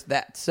again, there's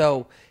that.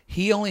 So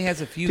he only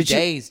has a few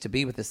days to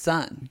be with his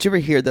son. Did you ever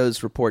hear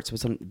those reports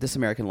with This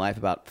American Life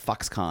about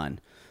Foxconn,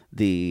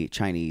 the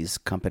Chinese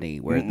company,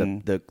 where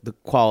the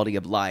quality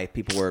of life,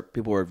 people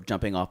were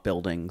jumping off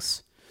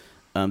buildings?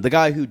 The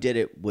guy who did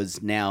it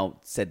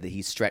said that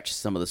he stretched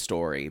some of the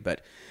story,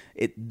 but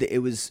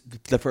it was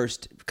the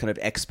first kind of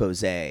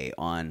expose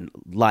on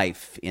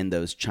life in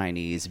those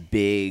Chinese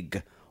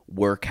big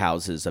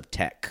workhouses of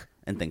tech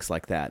and things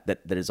like that.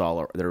 That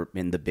are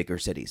in the bigger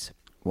cities.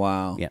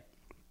 Wow. Yeah.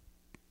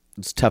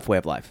 It's a tough way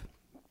of life.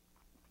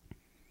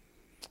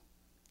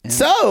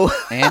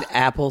 And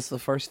Apple's the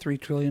first $3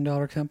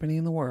 trillion company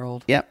in the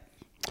world. Yep.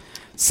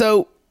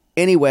 So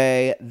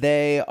anyway,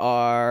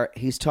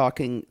 he's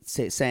talking,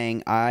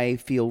 saying, I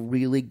feel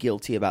really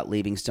guilty about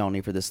leaving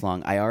Stoney for this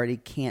long. I already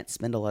can't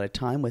spend a lot of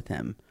time with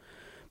him,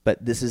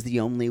 but this is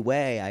the only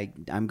way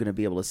I'm going to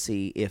be able to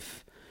see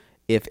if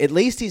at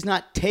least he's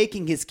not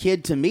taking his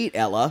kid to meet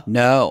Ella.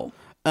 No.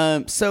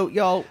 So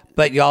y'all,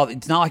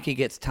 it's not like he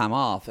gets time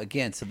off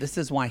again. So this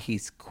is why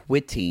he's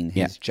quitting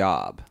his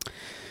job.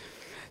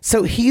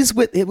 So he's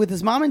with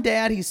his mom and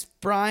dad. He's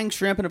frying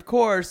shrimp, and of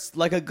course,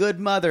 like a good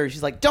mother,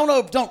 she's like,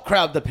 "Don't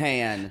crowd the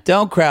pan.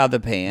 Don't crowd the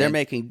pan." They're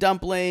making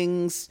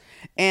dumplings,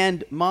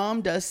 and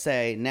mom does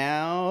say,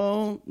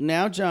 "Now,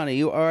 Johnny,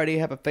 you already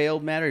have a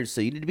failed marriage,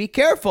 so you need to be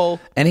careful."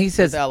 And he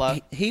says Ella.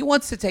 He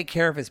wants to take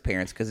care of his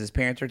parents because his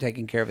parents are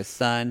taking care of his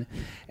son,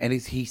 and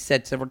he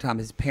said several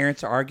times his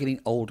parents are getting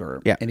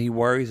older, and he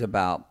worries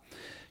about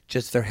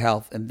just their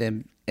health and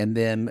them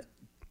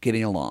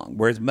getting along.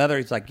 Whereas mother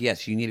is like,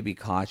 yes, you need to be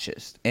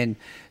cautious. And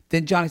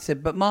then Johnny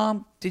said, but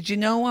Mom, did you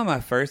know why my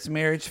first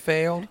marriage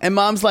failed? And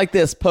Mom's like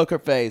this, poker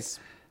face.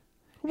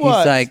 What?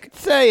 He's like,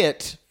 say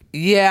it.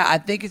 Yeah, I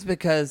think it's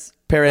because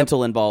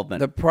parental involvement.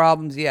 The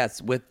problems,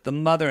 yes, with the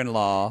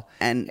mother-in-law.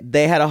 And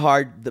they had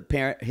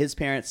his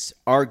parents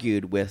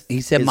argued with He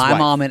said, his my wife.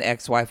 mom and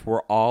ex-wife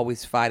were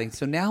always fighting.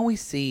 So now we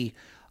see,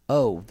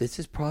 this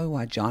is probably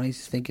why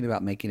Johnny's thinking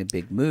about making a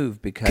big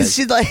move because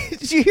she's like,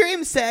 did you hear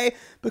him say?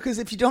 Because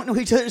if you don't know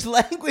each other's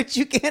language,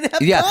 you can't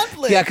have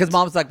conflict. Yeah, because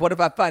Mom's like, what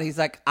if I fight? He's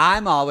like,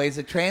 I'm always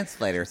a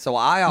translator, so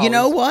I always. You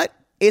know what?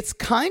 It's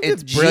kind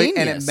of brilliant, genius,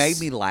 and it made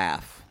me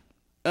laugh.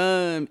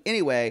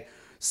 Anyway,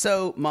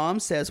 so Mom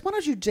says, why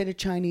don't you date a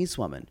Chinese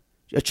woman?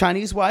 A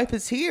Chinese wife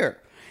is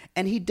here.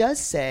 And he does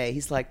say,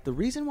 he's like, the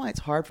reason why it's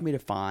hard for me to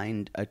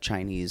find a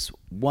Chinese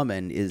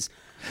woman is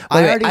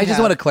I just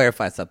want to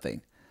clarify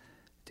something.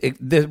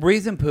 The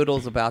reason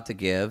Poodle's about to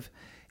give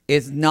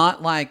is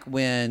not like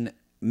when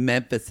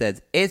Memphis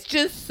says, it's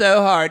just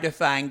so hard to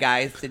find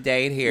guys to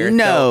date here.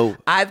 No.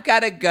 So I've got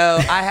to go.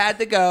 I had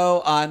to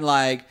go on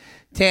like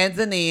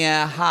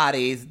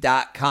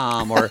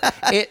TanzaniaHotties.com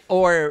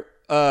or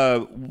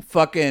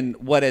fucking,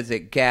 what is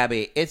it,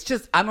 Gabby? It's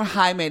just, I'm a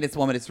high maintenance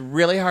woman. It's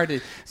really hard to,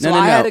 so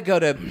I had to go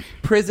to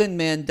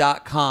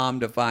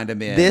prisonmen.com to find a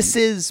man. This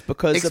is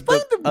because of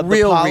the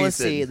real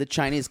policy, reason. the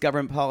Chinese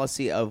government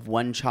policy of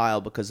one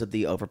child because of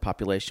the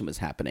overpopulation was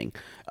happening.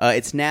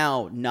 It's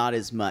now not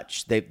as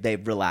much.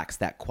 They've relaxed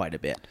that quite a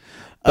bit.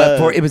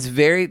 But it was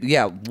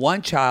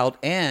one child,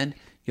 and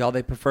y'all,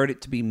 they preferred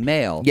it to be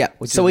male. Yeah,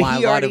 which so is why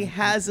he already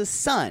has a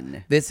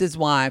son. This is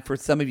why, for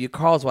some of you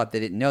Carl's wife, they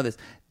didn't know this.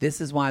 This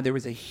is why there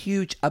was a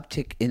huge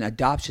uptick in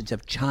adoptions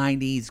of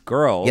Chinese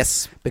girls.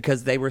 Yes.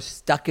 Because they were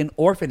stuck in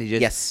orphanages.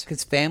 Yes.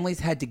 Because families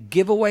had to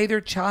give away their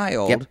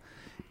child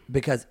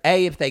because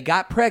A, if they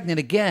got pregnant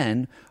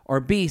again, or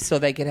B, so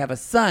they could have a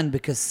son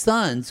because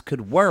sons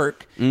could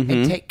work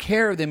and take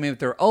care of them if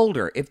they're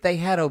older. If they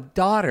had a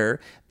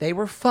daughter, they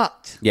were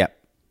fucked. Yep.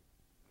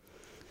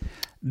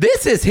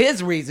 This is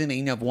his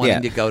reasoning of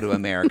wanting to go to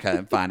America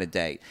and find a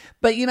date.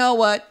 But you know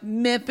what?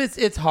 Memphis,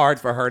 it's hard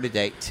for her to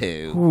date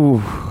too.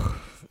 Ooh.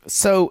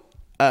 So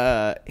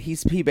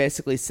he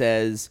basically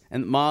says,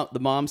 and the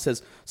mom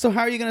says, so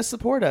how are you going to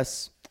support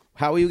us?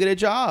 how will you get a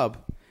job?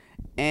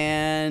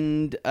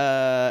 And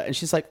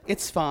she's like,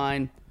 it's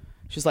fine.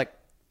 She's like,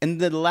 and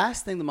the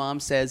last thing the mom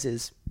says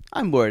is,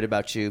 I'm worried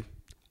about you.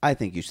 I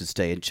think you should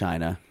stay in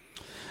China.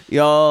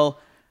 Y'all,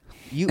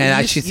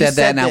 she said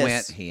that, and I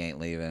went, he ain't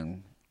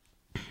leaving.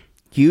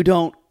 You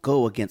don't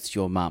go against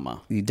your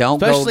mama. You don't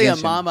go Especially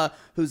against a mama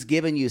who's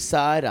giving you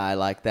side eye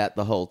like that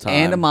the whole time.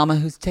 And a mama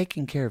who's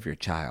taking care of your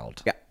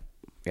child.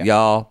 Yeah.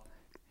 Y'all,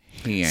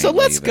 he ain't So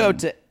let's leaving. go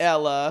to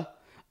Ella.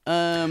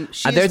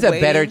 There's a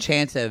better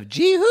chance of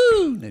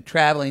Ji-hoon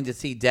traveling to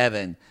see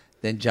Devin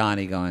than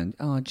Johnny going,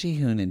 oh,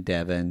 Ji-hoon and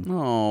Devin.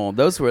 Oh,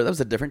 that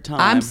was a different time.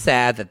 I'm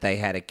sad that they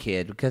had a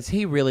kid because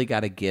he really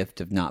got a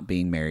gift of not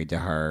being married to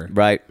her.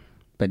 Right.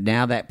 But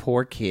now that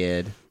poor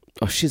kid.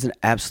 Oh, she's an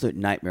absolute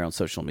nightmare on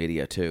social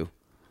media, too.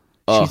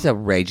 She's a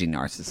raging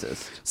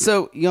narcissist.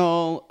 So,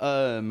 y'all,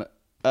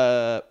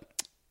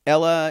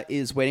 Ella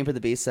is waiting for the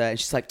visa, and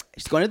she's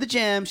going to the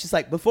gym. She's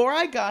like, before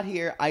I got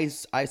here, I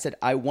said,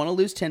 I want to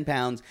lose 10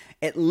 pounds,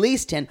 at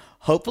least 10,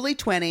 hopefully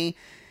 20.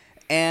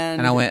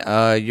 And I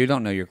went, you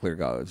don't know your clear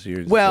goals.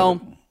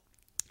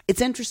 It's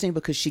interesting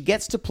because she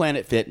gets to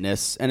Planet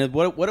Fitness, and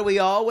what do we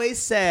always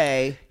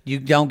say? You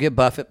don't get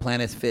buff at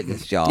Planet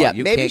Fitness, y'all. Yeah,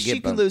 you maybe can't she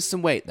get can lose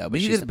some weight, though. But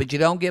you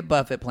don't get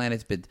buff at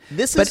Planet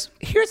Fitness. But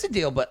here's the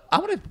deal. But I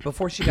want to,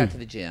 before she got to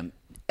the gym,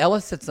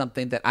 Ella said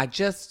something that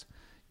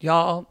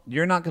y'all,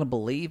 you're not going to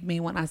believe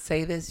me when I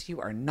say this. You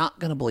are not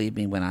going to believe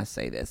me when I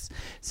say this.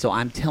 So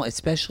I'm telling,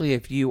 especially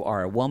if you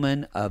are a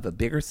woman of a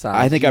bigger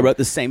size. I think I wrote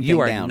the same thing down.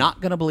 You are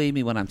not going to believe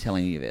me when I'm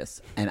telling you this.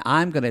 And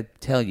I'm going to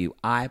tell you,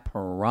 I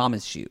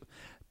promise you,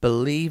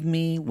 believe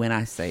me when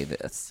I say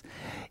this.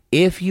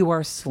 If you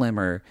are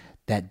slimmer,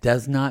 that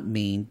does not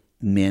mean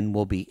men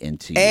will be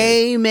into you.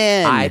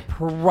 Amen. I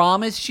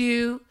promise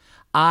you.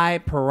 I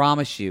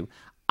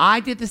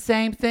did the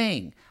same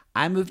thing.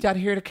 I moved out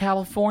here to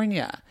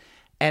California,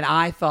 and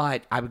I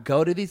thought I would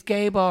go to these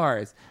gay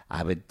bars.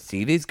 I would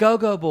see these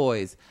go-go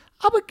boys.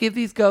 I would give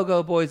these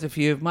go-go boys a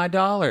few of my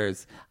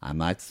dollars. I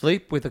might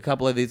sleep with a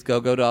couple of these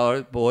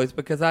go-go boys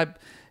because I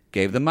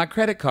gave them my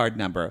credit card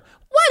number.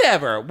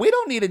 Whatever. We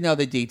don't need to know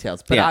the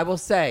details. But I will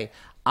say,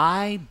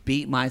 I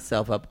beat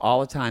myself up all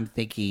the time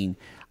thinking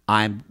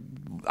I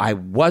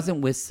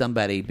wasn't with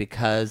somebody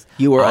because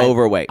you were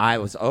overweight. I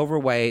was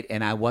overweight,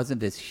 and I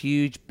wasn't this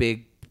huge,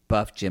 big,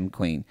 buff gym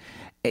queen.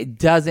 It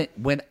doesn't.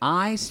 When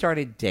I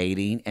started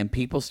dating and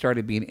people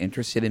started being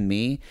interested in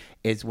me,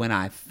 is when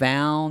I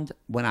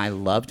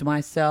loved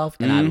myself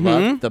and I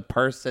loved the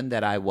person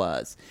that I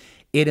was.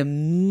 It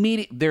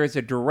immediately, there is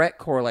a direct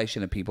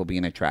correlation of people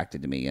being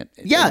attracted to me.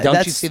 Yeah,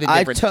 don't you see the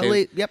difference?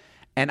 Yep.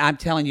 And I'm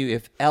telling you,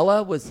 if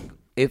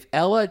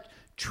Ella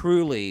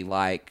truly,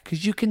 like,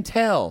 because you can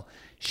tell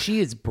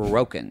she is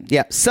broken.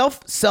 Yeah,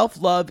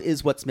 self-love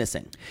is what's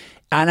missing.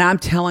 And I'm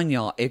telling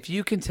y'all, if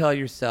you can tell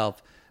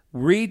yourself,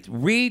 read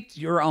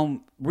your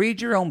own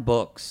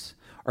books,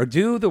 or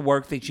do the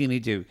work that you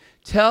need to do.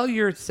 Tell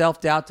your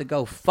self-doubt to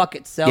go fuck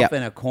itself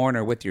in a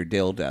corner with your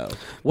dildo.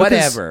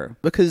 Whatever.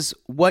 Because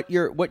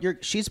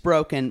she's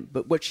broken,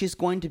 but what she's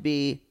going to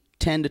be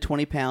 10 to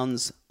 20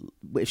 pounds,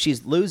 if she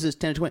loses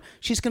 10 to 20,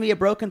 she's going to be a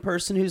broken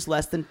person who's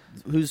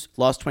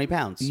lost 20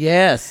 pounds.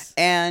 Yes.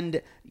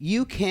 And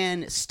you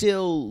can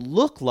still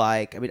look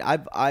like, I mean,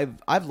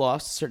 I've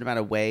lost a certain amount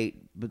of weight,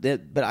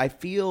 but I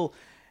feel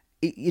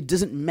it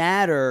doesn't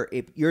matter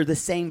if you're the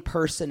same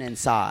person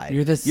inside.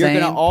 You're the same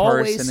You're going to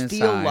always person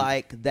feel inside.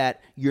 like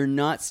that you're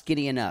not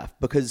skinny enough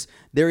because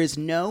there is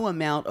no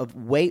amount of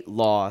weight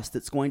loss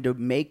that's going to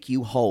make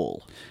you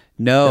whole.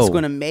 No. That's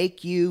going to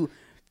make you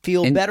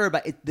feel better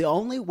about it.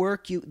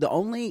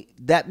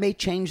 That may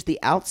change the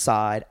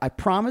outside. I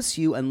promise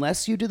you,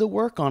 unless you do the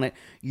work on it,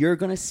 you're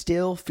going to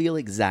still feel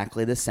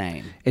exactly the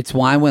same. It's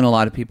why when a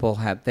lot of people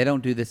they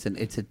don't do this, and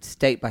it's a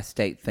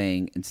state-by-state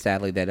thing, and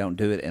sadly they don't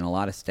do it in a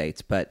lot of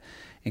states, but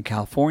in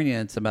California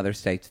and some other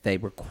states, they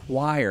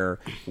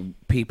require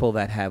people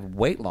that have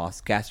weight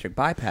loss, gastric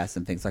bypass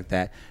and things like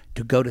that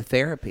to go to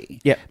therapy.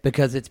 Yeah.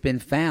 Because it's been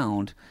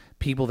found,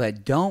 people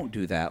that don't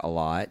do that a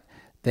lot,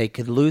 they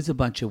could lose a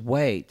bunch of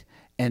weight,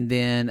 and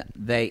then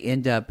they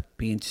end up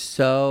being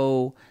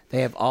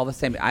they have all the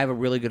same. I have a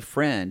really good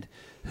friend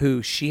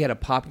who she had a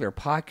popular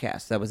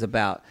podcast that was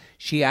about,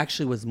 she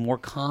actually was more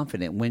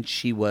confident when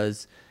she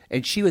was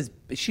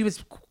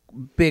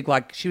big,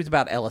 like she was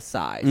about Ella's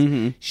size.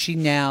 Mm-hmm. She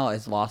now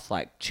has lost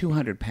like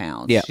 200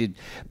 pounds. Yeah.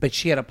 But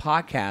she had a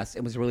podcast.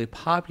 It was really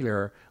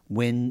popular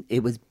when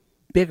it was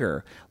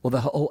bigger.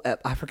 Well,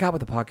 I forgot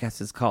what the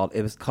podcast is called.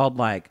 It was called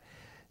like,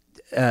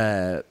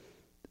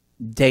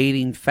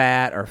 dating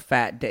fat or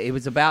fat. It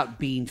was about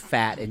being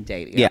fat and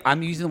dating. Yeah.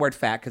 I'm using the word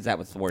fat because that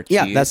was the word she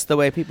Yeah, used. that's the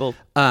way people...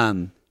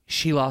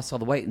 She lost all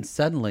the weight, and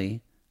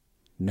suddenly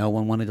no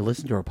one wanted to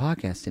listen to her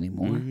podcast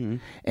anymore. Mm-hmm.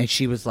 And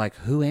she was like,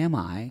 who am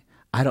I?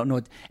 I don't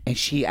know. And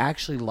she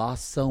actually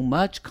lost so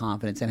much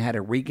confidence and had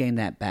to regain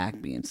that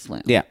back being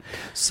slim. Yeah.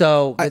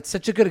 So it's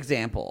such a good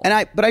example.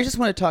 But I just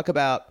want to talk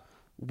about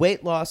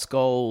weight loss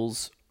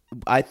goals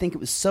I think it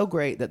was so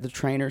great that the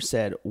trainer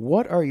said,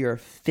 "What are your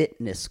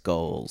fitness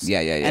goals?" Yeah.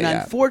 And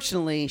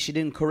unfortunately, she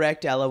didn't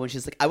correct Ella when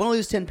she's like, "I want to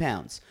lose 10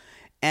 pounds."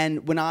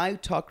 And when I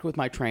talked with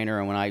my trainer,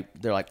 and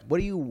they're like, "What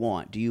do you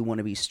want? Do you want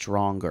to be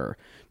stronger?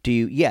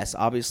 Yes,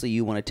 obviously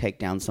you want to take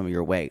down some of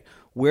your weight.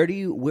 Where do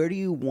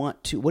you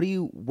want to?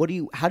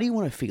 How do you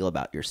want to feel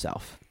about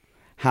yourself?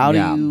 How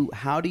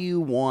do you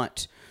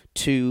want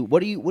to?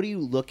 What are you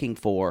looking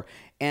for?"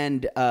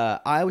 And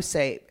I always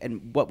say,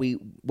 and what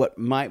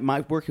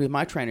my working with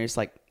my trainer is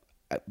like,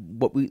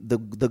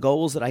 the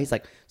goals that he's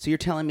like. So you're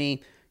telling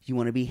me you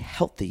want to be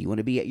healthy, you want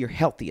to be at your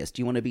healthiest,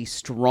 you want to be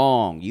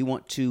strong, you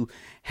want to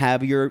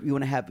kind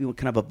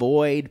of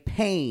avoid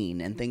pain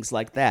and things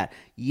like that.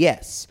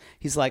 Yes,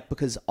 he's like,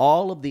 because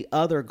all of the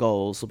other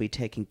goals will be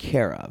taken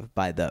care of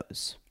by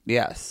those.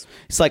 Yes.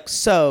 It's like,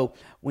 so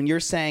when you're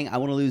saying I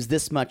want to lose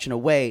this much in a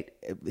weight,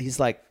 he's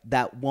like,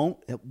 it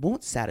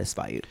won't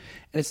satisfy you.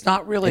 And it's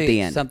not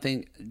really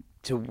something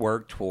to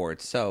work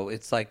towards. So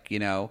it's like,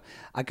 when I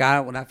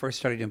first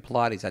started doing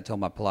Pilates, I told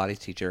my Pilates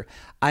teacher,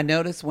 I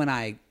noticed when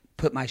I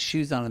put my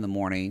shoes on in the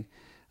morning,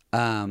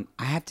 I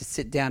have to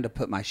sit down to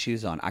put my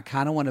shoes on. I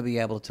kind of want to be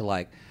able to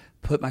like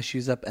put my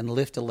shoes up and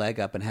lift a leg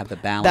up and have the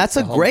balance. That's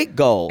a great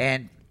goal.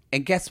 And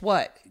guess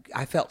what?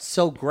 I felt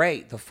so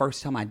great the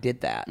first time I did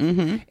that.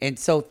 Mm-hmm. And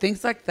so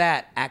things like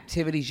that,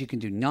 activities you can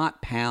do,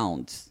 not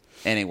pounds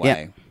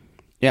anyway.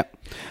 Yeah.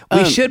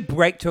 We should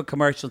break to a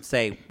commercial and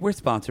say, we're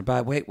sponsored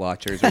by Weight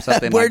Watchers or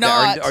something we're like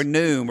not. that. Or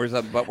Noom or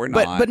something, but we're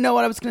not. But no,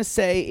 what I was going to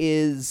say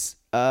is,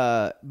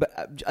 but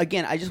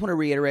again, I just want to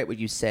reiterate what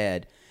you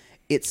said.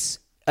 It's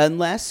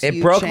unless it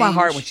you broke change, my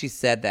heart when she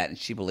said that and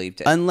she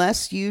believed it.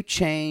 Unless you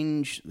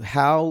change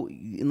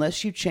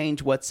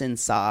what's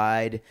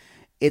inside,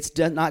 it's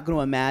not going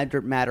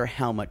to matter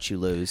how much you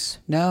lose.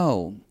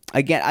 No.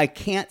 Again, I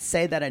can't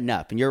say that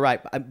enough. And you're right.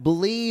 I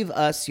believe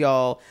us,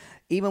 y'all.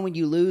 Even when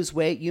you lose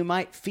weight, you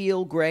might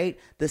feel great.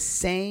 The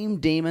same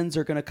demons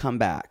are going to come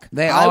back.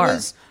 They are.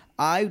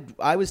 I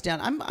was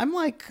down.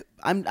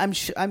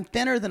 I'm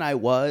thinner than I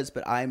was,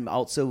 but I'm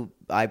also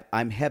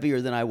I'm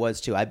heavier than I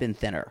was too. I've been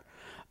thinner,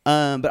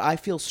 but I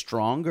feel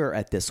stronger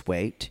at this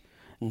weight,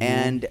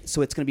 and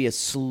so it's going to be a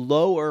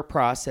slower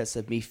process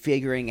of me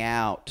figuring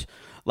out.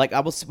 Like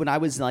when I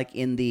was like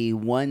in the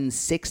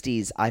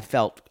 160s, I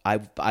felt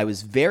I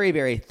was very,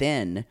 very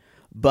thin,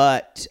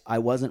 but I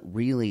wasn't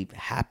really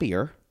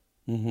happier.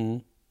 Mm-hmm.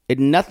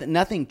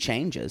 Nothing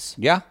changes.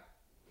 Yeah.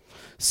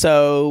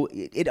 So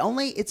it's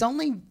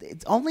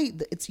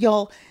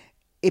y'all.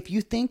 If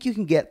you think you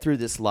can get through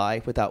this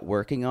life without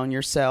working on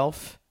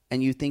yourself,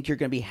 and you think you're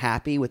going to be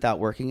happy without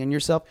working on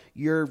yourself,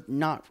 you're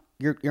not.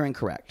 You're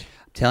incorrect.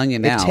 I'm telling you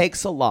now, it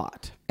takes a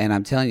lot. And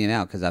I'm telling you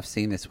now because I've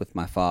seen this with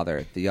my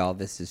father. Y'all,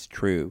 this is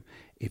true.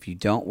 If you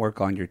don't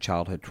work on your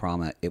childhood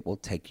trauma, it will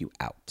take you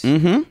out.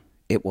 Mm-hmm.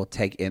 It will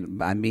take.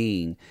 And I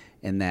mean,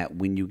 in that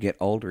when you get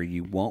older,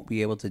 you won't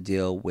be able to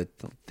deal with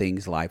the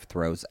things life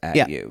throws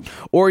at you.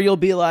 Or you'll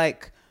be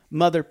like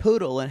Mother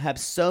Poodle and have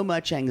so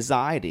much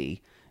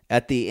anxiety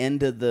at the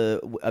end of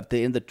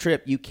the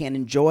trip, you can't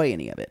enjoy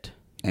any of it.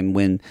 And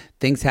when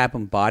things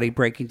happen, body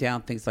breaking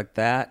down, things like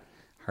that,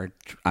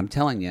 I'm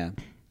telling you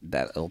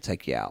that it'll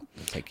take you out.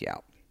 It'll take you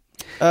out.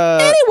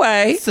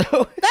 Anyway, so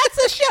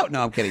that's a show.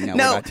 No, I'm kidding.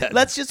 No,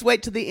 let's just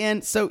wait to the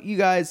end. So you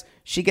guys,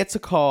 she gets a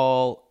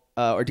call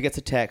or gets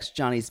a text.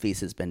 Johnny's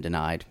visa's been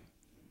denied.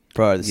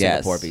 For the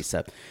Singapore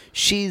visa.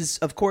 She's,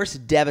 of course,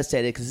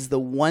 devastated because this is the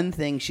one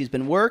thing she's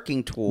been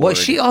working toward. Well,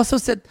 she also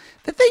said,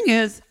 the thing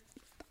is,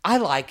 I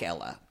like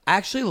Ella. I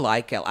actually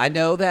like Ella. I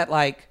know that,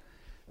 like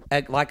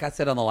I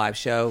said on the live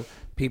show,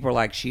 people are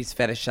like, she's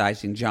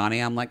fetishizing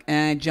Johnny. I'm like,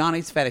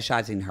 Johnny's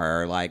fetishizing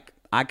her. Like,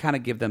 I kind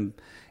of give them,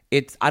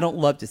 I don't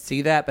love to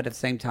see that, but at the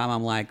same time,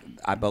 I'm like,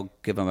 I both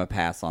give them a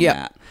pass on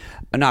that.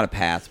 Not a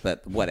pass,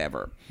 but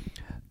whatever.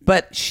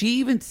 But she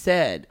even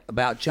said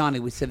about Johnny,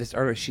 we said this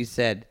earlier, she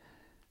said,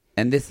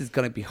 and this is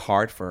going to be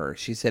hard for her.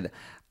 She said,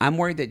 I'm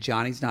worried that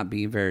Johnny's not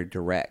being very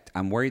direct.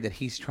 I'm worried that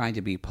he's trying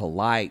to be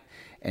polite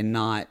and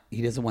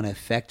he doesn't want to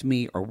affect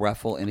me or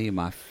ruffle any of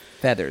my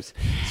feathers.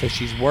 So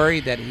she's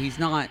worried that he's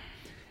not.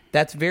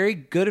 That's very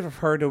good of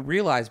her to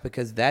realize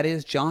because that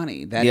is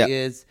Johnny.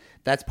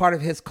 That's part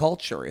of his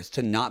culture is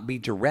to not be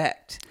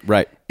direct.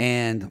 Right.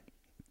 And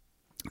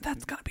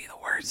that's going to be the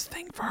worst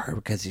thing for her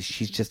because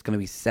she's just going to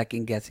be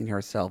second guessing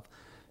herself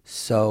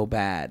so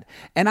bad.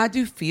 And I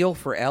do feel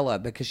for Ella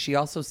because she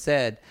also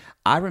said,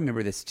 I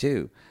remember this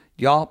too.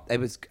 Y'all,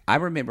 I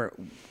remember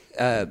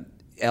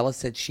Ella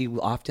said she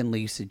often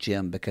leaves the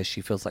gym because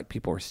she feels like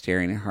people are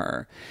staring at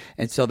her.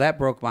 And so that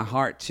broke my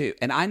heart too.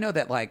 And I know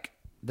that like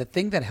the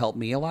thing that helped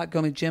me a lot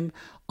going to gym,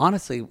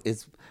 honestly,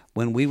 is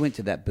when we went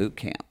to that boot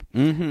camp.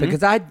 Mm-hmm.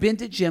 Because I'd been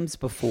to gyms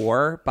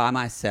before by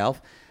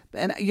myself.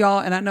 And y'all,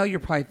 and I know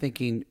you're probably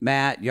thinking,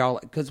 Matt, y'all,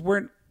 because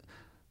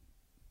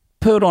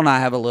Poodle and I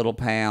have a little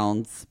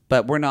pounds,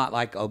 but we're not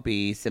like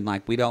obese and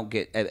like we don't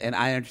get. And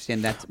I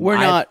understand that's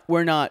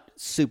we're not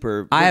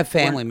super. I have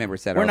family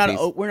members that are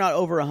obese. We're not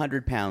over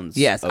 100 pounds.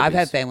 Yes, obese. I've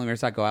had family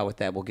members I go out with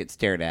that will get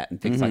stared at and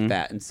things like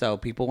that. And so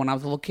people, when I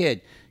was a little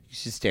kid,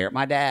 used to stare at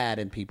my dad,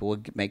 and people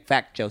would make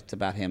fact jokes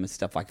about him and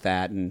stuff like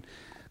that, and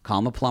call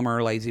him a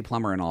plumber, lazy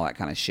plumber, and all that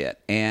kind of shit.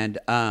 And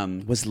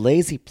was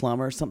lazy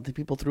plumber something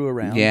people threw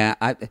around? Yeah,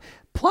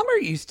 plumber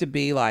used to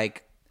be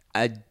like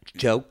a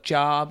joke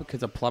job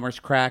because of plumber's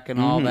crack and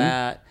all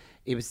that.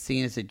 It was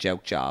seen as a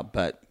joke job,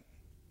 but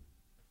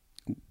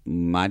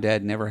my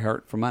dad never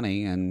hurt for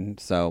money, and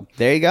so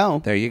there you go.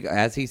 There you go.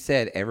 As he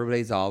said,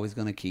 everybody's always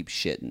going to keep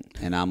shitting,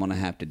 and I'm going to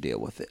have to deal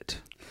with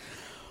it.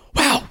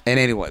 Wow. And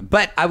anyway,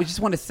 but I would just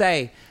want to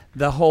say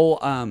the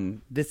whole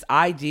this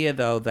idea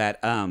though that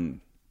well,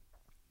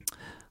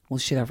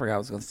 shit, I forgot what I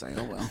was going to say.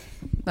 Oh, well.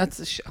 That's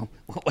the show.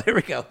 Well, there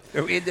we go.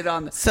 We ended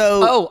on the...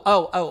 So...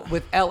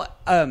 with Ella.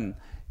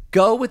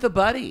 Go with a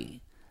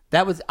buddy.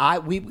 That was... I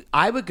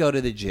would go to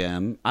the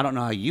gym. I don't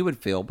know how you would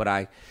feel,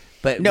 but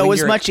no, it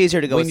was much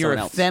easier to go with someone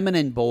else. When you're a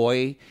feminine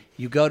boy,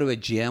 you go to a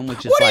gym,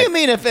 which is What do you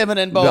mean a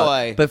feminine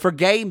boy? No, but for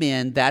gay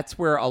men, that's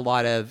where a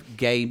lot of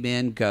gay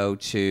men go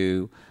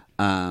to...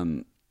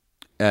 y'all,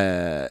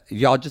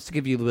 just to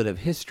give you a little bit of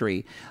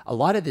history, a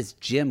lot of this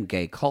gym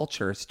gay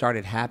culture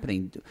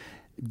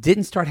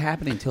didn't start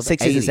happening until the 60s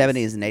 80s. and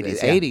 70s and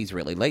 80s. The 80s,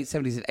 really. Late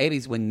 70s and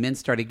 80s when men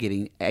started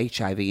getting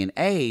HIV and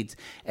AIDS,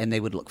 and they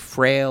would look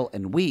frail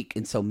and weak.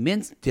 And so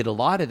men did a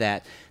lot of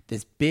that,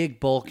 this big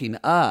bulking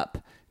up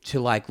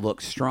to like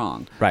look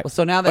strong. Right. Well,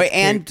 so now that's...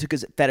 And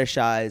because it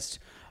fetishized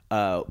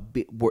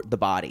the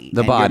body.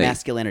 The and body. Your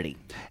masculinity.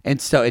 And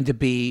to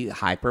be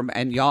hyper...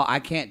 And y'all, I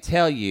can't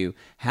tell you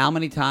how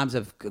many times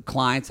of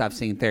clients I've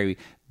seen therapy,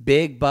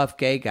 big buff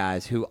gay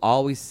guys who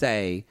always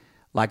say...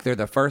 Like they're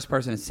the first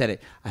person that said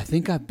it. I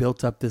think I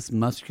built up this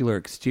muscular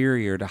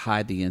exterior to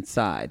hide the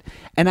inside.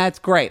 And that's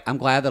great. I'm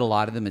glad that a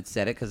lot of them had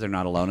said it because they're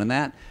not alone in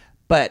that.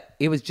 But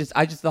it was just,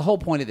 the whole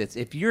point of this,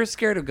 if you're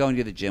scared of going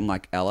to the gym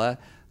like Ella,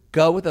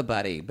 go with a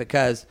buddy.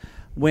 Because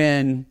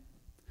when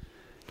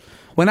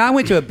I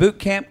went to a boot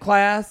camp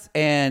class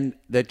and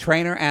the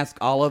trainer asked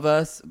all of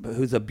us,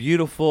 who's a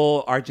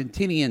beautiful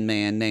Argentinian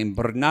man named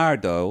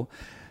Bernardo,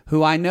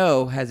 who I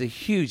know has a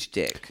huge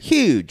dick.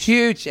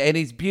 Huge. And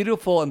he's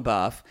beautiful and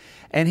buff.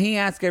 And he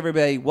asked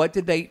everybody, what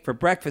did they eat for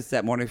breakfast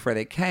that morning before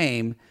they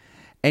came?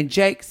 And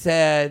Jake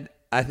said,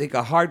 I think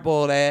a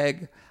hard-boiled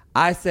egg.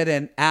 I said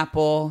an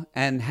apple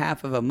and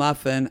half of a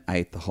muffin. I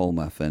ate the whole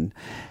muffin.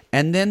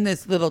 And then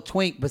this little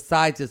twink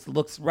besides us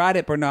looks right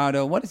at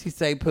Bernardo. What does he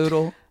say,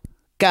 Poodle?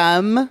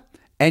 Gum.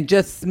 And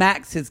just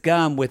smacks his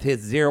gum with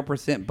his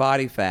 0%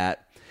 body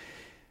fat.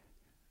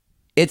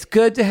 It's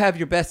good to have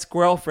your best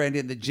girlfriend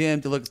in the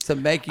gym to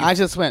make you...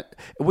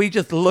 We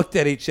just looked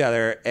at each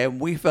other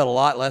and we felt a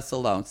lot less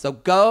alone. So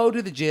go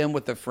to the gym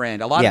with a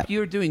friend. A lot of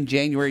you are doing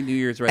January New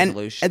Year's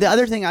resolutions. And the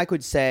other thing I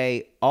could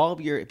say,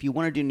 if you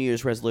want to do New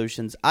Year's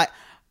resolutions,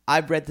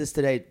 I've read this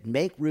today,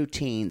 make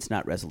routines,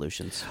 not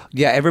resolutions.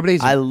 Yeah,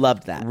 I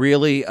loved that.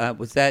 Really,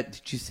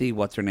 did you see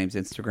what's her name's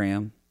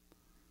Instagram?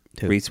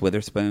 Reese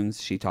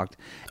Witherspoon's. She talked.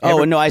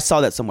 No, I saw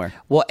that somewhere.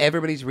 Well,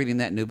 everybody's reading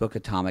that new book,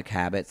 Atomic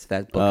Habits.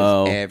 That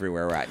book is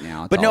everywhere right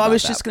now. But no, I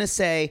was just going to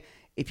say,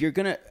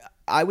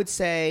 I would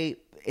say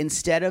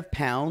instead of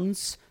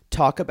pounds,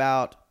 talk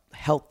about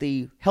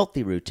healthy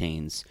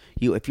routines.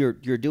 If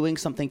you're doing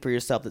something for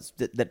yourself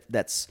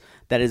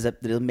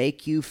that'll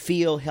make you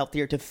feel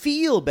healthier, to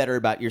feel better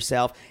about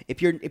yourself.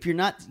 If you're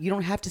not, you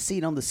don't have to see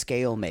it on the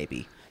scale.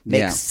 Maybe.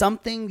 Make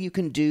something you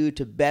can do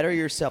to better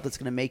yourself that's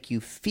going to make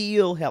you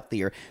feel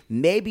healthier.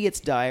 Maybe it's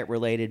diet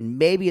related,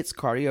 maybe it's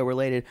cardio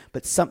related,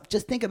 but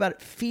just think about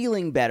it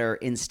feeling better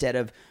instead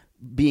of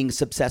being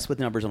obsessed with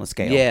numbers on a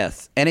scale.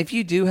 Yes. And if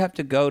you do have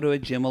to go to a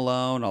gym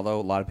alone, although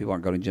a lot of people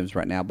aren't going to gyms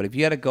right now, but if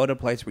you had to go to a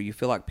place where you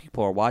feel like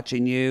people are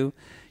watching you,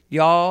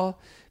 y'all,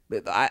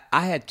 I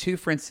had two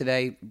friends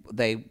today,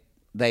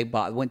 they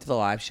went to the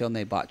live show and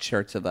they bought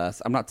shirts of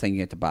us. I'm not saying you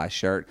have to buy a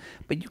shirt,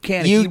 but you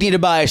can. You need to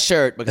buy a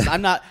shirt because I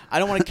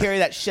don't want to carry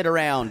that shit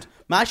around.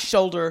 My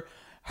shoulder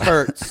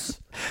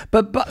hurts.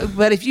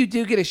 But if you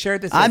do get a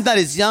shirt that says, I'm not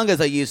as young as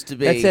I used to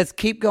be. That says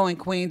 "Keep Going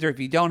Queens," or if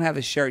you don't have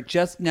a shirt,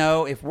 just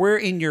know if we're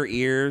in your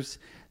ears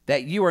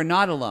that you are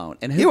not alone.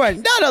 And you are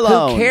not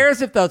alone. Who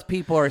cares if those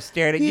people are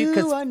staring at you?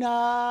 You are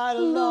not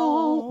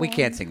alone. We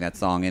can't sing that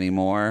song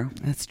anymore.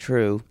 That's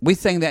true. We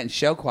sang that in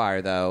show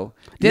choir, though.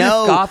 Dennis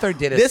Gothard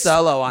did a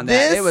solo on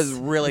that. It was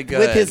really good.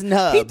 With his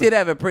nub. He did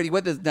have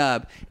with his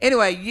nub.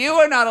 Anyway, you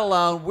are not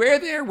alone. We're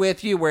there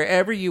with you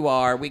wherever you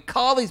are. We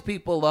call these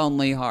people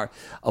Lonely Heart.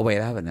 Oh,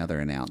 wait, I have another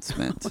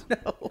announcement.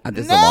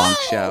 This is a long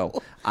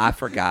show. I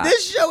forgot.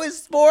 This show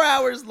is 4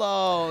 hours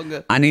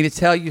long. I need to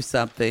tell you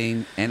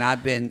something, and I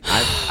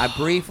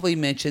briefly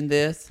mentioned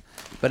this,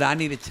 but I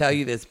need to tell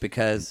you this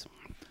because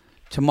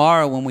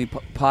tomorrow when we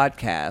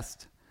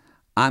podcast,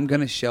 I'm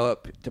going to show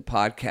up to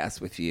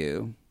podcast with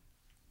you,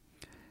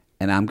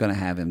 and I'm going to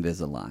have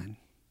Invisalign.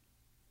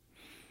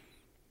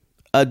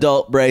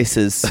 Adult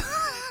braces.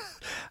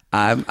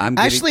 I'm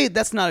Actually,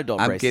 that's not adult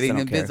braces. I'm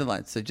getting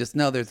Invisalign, so just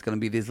know there's going to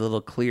be these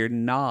little clear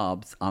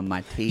knobs on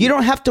my teeth. You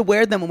don't have to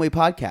wear them when we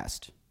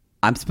podcast.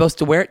 I'm supposed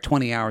to wear it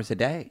 20 hours a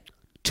day.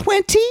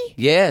 20?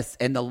 Yes,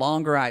 and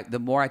the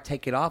more I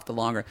take it off, the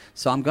longer.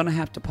 So I'm going to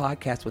have to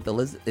podcast with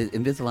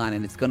Invisalign,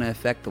 and it's going to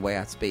affect the way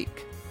I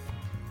speak.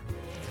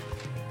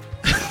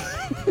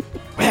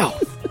 Well,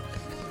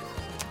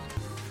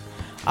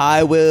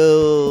 I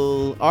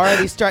will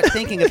already start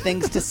thinking of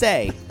things to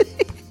say.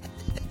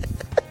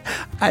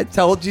 I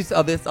told you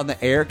all this on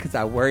the air because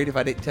I worried if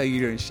I didn't tell you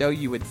during the show,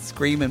 you would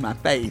scream in my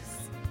face.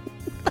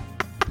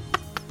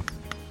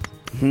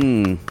 So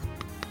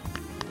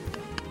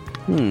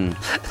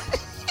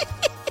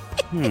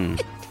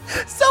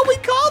we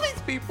call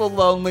these people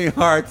lonely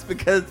hearts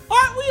because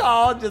aren't we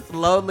all just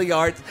lonely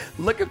hearts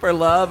looking for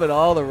love in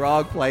all the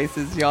wrong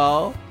places,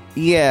 y'all?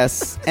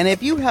 Yes, and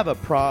if you have a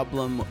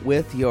problem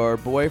with your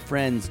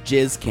boyfriend's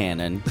jizz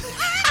cannon,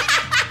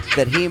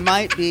 that he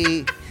might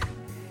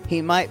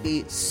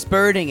be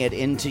spurting it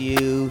into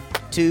you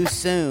too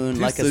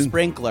soon, a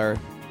sprinkler,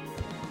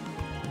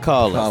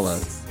 call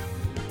us.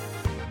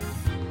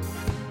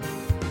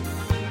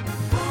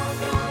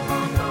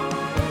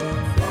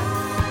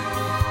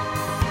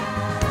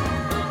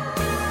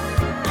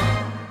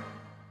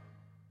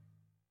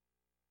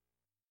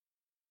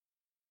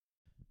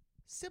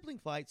 Sibling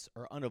fights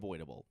are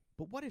unavoidable,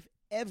 but what if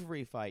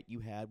every fight you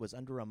had was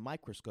under a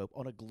microscope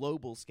on a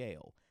global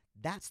scale?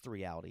 That's the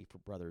reality for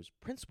brothers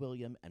Prince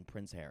William and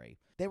Prince Harry.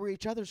 They were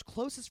each other's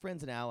closest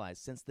friends and allies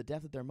since the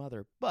death of their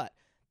mother, but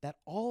that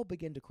all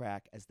began to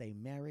crack as they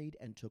married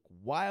and took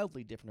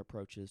wildly different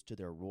approaches to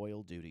their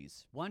royal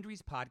duties.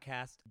 Wondery's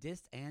podcast,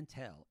 Dis and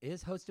Tell,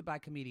 is hosted by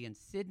comedians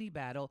Sydney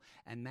Battle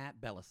and Matt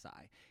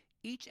Bellassai.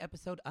 Each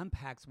episode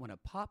unpacks one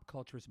of pop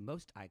culture's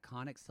most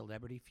iconic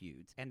celebrity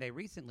feuds, and they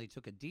recently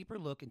took a deeper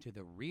look into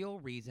the real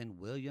reason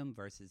William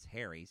versus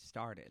Harry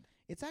started.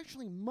 It's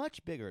actually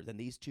much bigger than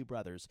these two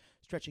brothers,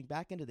 stretching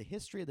back into the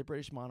history of the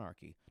British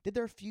monarchy. Did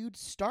their feud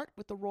start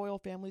with the royal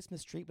family's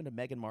mistreatment of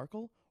Meghan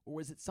Markle, or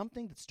was it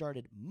something that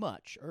started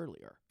much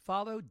earlier?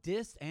 Follow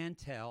Dis and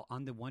Tell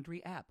on the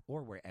Wondery app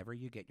or wherever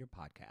you get your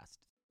podcasts.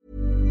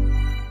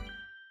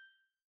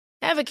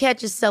 Ever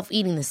catch yourself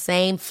eating the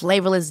same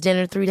flavorless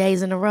dinner 3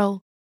 days in a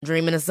row?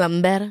 Dreaming of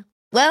something better?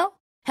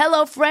 Well,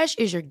 HelloFresh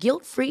is your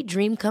guilt-free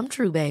dream come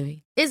true,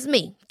 baby. It's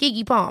me,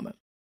 Keke Palmer.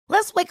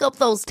 Let's wake up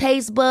those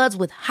taste buds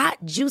with hot,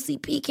 juicy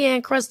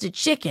pecan-crusted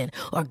chicken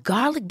or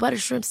garlic butter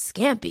shrimp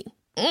scampi.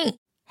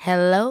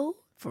 Hello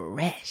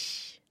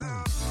Fresh.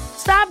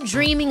 Stop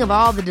dreaming of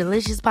all the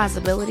delicious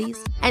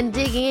possibilities and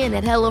dig in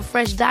at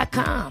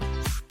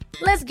HelloFresh.com.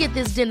 Let's get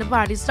this dinner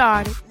party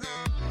started.